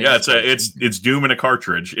 The NES it's Doom in a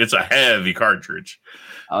cartridge. It's a heavy cartridge.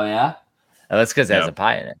 Oh yeah, that's because it has a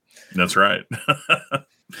Pi in it. That's right.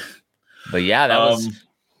 But yeah, that was.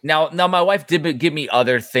 Now my wife did give me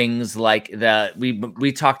other things like that.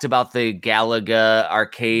 We talked about the Galaga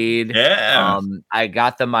arcade. Yeah. I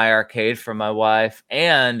got my arcade from my wife,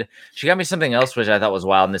 and she got me something else which I thought was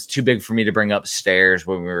wild, and it's too big for me to bring upstairs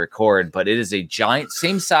when we record. But it is a giant,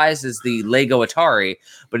 same size as the Lego Atari,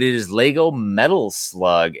 but it is Lego Metal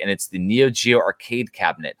Slug, and it's the Neo Geo arcade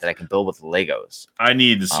cabinet that I can build with Legos. I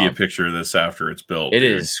need to see a picture of this after it's built. It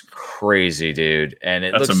is crazy, dude, and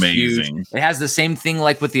that's looks amazing. Huge. It has the same thing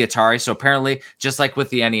like with the Atari. So apparently, just like with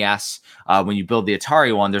the NES, when you build the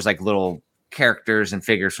Atari one, there's like little characters and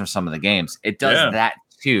figures from some of the games. It does that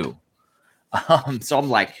too. So I'm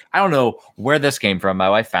like, I don't know where this came from. My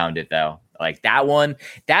wife found it though. Like that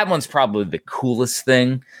one's probably the coolest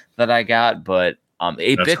thing that I got. But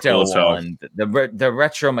 8-bit one, the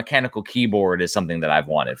retro mechanical keyboard is something that I've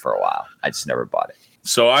wanted for a while. I just never bought it.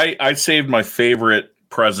 So I saved my favorite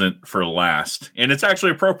present for last, and it's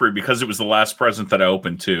actually appropriate because it was the last present that I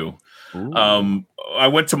opened too. I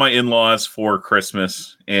went to my in-laws for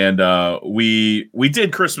Christmas, and we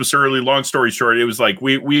did Christmas early. Long story short, it was like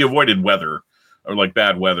we avoided weather or like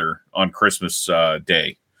bad weather on Christmas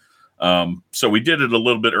Day. So we did it a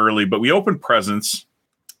little bit early, but we opened presents,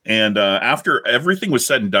 and after everything was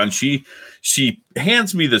said and done, she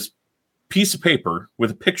hands me this piece of paper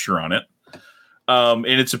with a picture on it. And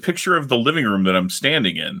it's a picture of the living room that I'm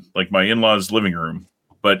standing in, like my in-laws' living room,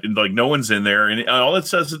 but like no one's in there. And all it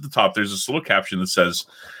says at the top, there's this little caption that says,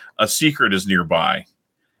 "A secret is nearby."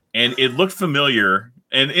 And it looked familiar.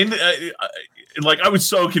 And like I was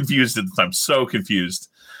so confused at the time, so confused.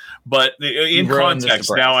 But in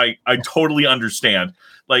context, now I totally understand.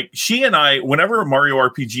 Like she and I, whenever Mario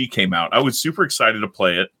RPG came out, I was super excited to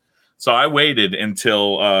play it. So I waited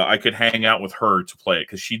until I could hang out with her to play it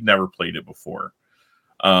because she'd never played it before.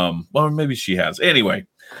 Well, maybe she has. Anyway,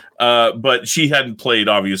 but she hadn't played,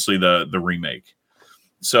 obviously, the remake.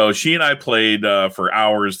 So she and I played for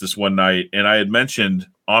hours this one night, and I had mentioned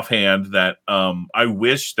offhand that I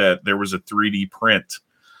wish that there was a 3D print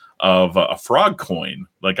of a frog coin.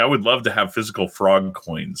 Like, I would love to have physical frog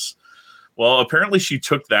coins. Well, apparently she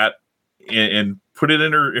took that and put it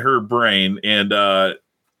in her brain, and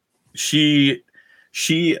she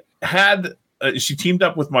had she teamed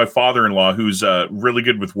up with my father-in-law, who's really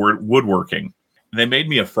good with woodworking. And they made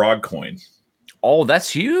me a frog coin. Oh,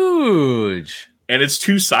 that's huge! And it's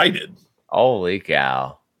 2-sided. Holy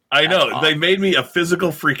cow! I know. Awesome. They made me a physical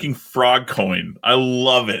freaking frog coin. I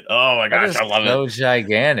love it. Oh my gosh, I love it. So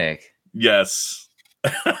gigantic. Yes.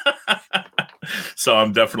 So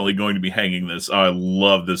I'm definitely going to be hanging this. Oh, I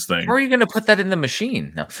love this thing. How are you going to put that in the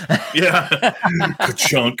machine? No. Yeah.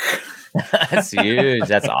 Chunk. That's huge.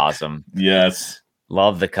 That's awesome. Yes.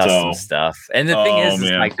 Love the custom stuff. And the thing is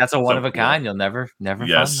like that's a one of a kind. You'll never find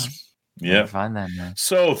that. Yeah, find that, man.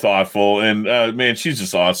 So thoughtful, and man, she's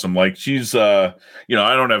just awesome. Like she's, I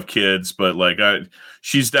don't have kids, but like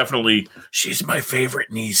she's my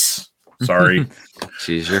favorite niece. Sorry,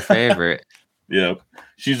 she's your favorite. Yeah,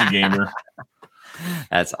 she's a gamer.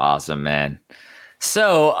 That's awesome, man.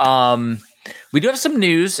 So, we do have some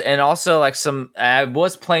news, and also like I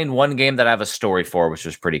was playing one game that I have a story for, which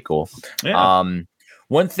was pretty cool. Yeah.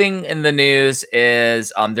 One thing in the news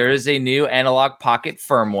is there is a new analog pocket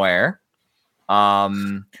firmware.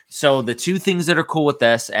 So the two things that are cool with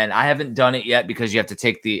this, and I haven't done it yet because I have to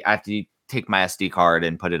take my SD card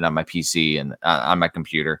and put it on my PC and on my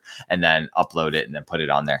computer and then upload it and then put it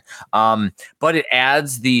on there. But it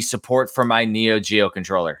adds the support for my Neo Geo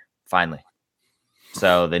controller finally.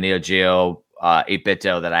 So the Neo Geo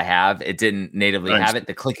 8-bit-o that I have, it didn't natively have it.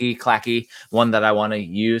 The clicky clacky one that I want to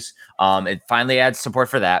use. It finally adds support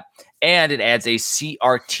for that. And it adds a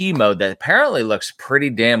CRT mode that apparently looks pretty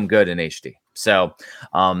damn good in HD. So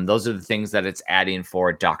those are the things that it's adding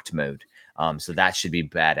for docked mode. So that should be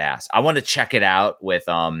badass. I want to check it out with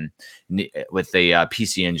the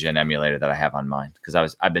PC Engine emulator that I have on mine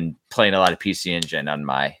because I've been playing a lot of PC Engine on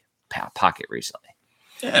my Pocket recently.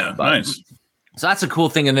 Yeah, nice. So that's a cool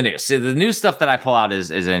thing in the news. So the new stuff that I pull out is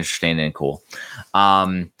interesting and cool.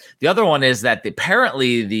 The other one is that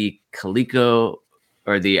apparently the Coleco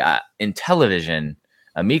or the Intellivision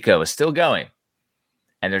Amico is still going.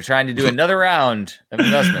 And they're trying to do another round of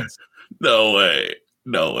investments. No way.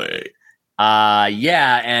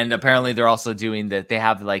 Yeah, and apparently they're also doing that. They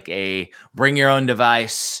have like a bring your own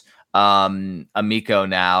device Amico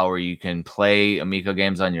now, where you can play Amico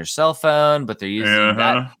games on your cell phone, but they're using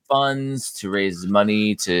that funds to raise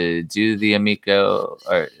money to do the Amico.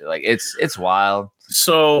 Or like it's wild.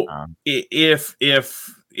 So if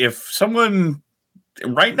someone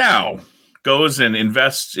right now goes and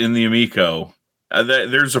invests in the Amico,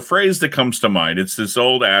 there's a phrase that comes to mind. It's this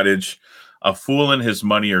old adage: "A fool and his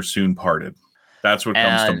money are soon parted." That's what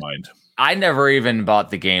comes to mind. I never even bought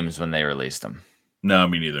the games when they released them. No,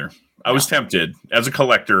 me neither. I was tempted. As a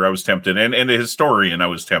collector, I was tempted. And a historian, I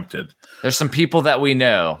was tempted. There's some people that we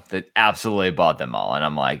know that absolutely bought them all. And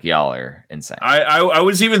I'm like, y'all are insane. I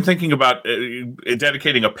was even thinking about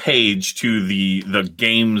dedicating a page to the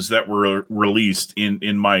games that were released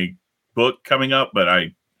in my book coming up, but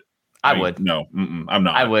I would. No, I'm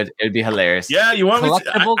not. I would. It'd be hilarious. Yeah, you want me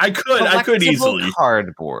to? I could easily.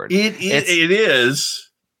 Cardboard. It is.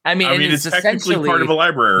 I mean, it's technically part of a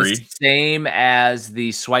library. The same as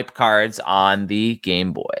the swipe cards on the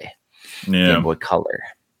Game Boy. Yeah. Game Boy Color.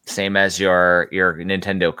 Same as your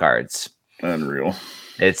Nintendo cards. Unreal.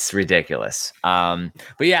 It's ridiculous. But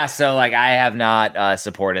yeah, so like I have not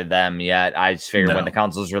supported them yet. I just figured when the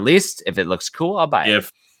console's released, if it looks cool, I'll buy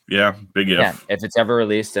it. Big if. Yeah, if it's ever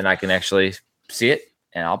released and I can actually see it,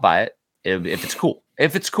 and I'll buy it if it's cool.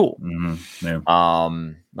 If it's cool. Mm-hmm.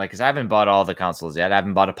 Yeah. Like, because I haven't bought all the consoles yet. I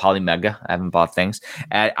haven't bought a Polymega. I haven't bought things.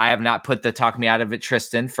 I have not put the Talk Me Out of It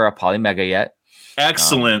Tristan for a Polymega yet.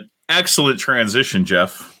 Excellent transition,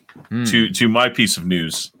 Jeff, to my piece of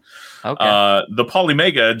news. Okay. The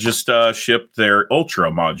Polymega just shipped their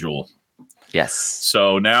Ultra module. Yes.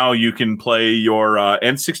 So now you can play your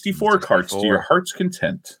N64 carts to your heart's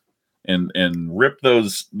content, and rip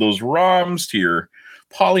those ROMs to your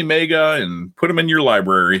Polymega and put them in your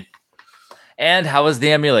library. And how is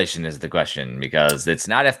the emulation is the question, because it's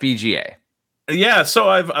not FPGA. Yeah, so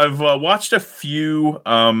I've watched a few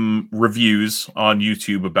reviews on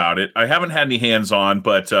YouTube about it. I haven't had any hands-on,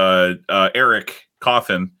 but Eric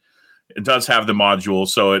Coffin does have the module.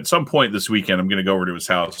 So at some point this weekend, I'm going to go over to his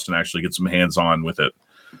house and actually get some hands-on with it.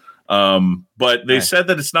 But they said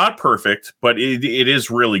that it's not perfect, but it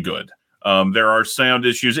is really good. There are sound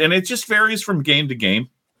issues, and it just varies from game to game.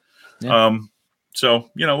 Yeah.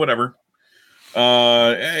 So, whatever.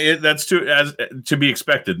 That's to be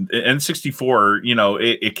expected. N64,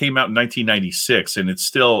 it came out in 1996, and it's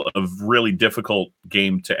still a really difficult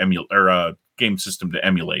game to emulate, or game system to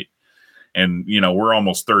emulate. And we're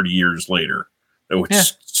almost 30 years later, which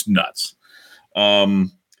is nuts.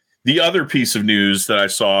 The other piece of news that I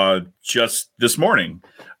saw just this morning,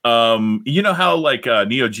 how like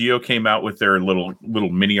Neo Geo came out with their little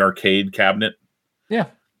mini arcade cabinet. Yeah,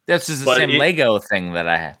 that's just the same Lego thing that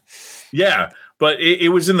I had. Yeah. But it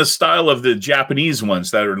was in the style of the Japanese ones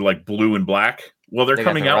that are like blue and black. Well, they're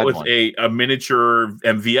coming out with a miniature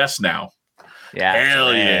MVS now. Yeah.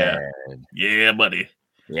 Hell yeah. Yeah, buddy.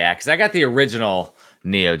 Yeah, because I got the original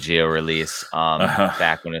Neo Geo release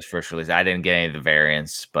back when it was first released. I didn't get any of the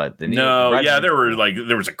variants, but there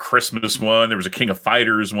was a Christmas one. There was a King of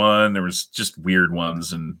Fighters one. There was just weird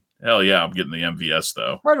ones. And hell yeah, I'm getting the MVS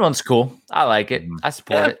though. Red one's cool. I like it. I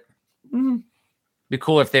support it. Mm-hmm. Be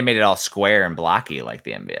cool if they made it all square and blocky like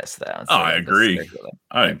the MVS, though. Oh, I agree.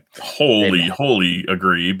 I wholly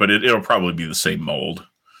agree, but it'll probably be the same mold.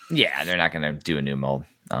 Yeah, they're not going to do a new mold.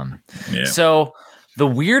 So the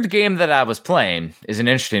weird game that I was playing is an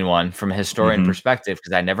interesting one from a historian perspective,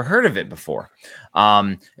 because I never heard of it before.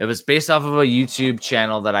 It was based off of a YouTube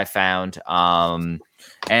channel that I found.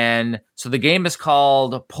 And so the game is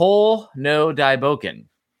called Pole no Daiboken,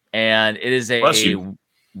 and it is a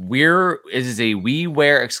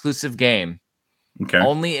WiiWare exclusive game,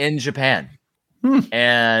 only in Japan.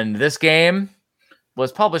 And this game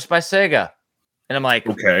was published by Sega. And I'm like,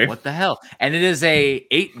 what the hell? And it is a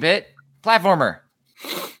 8-bit platformer.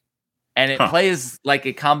 And it plays like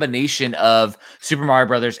a combination of Super Mario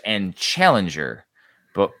Brothers and Challenger.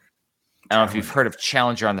 But I don't know if you've heard of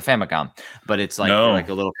Challenger on the Famicom, but it's like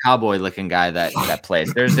a little cowboy looking guy that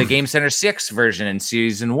plays. There's the Game Center 6 version in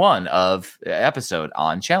season 1 of episode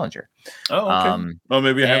on Challenger. Oh, okay.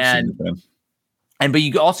 Maybe I have seen it then. But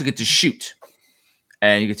you also get to shoot.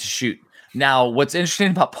 And you get to shoot. Now, what's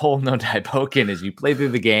interesting about Pole no Daiboken is you play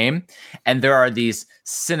through the game, and there are these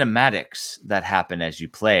cinematics that happen as you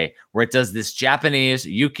play, where it does this Japanese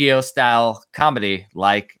Yukio style comedy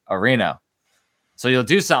like Areno. So you'll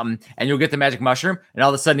do something, and you'll get the magic mushroom, and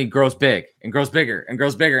all of a sudden he grows big and grows bigger and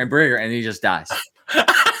grows bigger and bigger, and he just dies.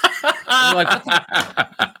 Like, what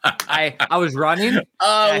I was running.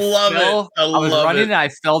 I love it. I was running, and I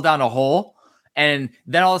fell down a hole, and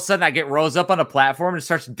then all of a sudden I get rose up on a platform and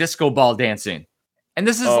starts disco ball dancing. And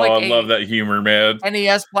this is I love that humor, man.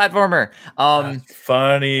 NES platformer. That's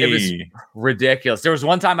funny. It was ridiculous. There was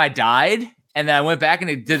one time I died, and then I went back and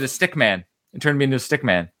it did a stick man. It turned me into a stick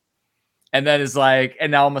man. And then it's like, and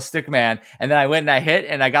now I'm a stick man. And then I went and I hit,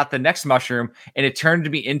 and I got the next mushroom, and it turned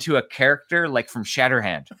me into a character like from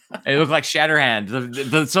Shatterhand. It looked like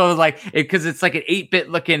Shatterhand. So like, because it's like an 8-bit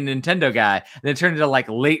looking Nintendo guy. And it turned into like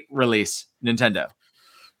late release Nintendo.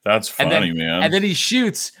 That's funny, man. And then he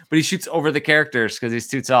shoots, but he shoots over the characters because he's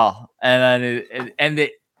too tall. And then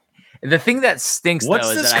the thing that stinks,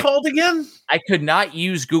 what's this called again? I could not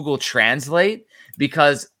use Google Translate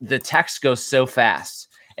because the text goes so fast.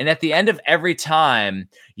 And at the end of every time,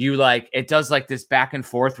 you it does like this back and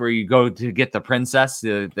forth where you go to get the princess,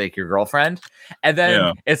 like your girlfriend, and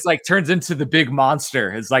then it's like turns into the big monster.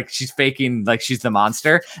 It's like she's faking like she's the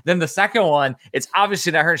monster. Then the second one, it's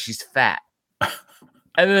obviously not her; she's fat. And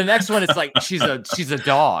then the next one, it's like she's a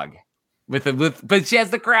dog but she has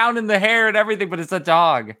the crown and the hair and everything, but it's a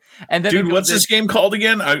dog. And then dude, what's this game called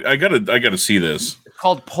again? I gotta see this. It's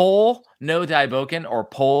called Pole no Daiboken, or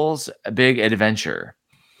Pole's Big Adventure.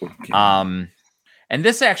 Okay. And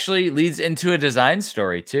this actually leads into a design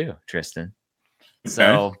story too, Tristan. Okay.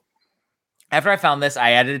 So after I found this,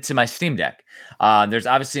 I added it to my Steam Deck. There's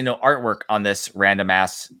obviously no artwork on this random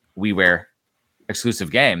ass WiiWare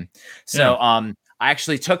exclusive game. So I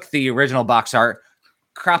actually took the original box art,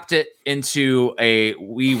 cropped it into a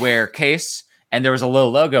WiiWare case, and there was a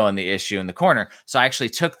little logo in the issue in the corner. So I actually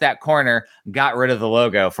took that corner, got rid of the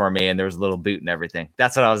logo for me, and there was a little boot and everything.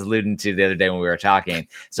 That's what I was alluding to the other day when we were talking.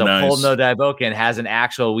 So Pulled No Daiboken has an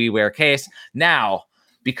actual WiiWare case. Now,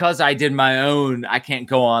 because I did my own, I can't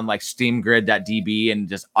go on like steamgrid.db and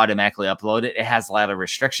just automatically upload it. It has a lot of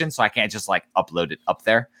restrictions, so I can't just like upload it up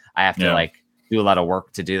there. I have to like do a lot of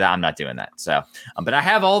work to do that. I'm not doing that. So, but I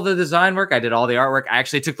have all the design work. I did all the artwork. I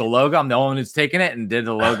actually took the logo. I'm the only one who's taken it and did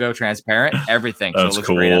the logo transparent, everything. So it looks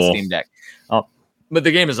great on Steam Deck. But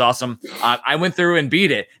the game is awesome. I went through and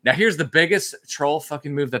beat it. Now here's the biggest troll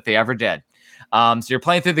fucking move that they ever did. So you're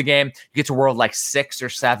playing through the game. You get to world like 6 or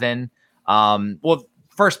 7. Well,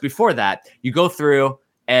 first, before that, you go through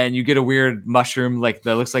and you get a weird mushroom like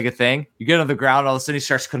that looks like a thing. You get on the ground, all of a sudden he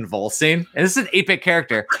starts convulsing. And this is an 8-bit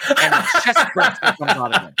character. And a chest burster comes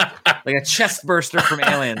out of him. Like a chest burster from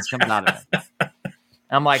Aliens comes out of him. And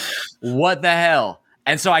I'm like, what the hell?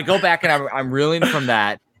 And so I go back and I'm reeling from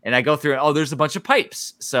that. And I go through and, there's a bunch of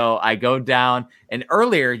pipes. So I go down. And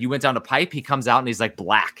earlier you went down a pipe. He comes out and he's like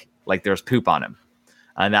black. Like there's poop on him.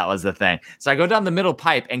 And that was the thing. So I go down the middle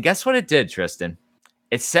pipe. And guess what it did, Tristan?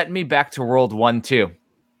 It sent me back to World 1-2.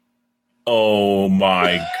 Oh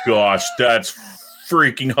my gosh, that's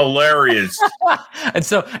freaking hilarious.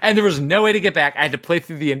 and there was no way to get back. I had to play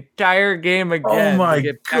through the entire game again. Oh my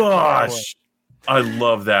gosh. I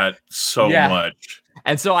love that so much.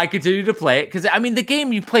 And so I continued to play it because, I mean, the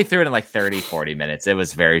game, you play through it in like 30, 40 minutes. It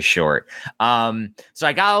was very short. So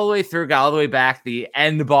I got all the way through, got all the way back. The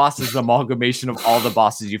end boss is an amalgamation of all the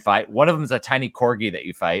bosses you fight. One of them is a tiny corgi that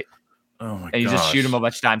you fight. Oh my and you just shoot him a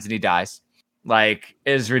bunch of times and he dies. Like,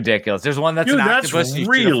 it's ridiculous. There's one that's an octopus. That's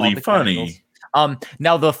really funny.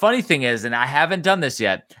 Now the funny thing is, and I haven't done this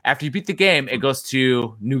yet, after you beat the game, it goes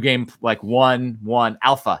to new game like 1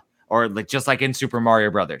 alpha, or like just like in Super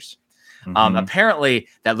Mario Brothers. Apparently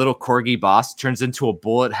that little corgi boss turns into a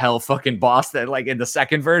bullet hell fucking boss that like in the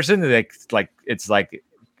second version, it's like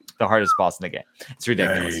the hardest boss in the game. It's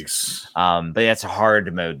ridiculous. But yeah, it's a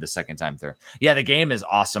hard mode the second time through. Yeah, the game is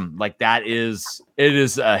awesome. Like it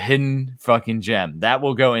is a hidden fucking gem. That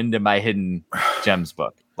will go into my hidden gems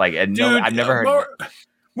book. Like, and dude, I've never heard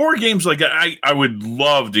more games like that. I would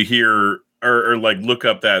love to hear or like look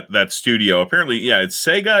up that studio. Apparently, yeah, it's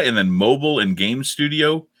Sega and then mobile and game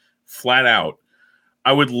studio flat out.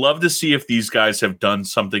 I would love to see if these guys have done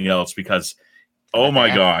something else because oh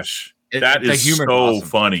my gosh. That is so awesome.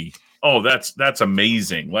 Funny. Oh, that's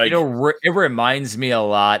amazing. Like, it reminds me a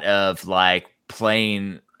lot of like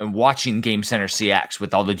playing and watching Game Center CX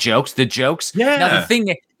with all the jokes. Yeah.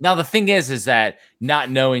 Now the thing is that not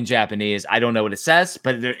knowing Japanese, I don't know what it says,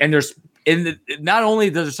 but not only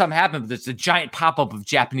does something happen, but there's a giant pop-up of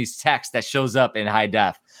Japanese text that shows up in high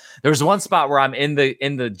def. There was one spot where I'm in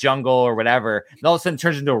the jungle or whatever, and all of a sudden it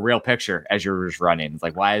turns into a real picture as you're just running. It's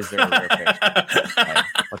like, why is there a real picture? Like,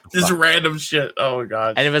 just random shit. Oh my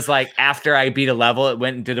god! And it was like after I beat a level, it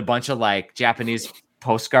went and did a bunch of like Japanese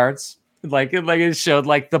postcards. Like it showed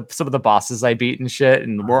like some of the bosses I beat and shit,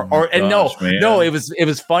 and it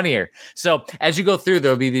was funnier. So as you go through,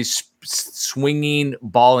 there'll be these swinging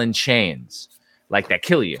ball and chains like that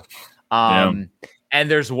kill you. And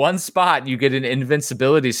there's one spot you get an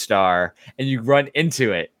invincibility star and you run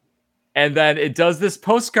into it. And then it does this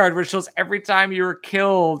postcard which shows every time you were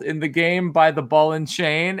killed in the game by the ball and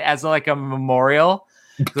chain as like a memorial.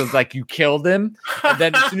 So it's like you killed him. And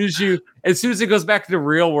then as soon as it goes back to the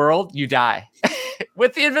real world, you die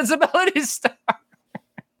with the invincibility star.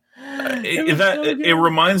 It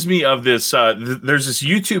reminds me of this. There's this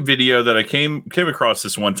YouTube video that I came across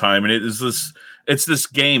this one time, and it's this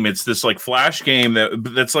game. It's this like flash game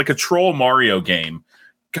that's like a troll Mario game,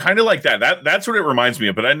 kind of like that. That's what it reminds me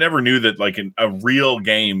of. But I never knew that like a real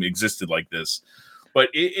game existed like this. But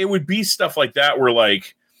it would be stuff like that where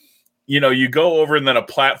like, you know, you go over and then a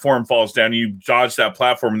platform falls down, you dodge that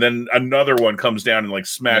platform, and then another one comes down and like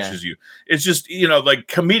smashes you. It's just, you know, like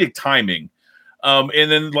comedic timing.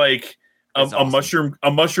 And then like a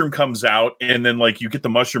mushroom comes out, and then like you get the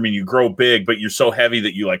mushroom and you grow big, but you're so heavy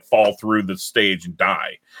that you like fall through the stage and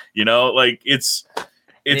die. You know, like it's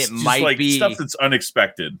just like stuff that's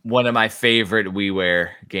unexpected. One of my favorite WiiWare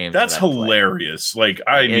games. That's hilarious. Like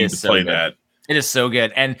I need to play that. It is so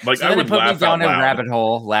good. And like so I would put me down a rabbit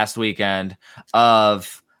hole last weekend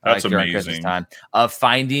of That's during amazing. Christmas time, of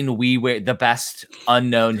finding WiiWare, the best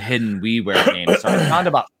unknown hidden WiiWare games. So I found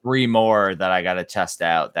about 3 more that I got to test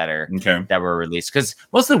out that were released, because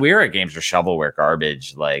most of the WiiWare games are shovelware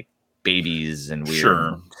garbage, like babies and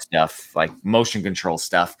weird stuff, like motion control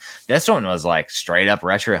stuff. This one was like straight up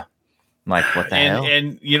retro. I'm like, what the hell?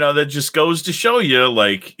 And that just goes to show you,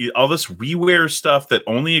 like, all this WiiWare stuff that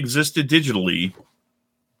only existed digitally.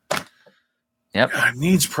 Yep. God,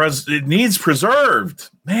 it needs preserved,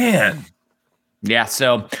 man. Yeah,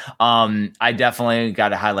 so I definitely got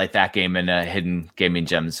to highlight that game in a Hidden Gaming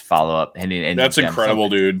Gems follow-up. That's incredible,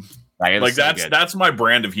 dude. Like that's my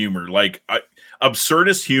brand of humor. Like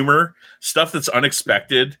absurdist humor, stuff that's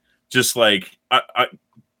unexpected. Just like I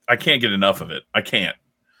can't get enough of it. I can't.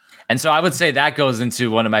 And so I would say that goes into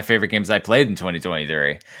one of my favorite games I played in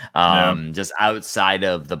 2023. Just outside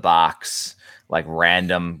of the box. Like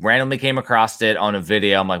randomly came across it on a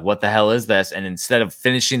video. I'm like, what the hell is this? And instead of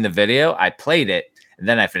finishing the video, I played it, and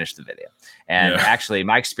then I finished the video. And actually,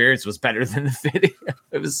 my experience was better than the video.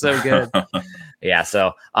 It was so good. Yeah.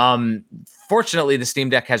 So, fortunately, the Steam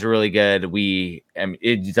Deck has a really good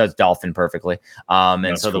it does Dolphin perfectly. And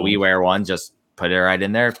that's so cool. The WiiWare one, just put it right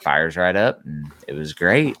in there, fires right up, and it was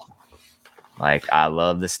great. Like, I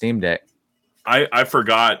love the Steam Deck. I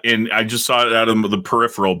forgot, and I just saw it out of the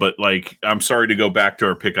peripheral, but like, I'm sorry to go back to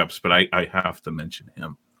our pickups, but I have to mention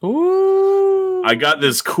him. Ooh. I got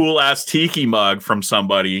this cool ass tiki mug from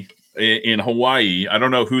somebody in Hawaii. I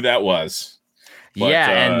don't know who that was. But,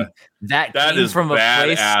 and that came is from a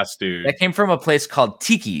badass, place, dude. That came from a place called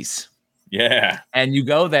Tiki's. Yeah. And you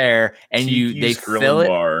go there and they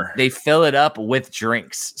fill it up with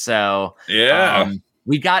drinks. So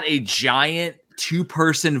we got a giant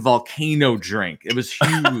 2-person volcano drink. It was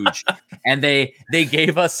huge. And they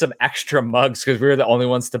gave us some extra mugs because we were the only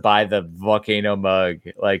ones to buy the volcano mug,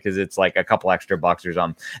 like, because it's like a couple extra bucks or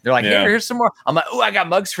something. They're like, here's some more. I'm like, oh, I got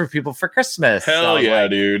mugs for people for Christmas. Hell yeah,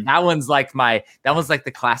 dude. That one's like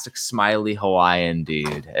the classic smiley Hawaiian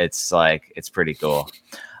dude. It's like, it's pretty cool.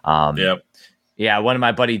 Yeah, one of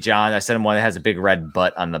my buddy John, I sent him one that has a big red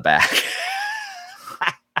butt on the back.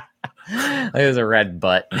 There's a red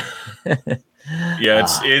butt. Yeah,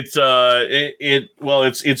 it's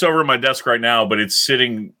over my desk right now, but it's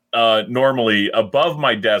sitting normally above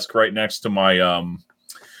my desk right next to my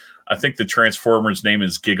I think the Transformer's name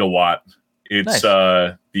is Gigawatt. It's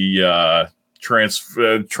nice. The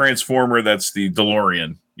Transformer that's the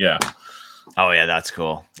DeLorean. Yeah. Oh yeah, that's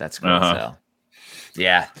cool. That's cool. So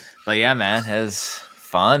yeah. But yeah, man, it was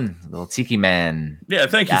fun. Little Tiki Man. Yeah,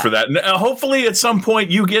 thank you for that. And, hopefully at some point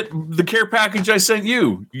you get the care package I sent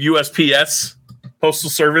you. USPS, Postal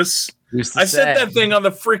Service. I sent that thing on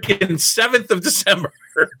the freaking 7th of December.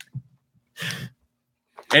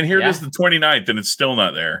 And here it is the 29th, and it's still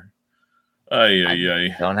not there.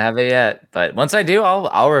 Don't have it yet. But once I do,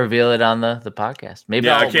 I'll reveal it on the podcast. Maybe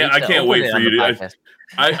I can't wait for you to.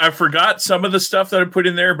 I forgot some of the stuff that I put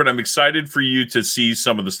in there, but I'm excited for you to see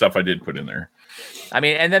some of the stuff I did put in there. I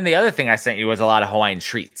mean, and then the other thing I sent you was a lot of Hawaiian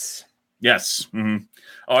treats. Yes. Mm-hmm.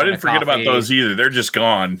 Oh, I didn't forget about those either. They're just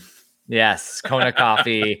gone. Yes. Kona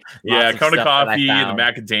coffee. Kona coffee and the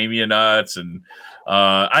macadamia nuts. And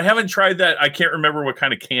I haven't tried that. I can't remember what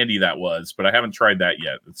kind of candy that was, but I haven't tried that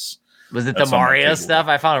yet. Was it the Mario stuff?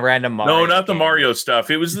 I found a random Mario. No, not the Mario stuff.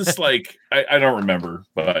 It was this like, I don't remember,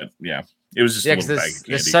 but yeah. It was just a little bag of candy.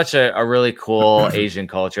 There's such a really cool Asian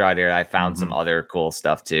culture out here. I found some other cool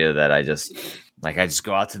stuff too that I just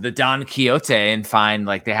go out to the Don Quixote and find,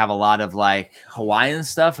 like, they have a lot of like Hawaiian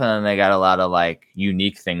stuff, and then they got a lot of like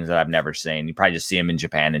unique things that I've never seen. You probably just see them in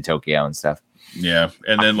Japan and Tokyo and stuff. Yeah.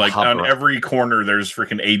 And then like on every corner there's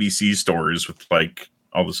freaking ABC stores with like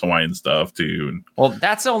all this Hawaiian stuff too. And well,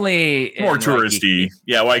 that's only more touristy. Waikiki.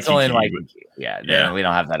 Yeah, Waikiki. Yeah, we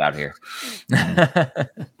don't have that out here.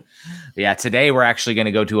 Yeah, today we're actually going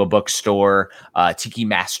to go to a bookstore,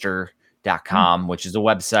 tikimaster.com, which is a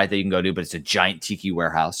website that you can go to, but it's a giant tiki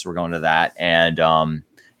warehouse. We're going to that. And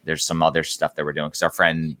there's some other stuff that we're doing because our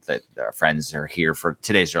friends are here for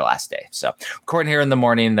today's their last day. So recording here in the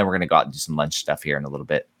morning, then we're going to go out and do some lunch stuff here in a little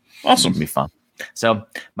bit. Awesome. It'll be fun. So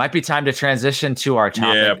might be time to transition to our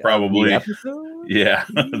topic. Yeah, probably. Yeah,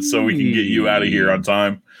 so we can get you out of here on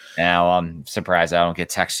time. Now I'm surprised I don't get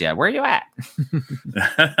text yet. Where are you at?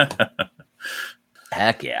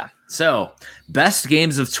 Heck yeah. So, best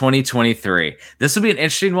games of 2023. This will be an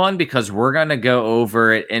interesting one because we're going to go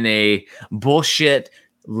over it in a bullshit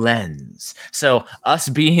lens. So, us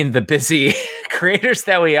being the busy creators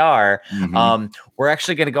that we are, we're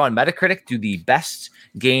actually going to go on Metacritic, do the best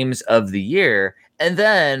games of the year, and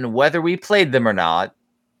then whether we played them or not,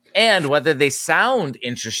 and whether they sound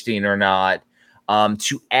interesting or not,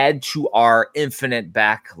 to add to our infinite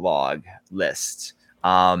backlog list.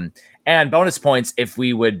 And bonus points if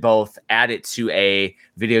we would both add it to a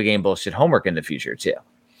video game bullshit homework in the future too.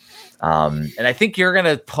 And I think you're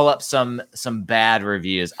gonna pull up some bad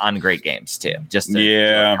reviews on great games too.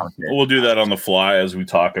 We'll do that on the fly as we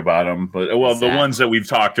talk about them. But the ones that we've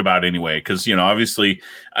talked about anyway, because obviously,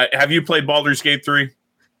 have you played Baldur's Gate 3?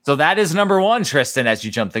 So that is number one, Tristan. As you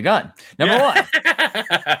jump the gun, number one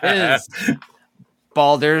is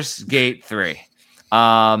Baldur's Gate 3.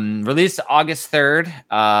 Released August 3rd,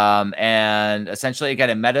 and essentially it got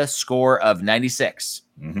a meta score of 96.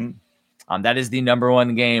 That is the number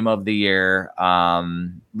one game of the year.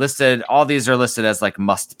 Listed, all these are listed as like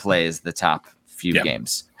must plays, the top few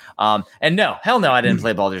games. And no, hell no, I didn't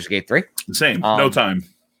play Baldur's Gate 3. Same, no time.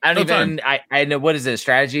 I know, what is it, a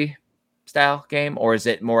strategy style game, or is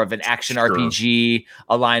it more of an action RPG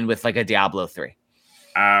aligned with like a Diablo 3?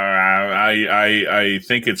 I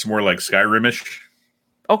think it's more like Skyrim-ish.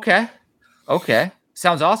 Okay.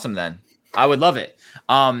 Sounds awesome then. I would love it.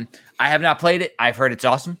 I have not played it. I've heard it's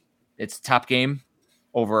awesome. It's top game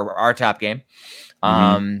over our top game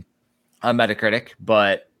on Metacritic.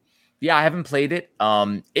 But yeah, I haven't played it.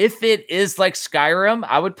 If it is like Skyrim,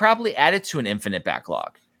 I would probably add it to an infinite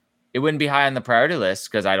backlog. It wouldn't be high on the priority list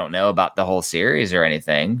because I don't know about the whole series or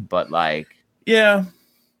anything. But like, yeah.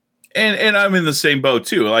 And I'm in the same boat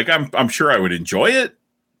too. Like I'm sure I would enjoy it,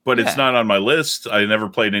 but it's not on my list. I never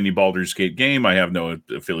played any Baldur's Gate game. I have no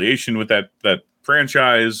affiliation with that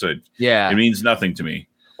franchise. It means nothing to me.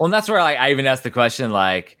 Well, and that's where I even asked the question,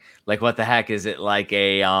 like what the heck is it, like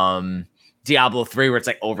a Diablo 3 where it's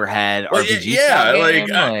like overhead RPG?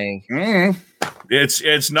 Yeah,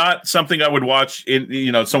 it's not something I would watch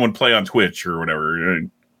in someone play on Twitch or whatever.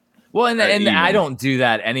 Well, and I don't do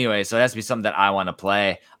that anyway, so it has to be something that I want to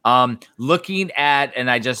play. Looking at, and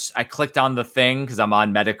I clicked on the thing because I'm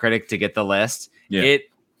on Metacritic to get the list. Yeah. It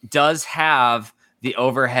does have the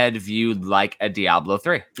overhead view like a Diablo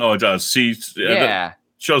 3. Oh, it does. See, yeah.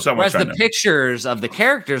 Shows how much. Whereas the pictures of the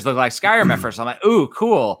characters look like Skyrim at first. I'm like, ooh,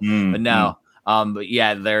 cool. But no. But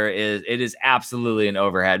yeah, it is absolutely an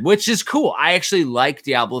overhead, which is cool. I actually like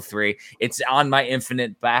Diablo 3. It's on my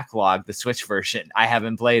infinite backlog, the Switch version. I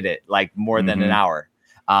haven't played it like more than an hour.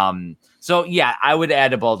 So yeah, I would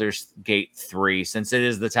add a Baldur's Gate 3 since it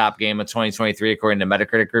is the top game of 2023 according to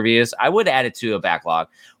Metacritic reviews. I would add it to a backlog.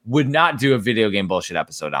 Would not do a video game bullshit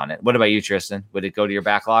episode on it. What about you, Tristan? Would it go to your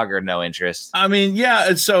backlog or no interest? I mean,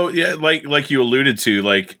 yeah. So yeah, like you alluded to,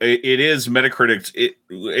 like it is Metacritic.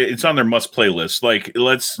 It's on their must play list. Like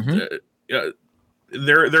there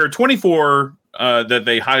are 24 that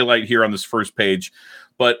they highlight here on this first page,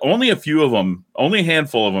 but only a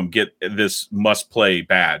handful of them get this must play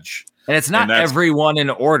badge. And it's not everyone in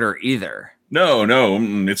order either. No,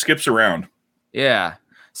 it skips around. Yeah.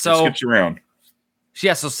 So it skips around.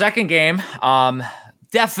 Yeah, so second game,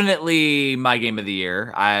 definitely my game of the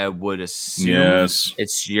year. I would assume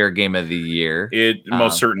it's your game of the year. It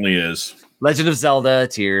most certainly is. Legend of Zelda,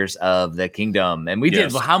 Tears of the Kingdom. And we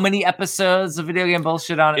did how many episodes of video game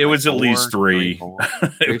bullshit on it? It was at least 3.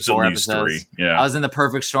 It was at least 3. Yeah. I was in the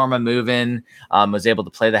perfect storm of moving. Was able to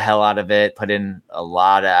play the hell out of it, put in a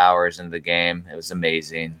lot of hours in the game. It was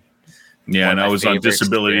amazing. Yeah, and I was on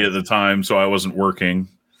disability at the time, so I wasn't working.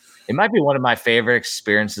 It might be one of my favorite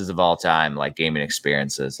experiences of all time, like gaming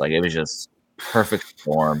experiences. Like it was just perfect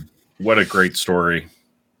form. What a great story.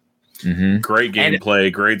 Great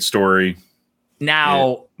gameplay, great story.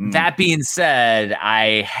 Now, that being said,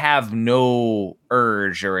 I have no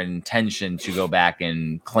urge or intention to go back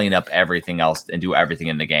and clean up everything else and do everything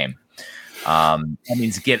in the game. That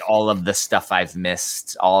means get all of the stuff I've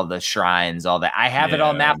missed, all the shrines, all that. I have it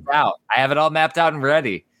all mapped out. I have it all mapped out and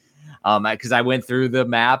ready. Because I went through the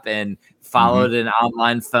map and followed an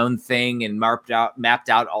online phone thing and mapped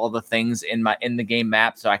out all the things in the game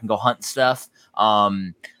map so I can go hunt stuff.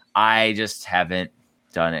 I just haven't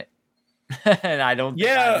done it. And I don't do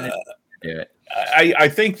it. I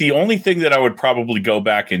think the only thing that I would probably go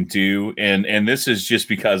back and do, and this is just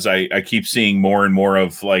because I keep seeing more and more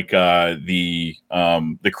of like the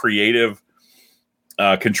creative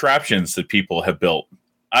contraptions that people have built.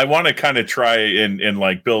 I want to kind of try and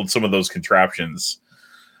like build some of those contraptions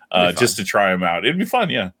just to try them out. It'd be fun,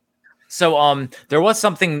 yeah. So there was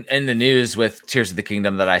something in the news with Tears of the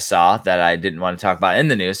Kingdom that I saw that I didn't want to talk about in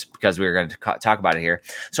the news because we were going to talk about it here.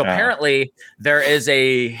 So apparently there is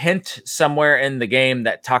a hint somewhere in the game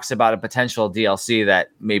that talks about a potential DLC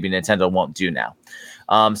that maybe Nintendo won't do now.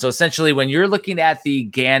 So essentially when you're looking at the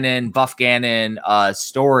Buff Ganon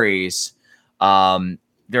stories,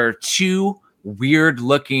 there are 2 weird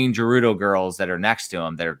looking Gerudo girls that are next to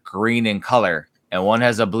him that are green in color and one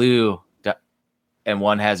has a blue and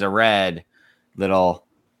one has a red little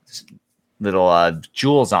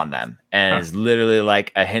jewels on them, and it's literally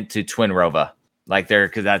like a hint to Twin Rova, like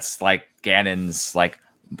because that's like Ganon's like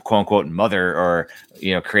quote unquote mother or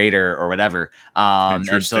creator or whatever.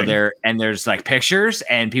 And so there's like pictures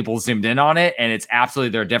and people zoomed in on it, and it's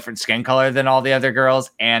absolutely they're a different skin color than all the other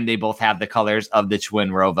girls, and they both have the colors of the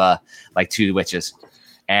Twin Rova, like two witches.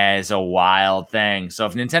 And it's a wild thing. So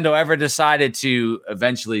if Nintendo ever decided to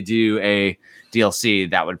eventually do a DLC,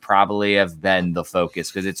 that would probably have been the focus,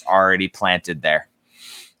 because it's already planted there.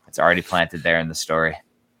 It's already planted there in the story.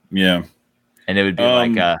 Yeah. And it would be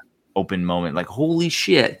like a open moment, like, holy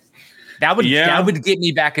shit. That would get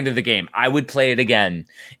me back into the game. I would play it again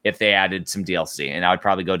if they added some DLC, and I would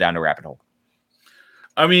probably go down a rabbit hole.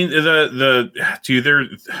 I mean, that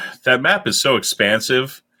map is so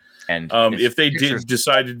expansive. And if they did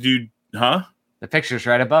decide to do, the picture's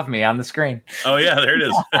right above me on the screen. Oh yeah, there it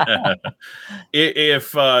is.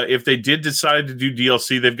 If they did decide to do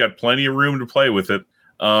DLC, they've got plenty of room to play with it.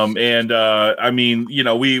 I mean,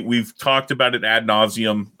 we've talked about it ad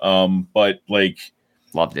nauseum, but like,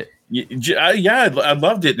 loved it. I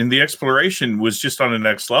loved it, and the exploration was just on the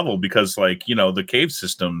next level because, like, the cave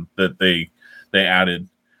system that they added.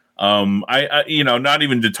 I not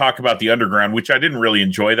even to talk about the underground, which I didn't really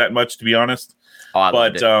enjoy that much, to be honest.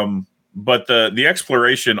 But the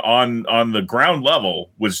exploration on the ground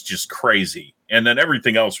level was just crazy, and then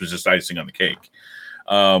everything else was just icing on the cake.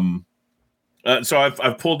 So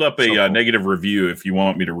I've pulled up a negative review if you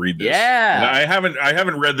want me to read this. Yeah, and I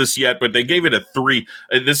haven't read this yet, but they gave it a 3.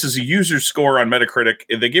 This is a user score on Metacritic.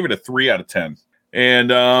 They gave it a 3 out of 10. And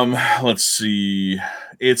let's see.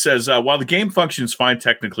 It says, while the game functions fine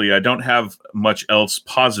technically, I don't have much else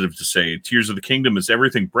positive to say. Tears of the Kingdom is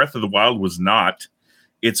everything Breath of the Wild was not.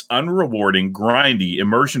 It's unrewarding, grindy,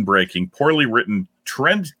 immersion-breaking, poorly written,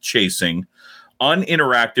 trend-chasing,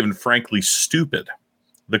 uninteractive, and frankly stupid.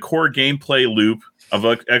 The core gameplay loop of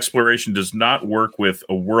exploration does not work with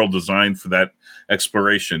a world designed for that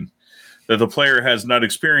exploration that the player has not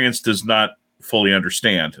experienced, does not fully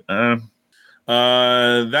understand.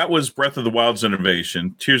 That was Breath of the Wild's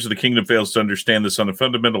innovation. Tears of the Kingdom fails to understand this on a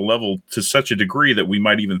fundamental level to such a degree that we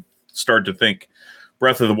might even start to think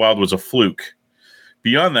Breath of the Wild was a fluke.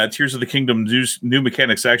 Beyond that, Tears of the Kingdom's new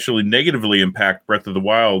mechanics actually negatively impact Breath of the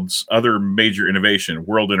Wild's other major innovation,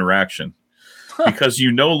 world interaction. Because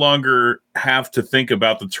you no longer have to think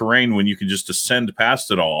about the terrain when you can just ascend past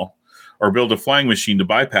it all or build a flying machine to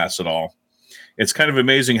bypass it all. It's kind of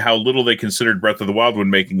amazing how little they considered Breath of the Wild when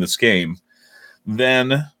making this game.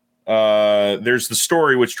 Then there's the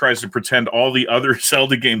story, which tries to pretend all the other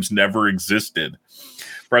Zelda games never existed.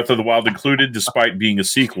 Breath of the Wild included, despite being a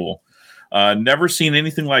sequel. Never seen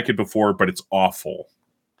anything like it before, but it's awful.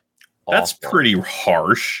 That's pretty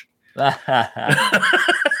harsh.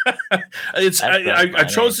 I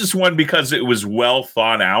chose this one because it was well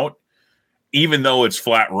thought out, even though it's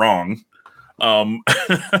flat wrong. I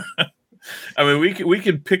mean, we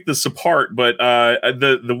can pick this apart, but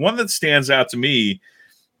the one that stands out to me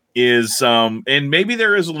is, and maybe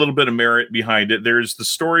there is a little bit of merit behind it. There's the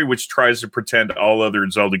story which tries to pretend all other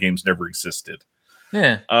Zelda games never existed.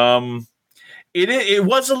 Yeah. It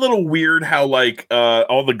was a little weird how like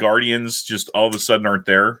all the Guardians just all of a sudden aren't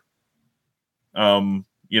there.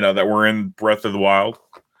 That were in Breath of the Wild.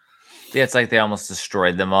 Yeah, it's like they almost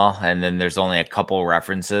destroyed them all, and then there's only a couple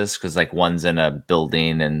references because like one's in a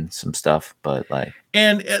building and some stuff, but like,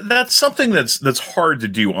 and that's something that's hard to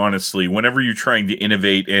do, honestly, whenever you're trying to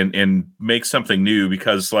innovate and make something new,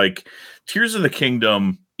 because like Tears of the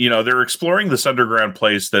Kingdom, they're exploring this underground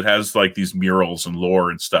place that has like these murals and lore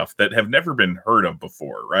and stuff that have never been heard of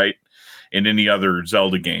before, right? In any other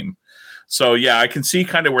Zelda game. So yeah, I can see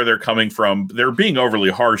kind of where they're coming from. They're being overly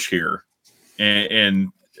harsh here, and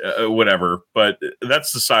whatever. But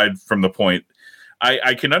that's aside from the point.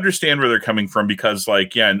 I can understand where they're coming from because,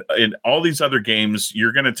 like, yeah, in all these other games,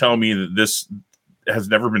 you're going to tell me that this has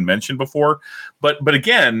never been mentioned before. But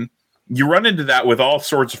again, you run into that with all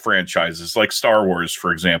sorts of franchises, like Star Wars,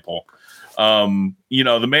 for example. The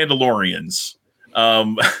Mandalorians.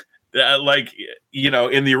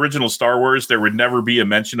 In the original Star Wars, there would never be a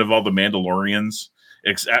mention of all the Mandalorians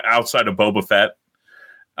outside of Boba Fett.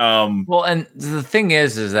 Well, and the thing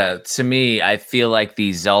is that to me, I feel like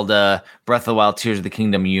the Zelda Breath of the Wild Tears of the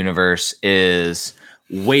Kingdom universe is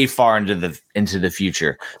way far into the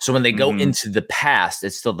future. So when they go into the past,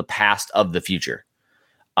 it's still the past of the future.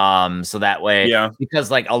 So that way, yeah, because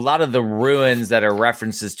like a lot of the ruins that are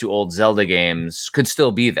references to old Zelda games could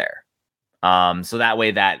still be there. So that way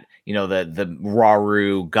that the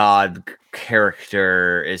Rauru god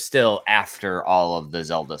character is still after all of the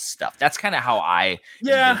Zelda stuff. That's kind of how I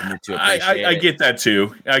I get that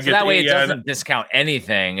too. That way it doesn't discount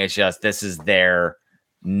anything. It's just this is their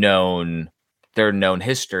known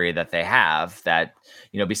history that they have, that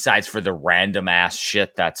besides for the random ass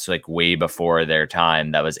shit that's like way before their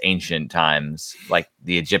time, that was ancient times, like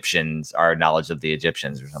the Egyptians, our knowledge of the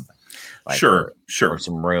Egyptians or something. Like, sure. Or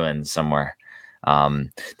some ruins somewhere.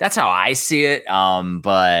 That's how I see it.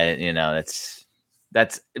 But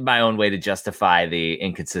that's my own way to justify the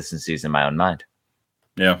inconsistencies in my own mind.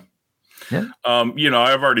 Yeah.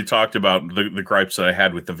 I've already talked about the gripes that I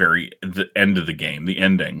had with the end of the game, the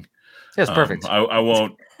ending. It's perfect. I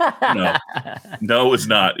won't. No, it was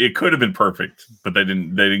not. It could have been perfect, but they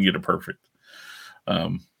didn't get it perfect.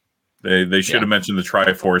 They should have mentioned the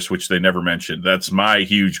Triforce, which they never mentioned. That's my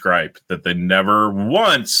huge gripe, that they never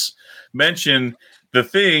once mention the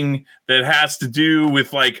thing that has to do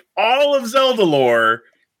with like all of Zelda lore.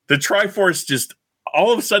 The Triforce just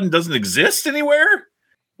all of a sudden doesn't exist anywhere.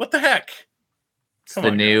 What the heck? Come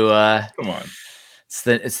on.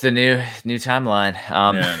 It's the new timeline.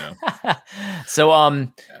 Yeah, I know. So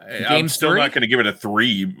I'm still not going to give it a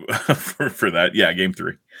 3 for that. Yeah, game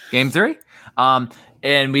 3. Game 3.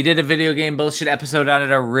 And we did a video game bullshit episode on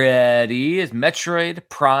it already. It's Metroid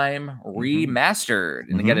Prime Remastered,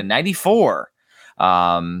 and they got a 94.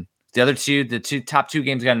 The other top two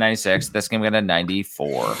games got a 96. This game got a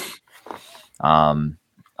 94. On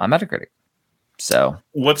Metacritic. So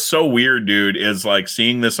what's so weird, dude, is like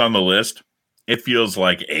seeing this on the list. It feels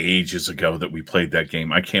like ages ago that we played that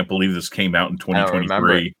game. I can't believe this came out in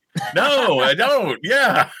 2023. No, I don't.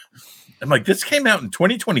 Yeah. I'm like, this came out in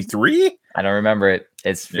 2023? I don't remember it.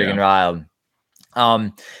 It's freaking wild.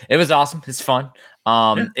 It was awesome. It's fun.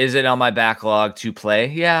 Is it on my backlog to play?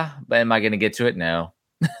 Yeah. But am I going to get to it? No.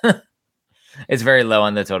 It's very low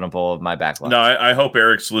on the totem pole of my backlog. No, I hope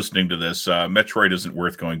Eric's listening to this. Metroid isn't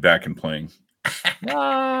worth going back and playing.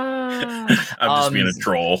 I'm just being a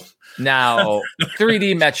troll. Now,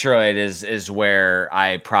 3D Metroid is where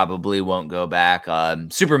I probably won't go back.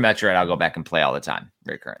 Super Metroid, I'll go back and play all the time.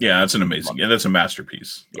 Very current. Yeah, that's an amazing. Yeah, that's a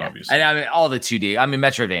masterpiece. Obviously, and I mean all the 2D. I mean,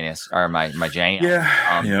 Metroidvanias are my jam.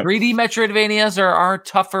 Yeah, 3D Metroidvanias are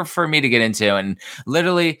tougher for me to get into, and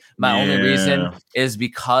literally my only reason is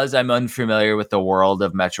because I'm unfamiliar with the world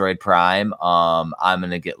of Metroid Prime. I'm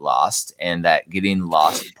gonna get lost, and that getting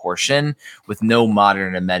lost portion with no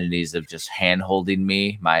modern amenities of just hand holding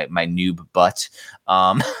me, my noob butt,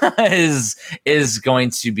 is going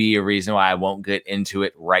to be a reason why I won't get into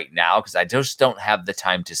it right now, because I just don't have the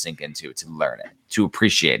time to sink into it, to learn it, to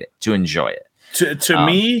appreciate it, to enjoy it. To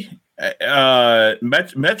me,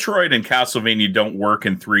 Metroid and Castlevania don't work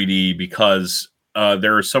in 3D because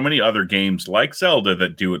there are so many other games like Zelda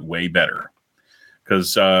that do it way better.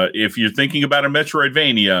 Because if you're thinking about a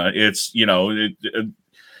Metroidvania, it's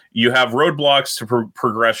you have roadblocks to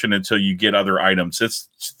progression until you get other items. It's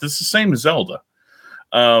the same as Zelda.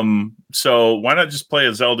 So why not just play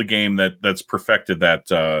a Zelda game that's perfected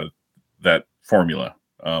that formula?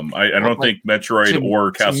 I don't think Metroid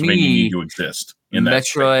or Castlevania need to exist in that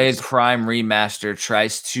Metroid space. Prime Remaster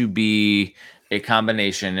tries to be a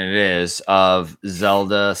combination, and it is, of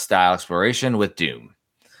Zelda style exploration with Doom.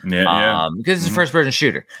 Because it's a first person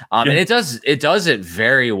shooter. And it does it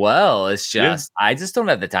very well. It's just I just don't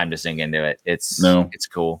have the time to sink into it. It's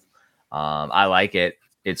cool. I like it.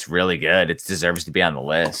 It's really good. It deserves to be on the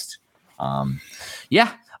list.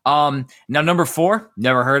 Now number 4,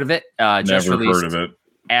 never heard of it. Never heard of it.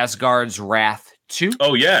 Asgard's Wrath 2.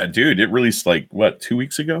 Oh yeah, dude! It released like 2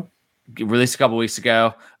 weeks ago. Released a couple weeks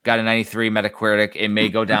ago. Got a 93 Metacritic. It may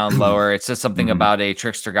go down lower. It says something about a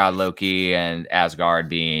trickster god Loki and Asgard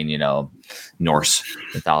being, Norse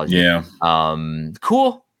mythology. Yeah.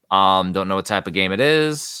 Cool. Don't know what type of game it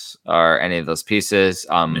is or any of those pieces.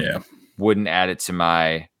 Wouldn't add it to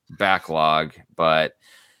my backlog, but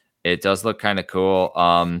it does look kind of cool.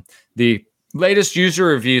 The latest user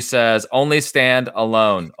review says only stand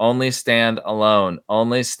alone. Only stand alone.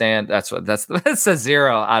 Only stand. That's a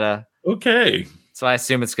 0 out of. Okay. So I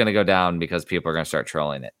assume it's going to go down because people are going to start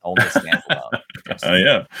trolling it. Only stand alone.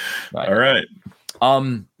 Yeah. Right. All right.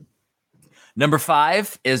 Number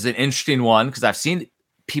 5 is an interesting one because I've seen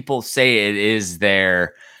people say it is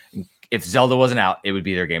their. If Zelda wasn't out, it would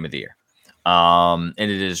be their game of the year. And it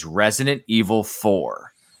is Resident Evil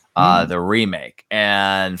 4. The remake.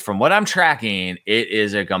 And from what I'm tracking, it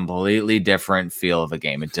is a completely different feel of a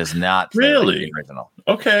game. It does not feel like the original.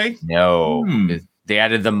 Okay. No. They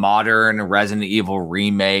added the modern Resident Evil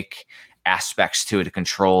remake, aspects to it. It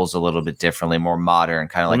controls a little bit differently, more modern,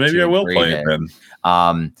 kind of like maybe I will play it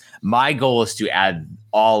then. My goal is to add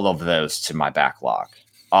all of those to my backlog,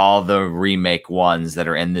 all the remake ones that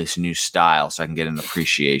are in this new style, so I can get an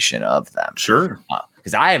appreciation of them. Sure.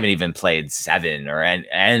 Because I haven't even played 7 or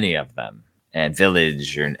any of them, and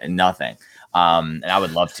Village or nothing. And I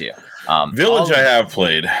would love to. Village I have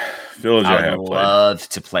played. I would love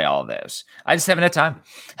to play all of those. I just haven't had time.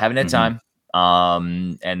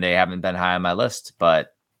 And they haven't been high on my list.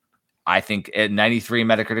 But I think at 93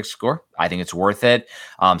 Metacritic score, I think it's worth it.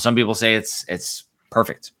 Some people say it's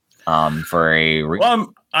perfect for a.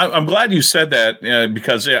 Well, I'm glad you said that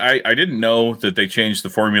because I didn't know that they changed the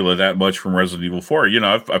formula that much from Resident Evil 4. You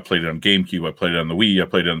know, I played it on GameCube, I played it on the Wii, I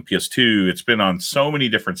played it on the PS2. It's been on so many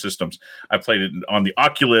different systems. I played it on the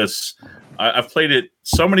Oculus. I've played it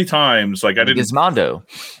so many times. Like I didn't. Gizmondo.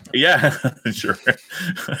 Yeah, sure.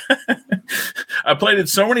 I played it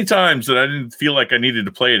so many times that I didn't feel like I needed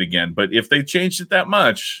to play it again. But if they changed it that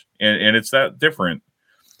much and it's that different,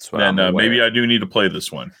 then maybe I do need to play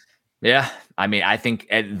this one. Yeah, I mean, I think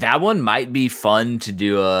that one might be fun to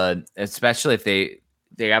do, especially if they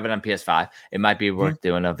have it on PS5. It might be worth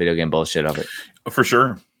doing a video game bullshit of it. For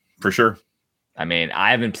sure. I mean, I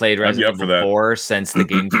haven't played Resident Evil 4 since the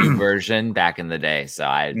GameCube version back in the day, so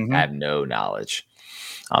I have no knowledge.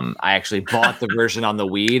 I actually bought the version on the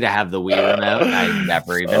Wii to have the Wii remote, and I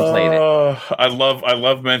never even played it. I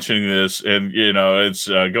love mentioning this, and you know, it's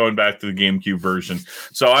going back to the GameCube version.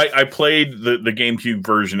 So I played the GameCube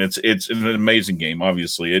version. It's an amazing game.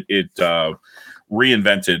 Obviously, it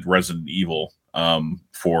reinvented Resident Evil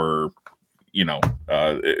for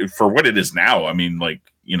what it is now. I mean, like,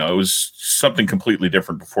 you know, it was something completely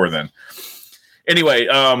different before then. Anyway,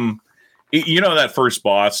 you know, that first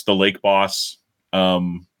boss, the lake boss.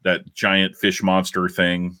 That giant fish monster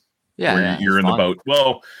thing. Yeah, you're in the boat.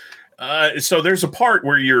 Well, so there's a part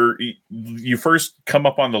where you first come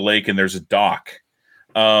up on the lake and there's a dock.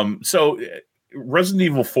 So Resident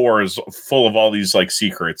Evil 4 is full of all these like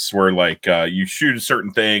secrets where like you shoot a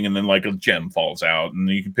certain thing and then like a gem falls out and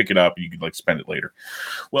you can pick it up and you can like spend it later.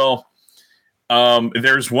 Well,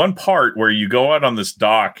 there's one part where you go out on this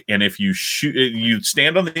dock and if you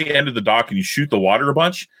stand on the end of the dock and you shoot the water a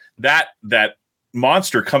bunch, that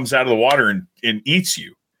monster comes out of the water and eats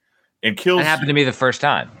you and kills you. It happened to me the first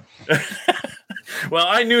time. Well,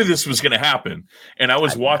 I knew this was going to happen, and I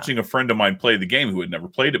was watching a friend of mine play the game who had never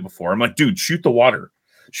played it before. I'm like, dude, shoot the water,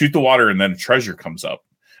 and then a treasure comes up.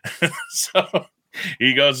 So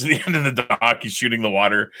he goes to the end of the dock, he's shooting the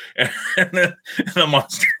water, and then the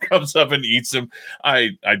monster comes up and eats him.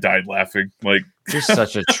 I died laughing. Like, you're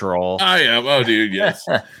such a troll. I am. Oh, dude, yes.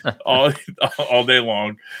 all day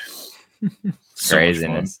long. So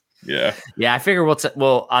craziness. Yeah. I figure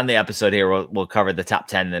we'll on the episode here we'll cover the top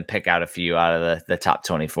 10 and then pick out a few out of the top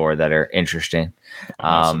 24 that are interesting.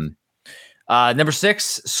 Awesome. Number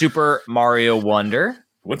 6, Super Mario Wonder.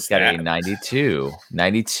 What's got that? A 92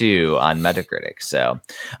 on Metacritic. So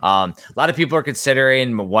a lot of people are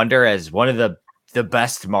considering Wonder as one of the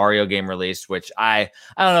best Mario game released, which I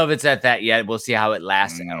don't know if it's at that yet. We'll see how it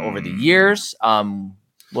lasts over the years.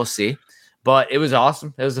 We'll see. But it was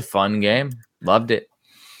awesome. It was a fun game. Loved it.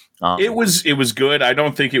 It was good. I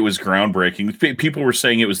don't think it was groundbreaking. People were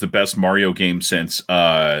saying it was the best Mario game since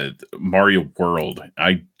Mario World.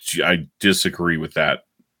 I disagree with that.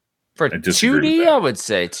 For 2D, I would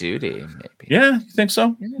say 2D, maybe. Yeah, you think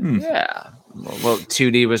so? Yeah. Well,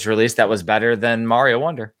 2D was released. That was better than Mario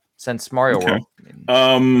Wonder since Mario World.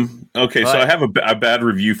 Okay, so I have a bad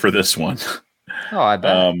review for this one. Oh, I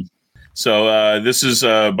bet. So this is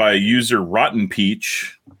by user Rotten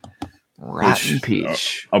Peach.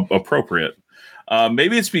 Appropriate.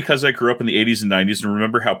 Maybe it's because I grew up in the 80s and 90s and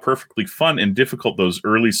remember how perfectly fun and difficult those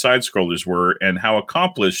early side-scrollers were and how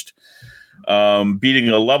accomplished beating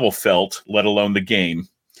a level felt, let alone the game.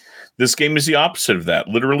 This game is the opposite of that.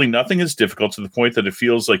 Literally nothing is difficult to the point that it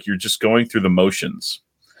feels like you're just going through the motions.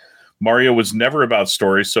 Mario was never about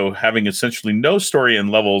story, so having essentially no story in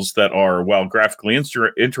levels that are, while graphically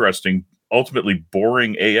interesting, ultimately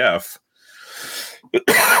boring AF,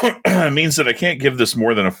 means that I can't give this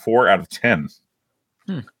more than a 4 out of 10.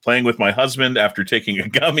 Playing with my husband after taking a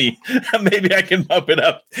gummy, maybe I can bump it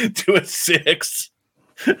up to a 6.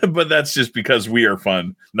 But that's just because we are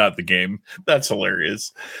fun, not the game. That's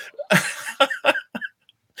hilarious.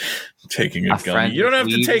 Taking a gummy. You don't have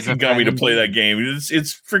to take a gummy to play that game. It's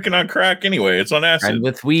freaking on crack anyway. It's on acid. Friend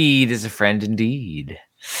with weed is a friend indeed.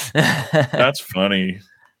 That's funny.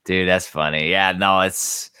 Dude, that's funny. Yeah, no,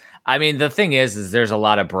 I mean, the thing is there's a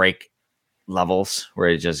lot of break levels where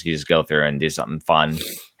you just go through and do something fun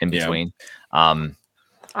in between. I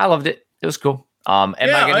loved it. It was cool. Am I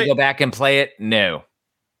going to go back and play it? No.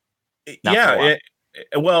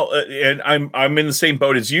 And I'm in the same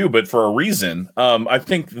boat as you, but for a reason. I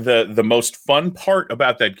think the most fun part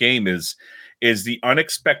about that game is the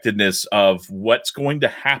unexpectedness of what's going to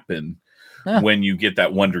happen when you get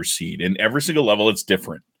that wonder seed. And every single level, it's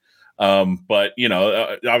different. But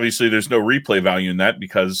obviously, there's no replay value in that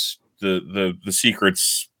because the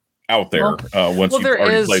secret's out there. Once there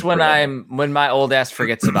is when my old ass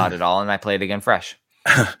forgets about it all and I play it again fresh.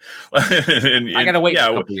 I gotta wait a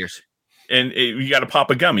couple years. And you got to pop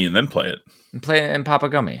a gummy and then play it. And pop a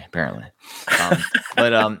gummy, apparently.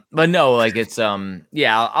 But no, like it's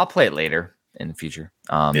I'll play it later in the future.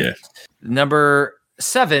 Number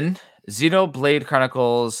 7, Xenoblade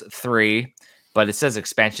Chronicles 3, but it says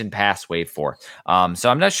expansion pass wave 4. So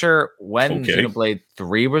I'm not sure when Xenoblade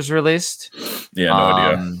 3 was released. Yeah, no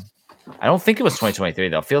idea. I don't think it was 2023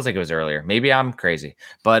 though. It feels like it was earlier. Maybe I'm crazy.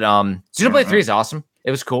 But Xenoblade 3 is awesome. It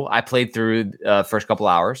was cool. I played through first couple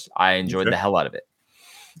hours. I enjoyed the hell out of it.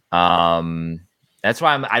 That's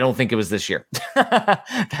why I don't think it was this year. I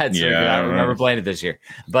don't remember playing it this year.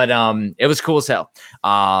 But it was cool as hell.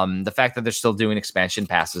 The fact that they're still doing expansion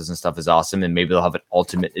passes and stuff is awesome, and maybe they'll have an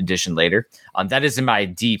ultimate edition later. That is in my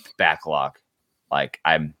deep backlog. Like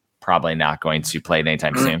I'm probably not going to play it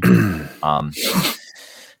anytime soon.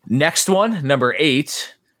 Next one, number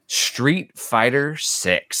 8, Street Fighter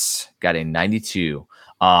 6 got a 92.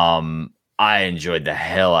 I enjoyed the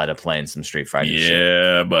hell out of playing some Street Fighter.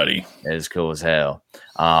 Yeah, buddy. It was cool as hell.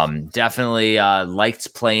 Definitely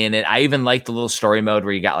liked playing it. I even liked the little story mode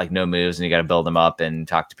where you got like no moves and you got to build them up and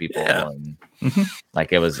talk to people. Yeah. And,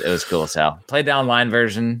 like it was cool as hell. Played the online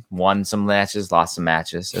version, won some matches, lost some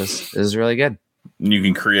matches. It was really good. You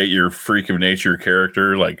can create your freak of nature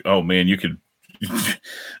character. Like, oh man, you could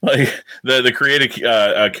like the create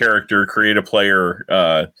a character, create a player.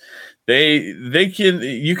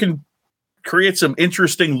 You can create some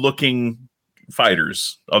interesting looking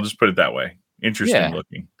fighters. I'll just put it that way. Interesting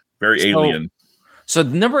looking, very alien. So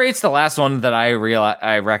number 8's the last one that I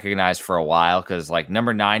recognized for a while because like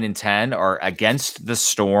number 9 and 10 are Against the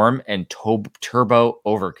Storm and Turbo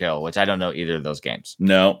Overkill, which I don't know either of those games.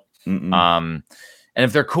 No. And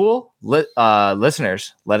if they're cool,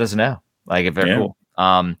 listeners, let us know. Like if they're cool.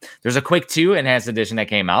 There's a Quake 2 Enhanced Edition that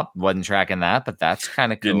came out. Wasn't tracking that, but that's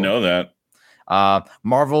kind of cool. Didn't know that.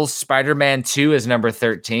 Marvel's Spider-Man 2 is number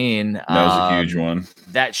 13. That was a huge one.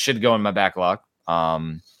 That should go in my backlog.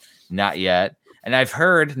 Not yet. And I've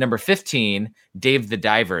heard number 15, Dave the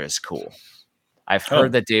Diver is cool. I've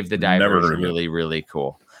heard that Dave the Diver is really, really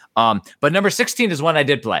cool. But number 16 is one I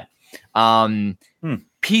did play.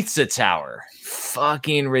 Pizza Tower.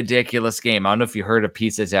 Fucking ridiculous game. I don't know if you heard of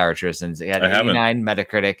Pizza Tower, Tristan. It had 89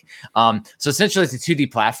 Metacritic. So essentially it's a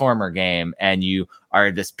 2D platformer game, and you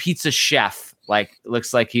are this pizza chef. Like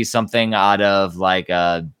looks like he's something out of like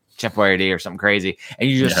Chef Boyardee or something crazy, and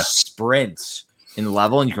you just sprint in the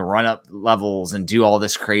level, and you can run up levels and do all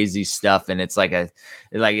this crazy stuff. And it's like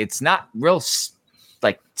it's not real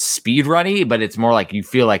like speed runny, but it's more like you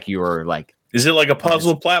feel like you were like. Is it like a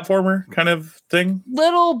puzzle platformer kind of thing?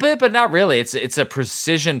 Little bit, but not really. It's a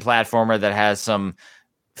precision platformer that has some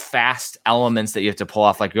fast elements that you have to pull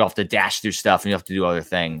off. Like you have to dash through stuff and you have to do other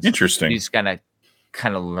things. Interesting. You just kind of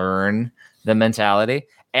learn the mentality.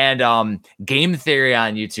 And Game Theory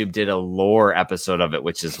on YouTube did a lore episode of it,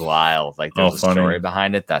 which is wild. Like there's a story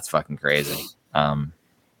behind it. That's fucking crazy. But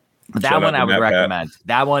that one I would recommend.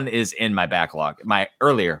 That one is in my backlog, my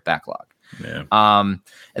earlier backlog. Yeah.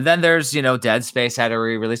 And then there's, Dead Space had a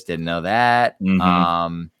re-release. Didn't know that.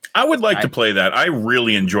 I would like to play that. I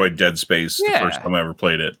really enjoyed Dead Space the first time I ever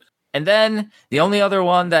played it. And then the only other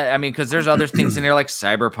one because there's other things in there like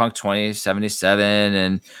Cyberpunk 2077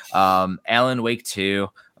 and Alan Wake 2.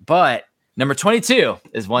 But number 22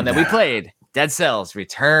 is one that we played. Dead Cells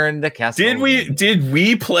Return to Castlevania. Did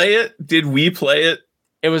we play it?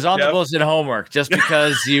 It was on the bullshit homework just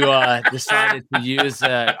because you decided to use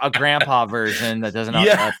a grandpa version that doesn't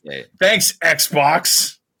update. Thanks,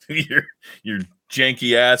 Xbox. your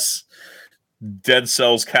janky ass Dead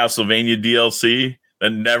Cells Castlevania DLC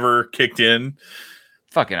that never kicked in.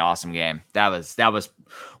 Fucking awesome game. That was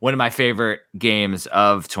one of my favorite games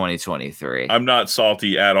of 2023. I'm not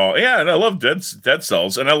salty at all. Yeah, and I love Dead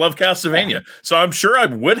Cells and I love Castlevania. So I'm sure I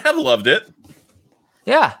would have loved it.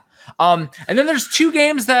 Yeah. And then there's 2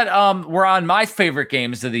 games that were on my favorite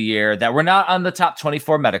games of the year that were not on the top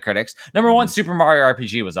 24 Metacritics. Number 1, Super Mario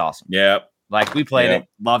RPG was awesome. Yeah. Like we played it,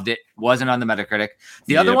 loved it, wasn't on the Metacritic.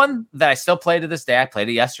 The other one that I still play to this day, I played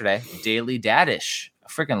it yesterday, Daily Dadish. I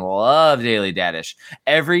freaking love Daily Dadish.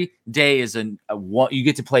 Every day is you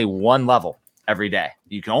get to play one level every day.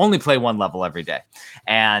 You can only play one level every day.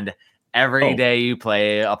 And every day you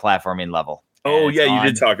play a platforming level. Oh, yeah, you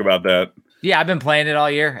did talk about that. Yeah, I've been playing it all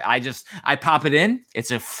year. I pop it in. It's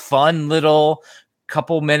a fun little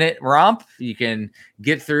couple-minute romp. You can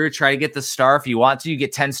get through, try to get the star if you want to. You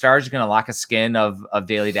get 10 stars, you're going to lock a skin of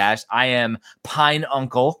Daily Dash. I am Pine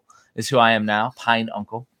Uncle is who I am now. Pine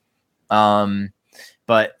Uncle. And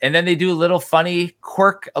then they do a little funny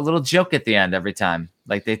quirk, a little joke at the end every time.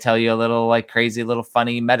 Like they tell you a little like crazy little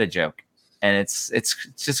funny meta joke. And it's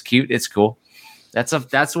just cute. It's cool.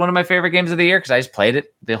 That's one of my favorite games of the year because I just played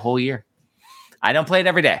it the whole year. I don't play it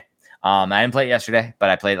every day. I didn't play it yesterday, but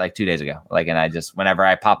I played it like 2 days ago. And I just, whenever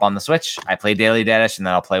I pop on the Switch, I play Daily Dash and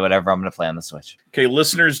then I'll play whatever I'm going to play on the Switch. Okay,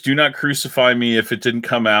 listeners, do not crucify me if it didn't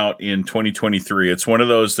come out in 2023. It's one of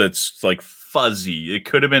those that's like fuzzy. It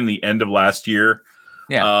could have been the end of last year.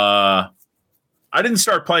 Yeah. I didn't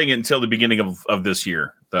start playing it until the beginning of this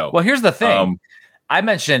year, though. Well, here's the thing. I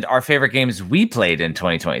mentioned our favorite games we played in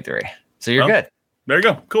 2023. So you're good. There you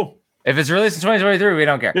go. Cool. If it's released in 2023, we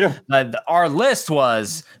don't care. Yeah. Our list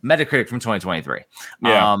was Metacritic from 2023.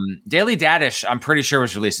 Yeah. Daily Dadish, I'm pretty sure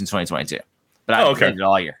was released in 2022. But I played it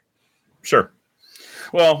all year. Sure.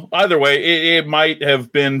 Well, either way, it might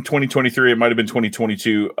have been 2023. It might have been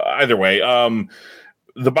 2022. Either way,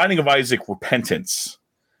 The Binding of Isaac Repentance.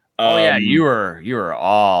 You were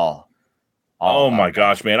all oh my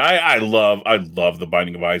gosh, man. I love The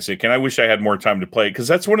Binding of Isaac, and I wish I had more time to play it because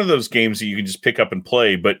that's one of those games that you can just pick up and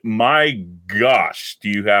play. But my gosh, do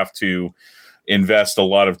you have to invest a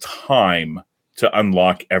lot of time to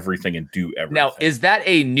unlock everything and do everything. Now, is that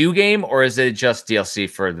a new game or is it just DLC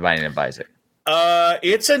for The Binding of Isaac?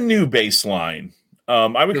 It's a new baseline.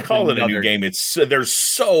 I would call it a new game. There's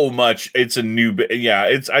so much. It's a new.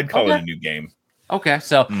 I'd call it a new game. Okay,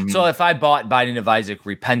 so if I bought Binding of Isaac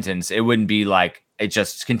Repentance, it wouldn't be like it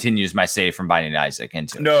just continues my save from Binding of Isaac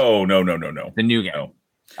into it. No. The new game. No.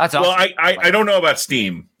 That's awesome. Well, I don't know about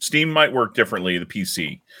Steam. Steam might work differently, the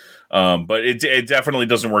PC, but it definitely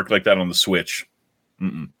doesn't work like that on the Switch.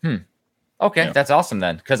 Okay, that's awesome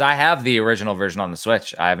then, because I have the original version on the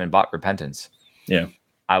Switch. I haven't bought Repentance. Yeah,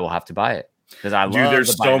 I will have to buy it. Because I love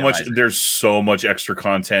there's so much extra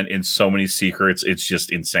content and so many secrets. It's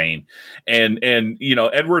just insane. And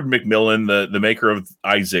Edward McMillan, the maker of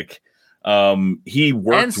Isaac, he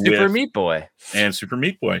worked and Super Meat Boy.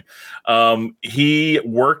 He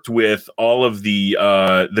worked with all of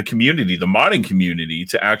the community, the modding community,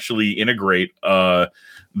 to actually integrate the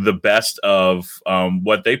best of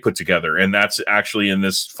what they put together. And that's actually in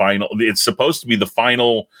this final. It's supposed to be the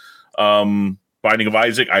final. Binding of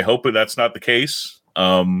Isaac. I hope that's not the case,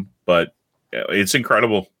 but it's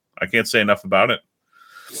incredible. I can't say enough about it.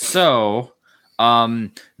 So,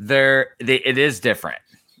 it is different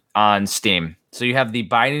on Steam. So you have the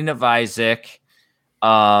Binding of Isaac,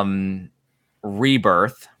 Rebirth,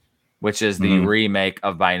 which is the remake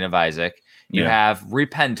of Binding of Isaac. You have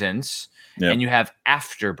Repentance, and you have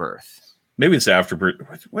Afterbirth. Maybe it's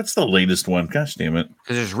Afterbirth. What's the latest one? Gosh damn it.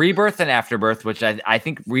 Because there's Rebirth and Afterbirth, which I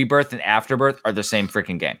think Rebirth and Afterbirth are the same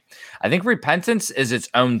freaking game. I think Repentance is its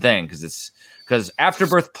own thing because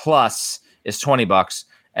Afterbirth Plus is $20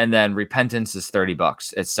 and then Repentance is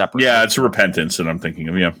 $30. It's separate. Yeah, it's Repentance that I'm thinking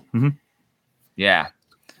of. Yeah. Mm-hmm. Yeah.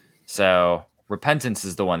 So Repentance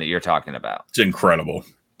is the one that you're talking about. It's incredible.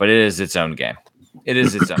 But it is its own game.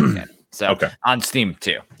 So on Steam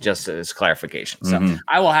too, just as clarification. So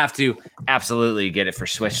I will have to absolutely get it for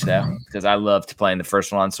Switch though, because I loved playing the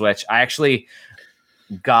first one on Switch. I actually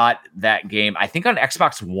got that game, I think on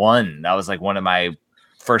Xbox One. That was like one of my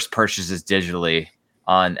first purchases digitally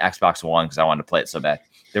on Xbox One because I wanted to play it so bad.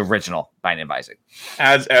 The original Binding of Isaac.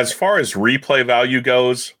 As far as replay value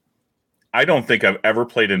goes, I don't think I've ever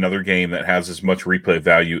played another game that has as much replay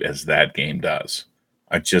value as that game does.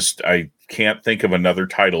 I can't think of another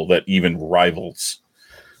title that even rivals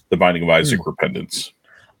The Binding of Isaac Repentance.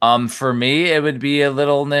 For me, it would be a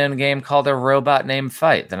little known game called A Robot Named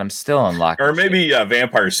Fight that I'm still unlocking. Or maybe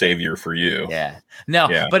Vampire Savior for you. Yeah. No,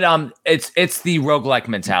 but it's the roguelike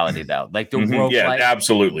mentality though. Like the roguelikes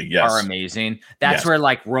absolutely, yes, are amazing. That's where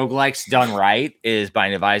like roguelikes done right is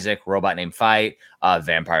Binding of Isaac, Robot Named Fight,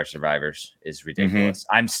 Vampire Survivors is ridiculous.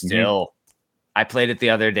 I'm still I played it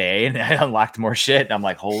the other day and I unlocked more shit. And I'm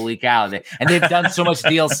like, holy cow. And they've done so much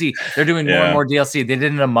DLC. They're doing more and more DLC. They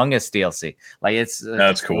did an Among Us DLC. Like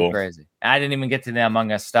that's cool. Crazy. And I didn't even get to the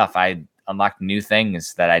Among Us stuff. I unlocked new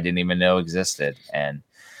things that I didn't even know existed. And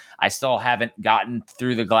I still haven't gotten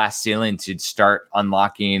through the glass ceiling to start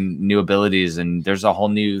unlocking new abilities. And there's a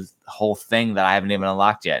whole thing that I haven't even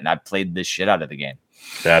unlocked yet. And I played this shit out of the game.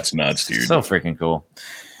 That's nuts, dude. So freaking cool.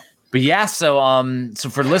 But yeah, so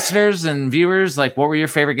for listeners and viewers, like, what were your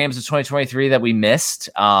favorite games of 2023 that we missed?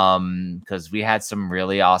 Because we had some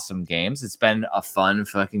really awesome games. It's been a fun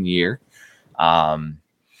fucking year. And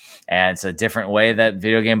it's a different way that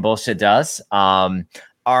video game bullshit does.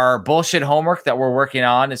 Our bullshit homework that we're working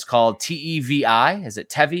on is called TEVI. Is it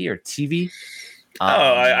TEVI or TV?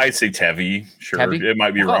 I say Tevi. Sure, Tevi? It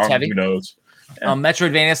might be wrong. Who knows? Yeah.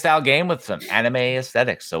 Metroidvania style game with some anime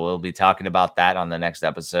aesthetics. So we'll be talking about that on the next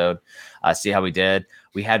episode. See how we did.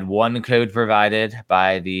 We had one code provided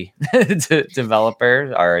by the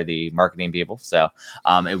developers or the marketing people. So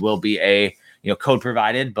it will be a code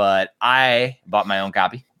provided, but I bought my own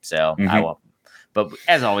copy. So I will. But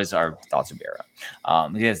as always, our thoughts would be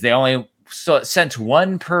around. Because they only sent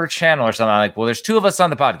one per channel or something. I'm like, well, there's two of us on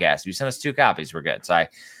the podcast. If you send us 2 copies, we're good. So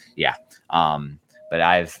but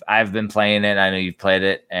I've been playing it. I know you've played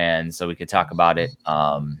it, and so we could talk about it.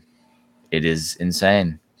 It is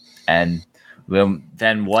insane. And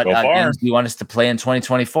then what games do you want us to play in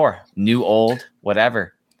 2024? New, old,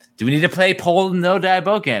 whatever. Do we need to play Pole No Die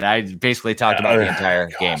Boken? I basically talked about the entire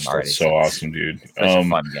game already. That's so awesome, dude. Such a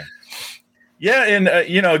fun game. Yeah,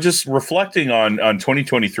 and just reflecting on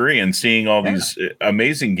 2023 and seeing all these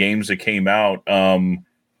amazing games that came out.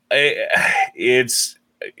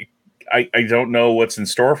 I don't know what's in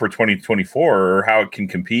store for 2024 or how it can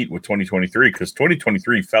compete with 2023, because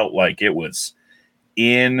 2023 felt like it was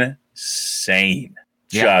insane.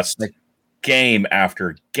 Just game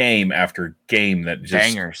after game after game that just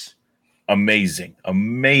bangers. Amazing.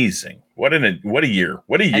 What a year.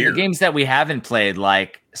 What a year. And the games that we haven't played,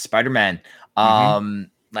 like Spider-Man,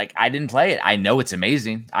 like, I didn't play it. I know it's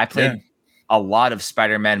amazing. I played a lot of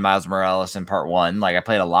Spider-Man Miles Morales in part 1. Like, I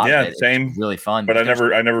played a lot of it. Same. It's really fun. But I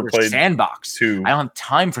never played Sandbox 2. I don't have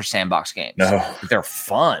time for sandbox games. No. But they're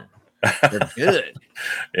fun. They're good.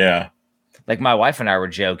 Yeah. Like, my wife and I were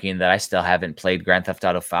joking that I still haven't played Grand Theft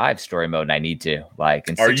Auto 5 story mode, and I need to.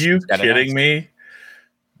 Like, are you kidding me?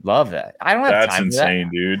 Love that. I don't have time. That's insane,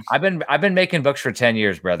 dude. I've been making books for 10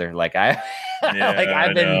 years, brother. Like,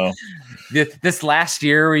 I've been this last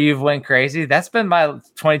year where you've went crazy. That's been my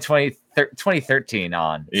 2013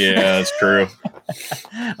 on. Yeah, that's true.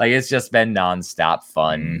 Like, it's just been nonstop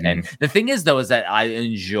fun. And the thing is, though, is that I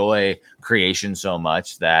enjoy creation so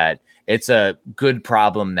much that it's a good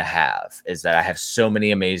problem to have, is that I have so many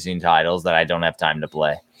amazing titles that I don't have time to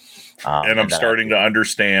play. And I'm starting to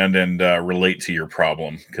understand and relate to your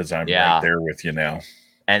problem, because I'm right there with you now.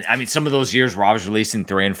 And I mean, some of those years where I was releasing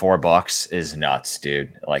 $3 and $4 is nuts,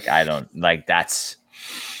 dude. Like, I don't like, that's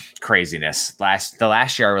craziness. The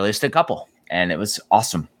last year I released a couple, and it was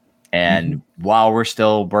awesome. And while we're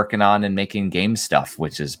still working on and making game stuff,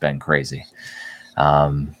 which has been crazy.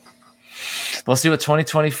 We'll see what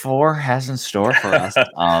 2024 has in store for us.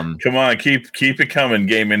 Come on, keep it coming,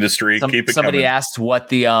 game industry. Somebody asked what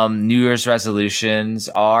the New Year's resolutions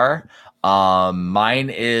are.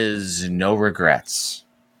 Mine is no regrets.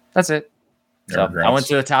 That's it. So I went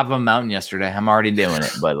to the top of a mountain yesterday. I'm already doing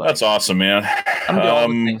it, but that's awesome, man. I'm gonna do all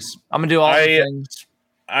the things. I'm gonna do all the things.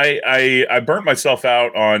 I burnt myself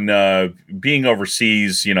out on being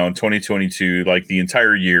overseas, in 2022, like the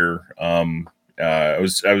entire year. I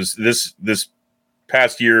was this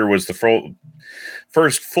past year was the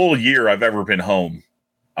first full year I've ever been home.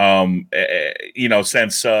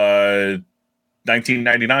 Since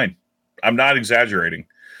 1999. I'm not exaggerating.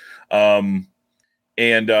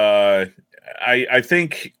 And I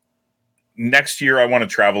think next year I want to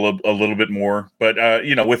travel a little bit more, but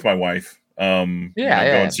with my wife. Exactly.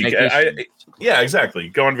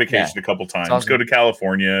 Go on vacation a couple times. Awesome. Go to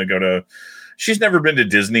California. She's never been to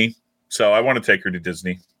Disney, so I want to take her to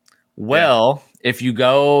Disney. Well, if you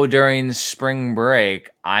go during spring break,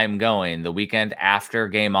 I'm going the weekend after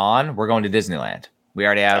Game On. We're going to Disneyland. We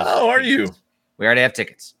already have. Oh, are you? We already have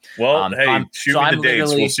tickets. Well, shoot me the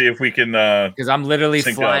dates. We'll see if we can. Because I'm literally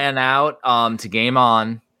flying out to Game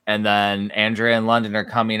On, and then Andrea and London are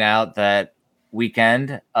coming out that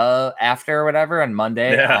weekend after or whatever. On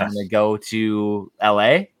Monday, I'm going to go to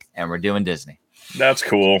LA, and we're doing Disney. That's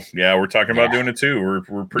cool. Yeah, we're talking about doing it too.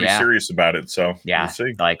 We're pretty serious about it. So we'll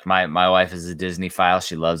see. Like my wife is a Disney file.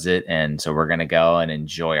 She loves it, and so we're gonna go and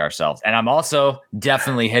enjoy ourselves. And I'm also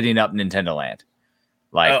definitely hitting up Nintendo Land.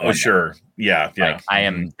 Like, sure. Yeah. Like, I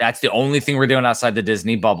am. That's the only thing we're doing outside the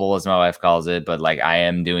Disney bubble, as my wife calls it. But like, I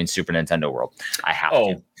am doing Super Nintendo World. I have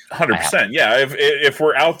to. 100%. Yeah. If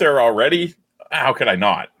we're out there already, how could I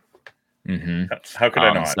not? How could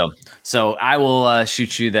I not? So I will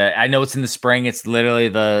shoot you I know it's in the spring. It's literally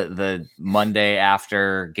the Monday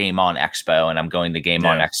after Game On Expo, and I'm going to Game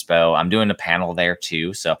On Expo. I'm doing a panel there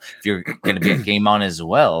too. So if you're going to be at Game On as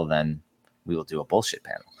well, then we will do a bullshit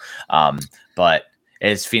panel. But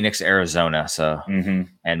it's Phoenix, Arizona. So,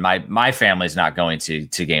 and my family's not going to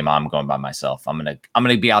Game On. I'm going by myself. I'm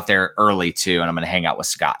gonna be out there early too, and I'm gonna hang out with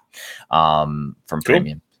Scott from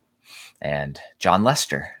Premium and John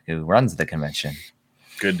Lester, who runs the convention.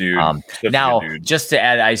 Good dude. Now, just to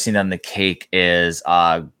add icing on the cake is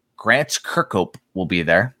Grant Kirkhope will be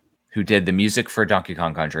there, who did the music for Donkey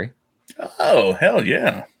Kong Country. Oh, hell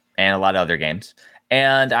yeah. And a lot of other games.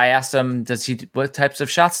 And I asked him, what types of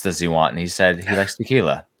shots does he want? And he said he likes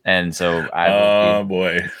tequila. And so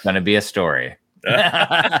boy, going to be a story.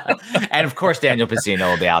 And of course, Daniel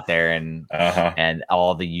Pacino will be out there and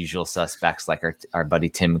all the usual suspects like our buddy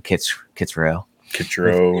Tim Kitzrow.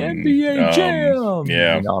 NBA Jam.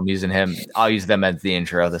 Yeah. You know, I'm using him. I'll use them as the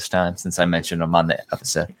intro this time since I mentioned them on the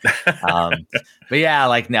episode. But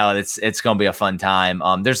yeah, it's going to be a fun time.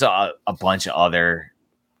 There's a bunch of other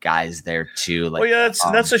guys there too. Like,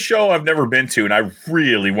 that's a show I've never been to, and I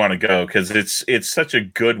really want to go because it's such a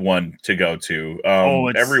good one to go to.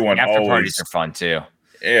 Everyone after always parties are fun too.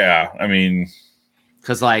 Yeah, I mean,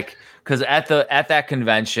 because at that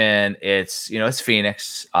convention, it's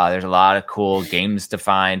Phoenix. There's a lot of cool games to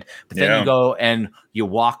find, but then you go and you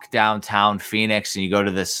walk downtown Phoenix and you go to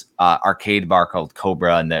this arcade bar called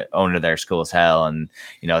Cobra, and the owner there's cool as hell, and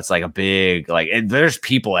it's like a big there's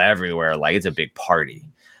people everywhere, like it's a big party.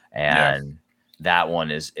 And that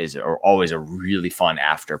one is always a really fun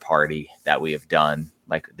after party that we have done,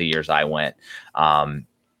 like the years I went.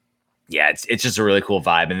 It's just a really cool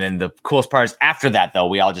vibe. And then the coolest part is after that, though,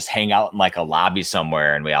 we all just hang out in like a lobby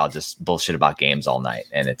somewhere and we all just bullshit about games all night.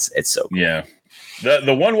 And it's so cool. Yeah.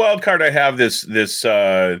 The one wild card I have this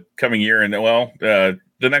coming year, and the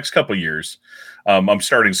next couple years, I'm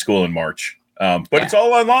starting school in March, but it's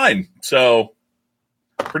all online. So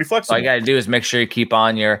pretty flexible. All you got to do is make sure you keep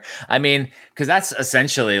on because that's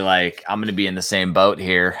essentially like I'm going to be in the same boat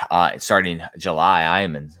here. Starting July,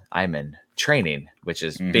 I'm in training, which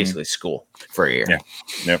is basically school for a year. Yeah.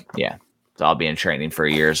 Yep. Yeah. So I'll be in training for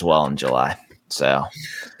a year as well in July. So,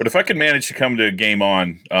 but if I could manage to come to Game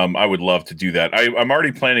On, I would love to do that. I'm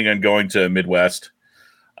already planning on going to Midwest,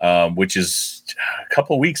 which is a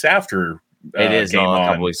couple weeks after. It is Game a On,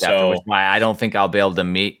 couple weeks after. Which is why I don't think I'll be able to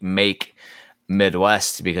make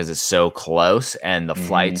Midwest because it's so close and the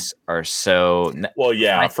flights are so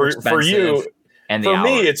for you and for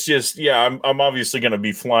me it's just I'm obviously going to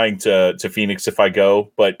be flying to Phoenix if I go,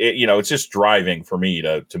 but it's just driving for me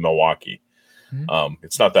to Milwaukee.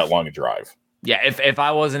 It's not that long a drive. If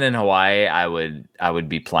I wasn't in Hawaii, I would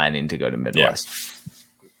be planning to go to Midwest.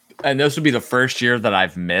 And this would be the first year that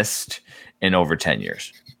I've missed in over 10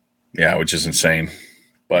 years. Yeah, which is insane.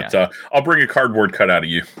 But I'll bring a cardboard cutout of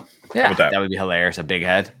you. Yeah, that would be hilarious. A big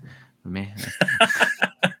head for me.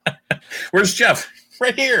 Where's Jeff?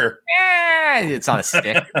 Right here. It's on a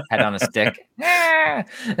stick. Head on a stick.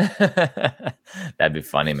 That'd be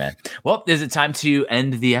funny, man. Well, is it time to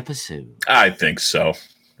end the episode? I think so.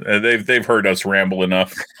 They've heard us ramble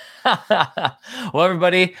enough. Well,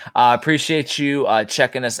 everybody, appreciate you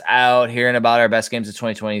checking us out, hearing about our best games of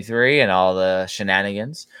 2023 and all the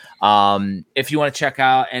shenanigans. If you want to check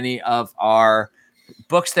out any of our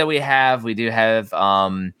books that we do have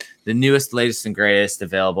the newest, latest, and greatest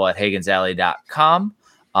available at HagensAlley.com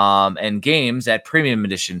and games at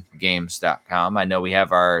PremiumEditionGames.com. I know we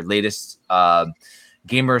have our latest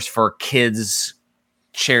Gamers for Kids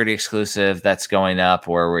charity exclusive that's going up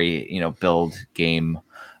where we, build game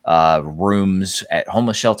rooms at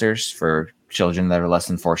homeless shelters for children that are less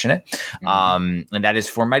than fortunate. And that is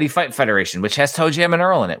for Mighty Fight Federation, which has Toe Jam and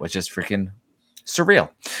Earl in it, which is freaking surreal.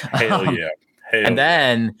 Hell yeah.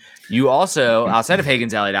 Then you also, outside of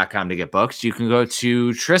HagensAlley.com to get books, you can go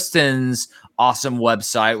to Tristan's awesome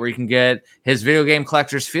website where you can get his video game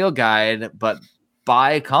collector's field guide, but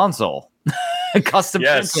by console. Custom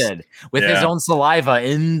printed with his own saliva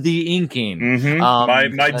in the inking. My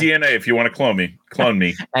DNA, if you want to clone me.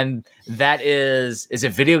 And that is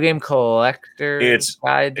it Video Game Collector? It's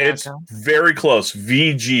very close.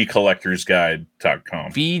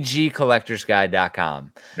 VGCollectorsGuide.com.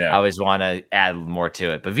 VGCollectorsGuide.com. I always want to add more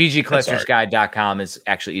to it, but VGCollectorsGuide.com is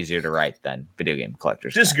actually easier to write than Video Game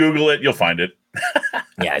Collectors. Just Google it, you'll find it.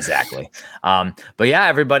 Yeah, exactly. But yeah,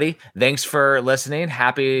 everybody, thanks for listening.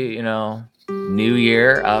 Happy, New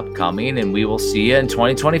Year upcoming, and we will see you in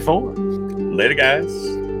 2024. Later, guys.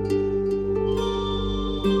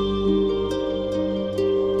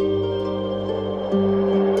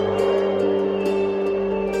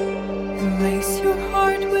 Place your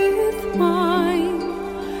heart with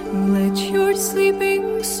mine. Let your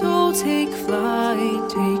sleeping soul take flight.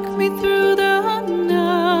 Take me through the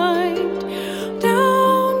night.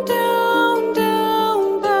 Down, down,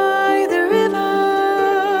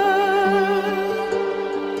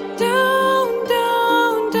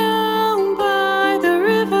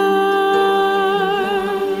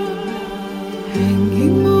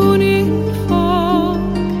 singing